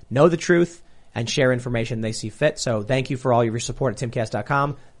to know the truth and share information they see fit. So thank you for all your support at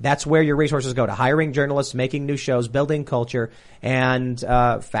timcast.com. That's where your resources go to hiring journalists, making new shows, building culture, and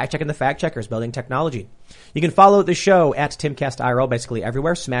fact-checking the fact-checkers, building technology. You can follow the show at TimCastIRL basically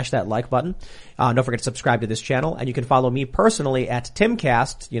everywhere. Smash that like button. Don't forget to subscribe to this channel. And you can follow me personally at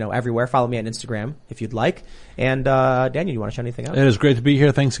TimCast, everywhere. Follow me on Instagram if you'd like. And Daniel, you want to show anything else? It is great to be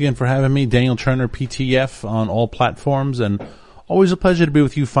here. Thanks again for having me. Daniel Turner, PTF, on all platforms. And always a pleasure to be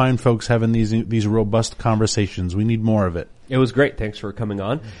with you fine folks having these robust conversations. We need more of it. It was great. Thanks for coming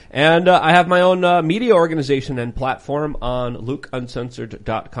on. And I have my own media organization and platform on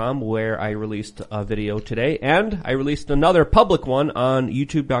lukeuncensored.com, where I released a video today. And I released another public one on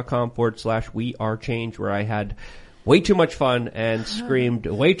youtube.com/wearechange, where I had way too much fun and screamed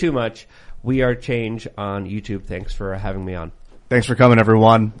way too much "We Are Change" on YouTube. Thanks for having me on. Thanks for coming,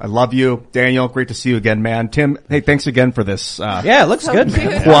 everyone. I love you. Daniel, great to see you again, man. Tim, hey, thanks again for this. Yeah, it looks good,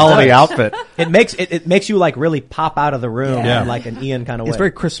 man. Quality outfit. It makes you like really pop out of the room in like an Ian kind of way. It's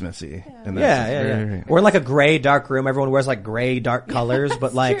very Christmassy. Yeah. We're in like a gray, dark room. Everyone wears like gray, dark colors,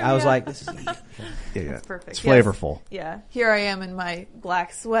 but like true, I was like, this is It's perfect. It's flavorful. Yeah. Here I am in my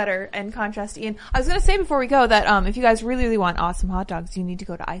black sweater, and contrast to Ian. I was going to say before we go that if you guys really, really want awesome hot dogs, you need to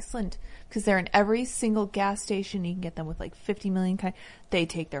go to Iceland, because they're in every single gas station. You can get them with like 50 million kind. They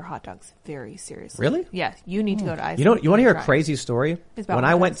take their hot dogs very seriously. Really? Yeah. You need to go to Iceland. You want to hear a crazy story? When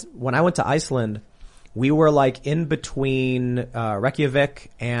I went to Iceland, we were like in between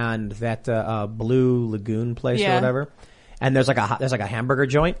Reykjavik and that Blue Lagoon place or whatever. And there's like a hamburger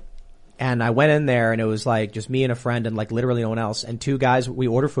joint. And I went in there, and it was like just me and a friend and like literally no one else. And two guys, we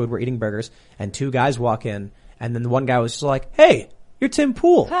order food, we're eating burgers, and two guys walk in, and then the one guy was just like, "Hey, you're Tim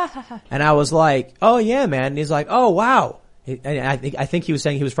Pool." And I was like, "Oh yeah, man." And he's like, "Oh wow." And I think he was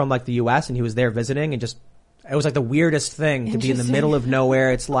saying he was from like the US and he was there visiting, and just it was like the weirdest thing to be in the middle of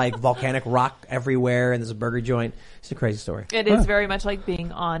nowhere. It's like volcanic rock everywhere, and there's a burger joint. It's a crazy story. It is very much like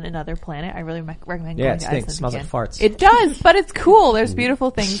being on another planet. I really recommend going to Iceland. It smells like farts. It does, but it's cool. There's beautiful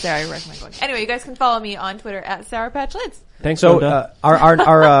things there. I recommend going. Anyway, you guys can follow me on Twitter at Sour Patch Lids. Thanks. So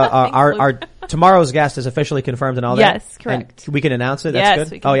our tomorrow's guest is officially confirmed and all that. Yes, correct. And we can announce it. That's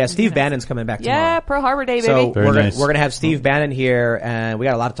good. Oh yeah, Steve Bannon's coming back tomorrow. Yeah, Pearl Harbor Day, baby. So Very we're gonna have Steve Bannon here, and we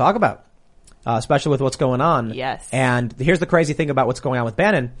got a lot to talk about, especially with what's going on. Yes. And here's the crazy thing about what's going on with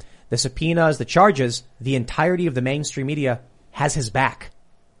Bannon: the subpoenas, the charges, the entirety of the mainstream media has his back.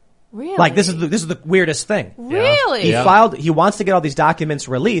 Really? Like this is the weirdest thing. Really? He wants to get all these documents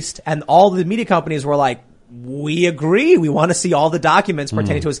released, and all the media companies were like, "We agree. We want to see all the documents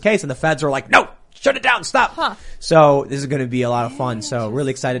pertaining to his case." And the feds were like, "No, shut it down. Stop." So this is going to be a lot of fun. So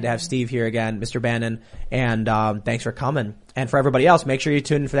really excited to have Steve here again, Mr. Bannon. And, thanks for coming. And for everybody else, make sure you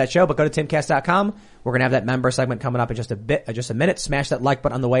tune in for that show, but go to timcast.com. We're going to have that member segment coming up in just a minute. Smash that like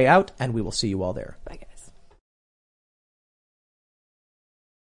button on the way out, and we will see you all there. Bye, guys.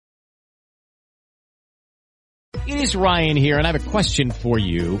 It is Ryan here, and I have a question for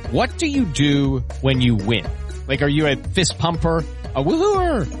you. What do you do when you win? Like, are you a fist pumper, a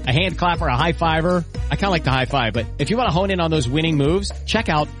woohooer, a hand clapper, a high fiver? I kind of like the high five, but if you want to hone in on those winning moves, check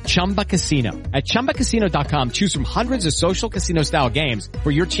out Chumba Casino. At ChumbaCasino.com, choose from hundreds of social casino-style games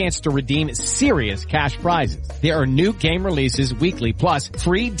for your chance to redeem serious cash prizes. There are new game releases weekly, plus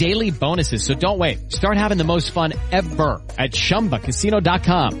free daily bonuses. So don't wait. Start having the most fun ever at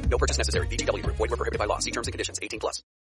ChumbaCasino.com. No purchase necessary. VGW Group. Void where prohibited by law. See terms and conditions. 18+.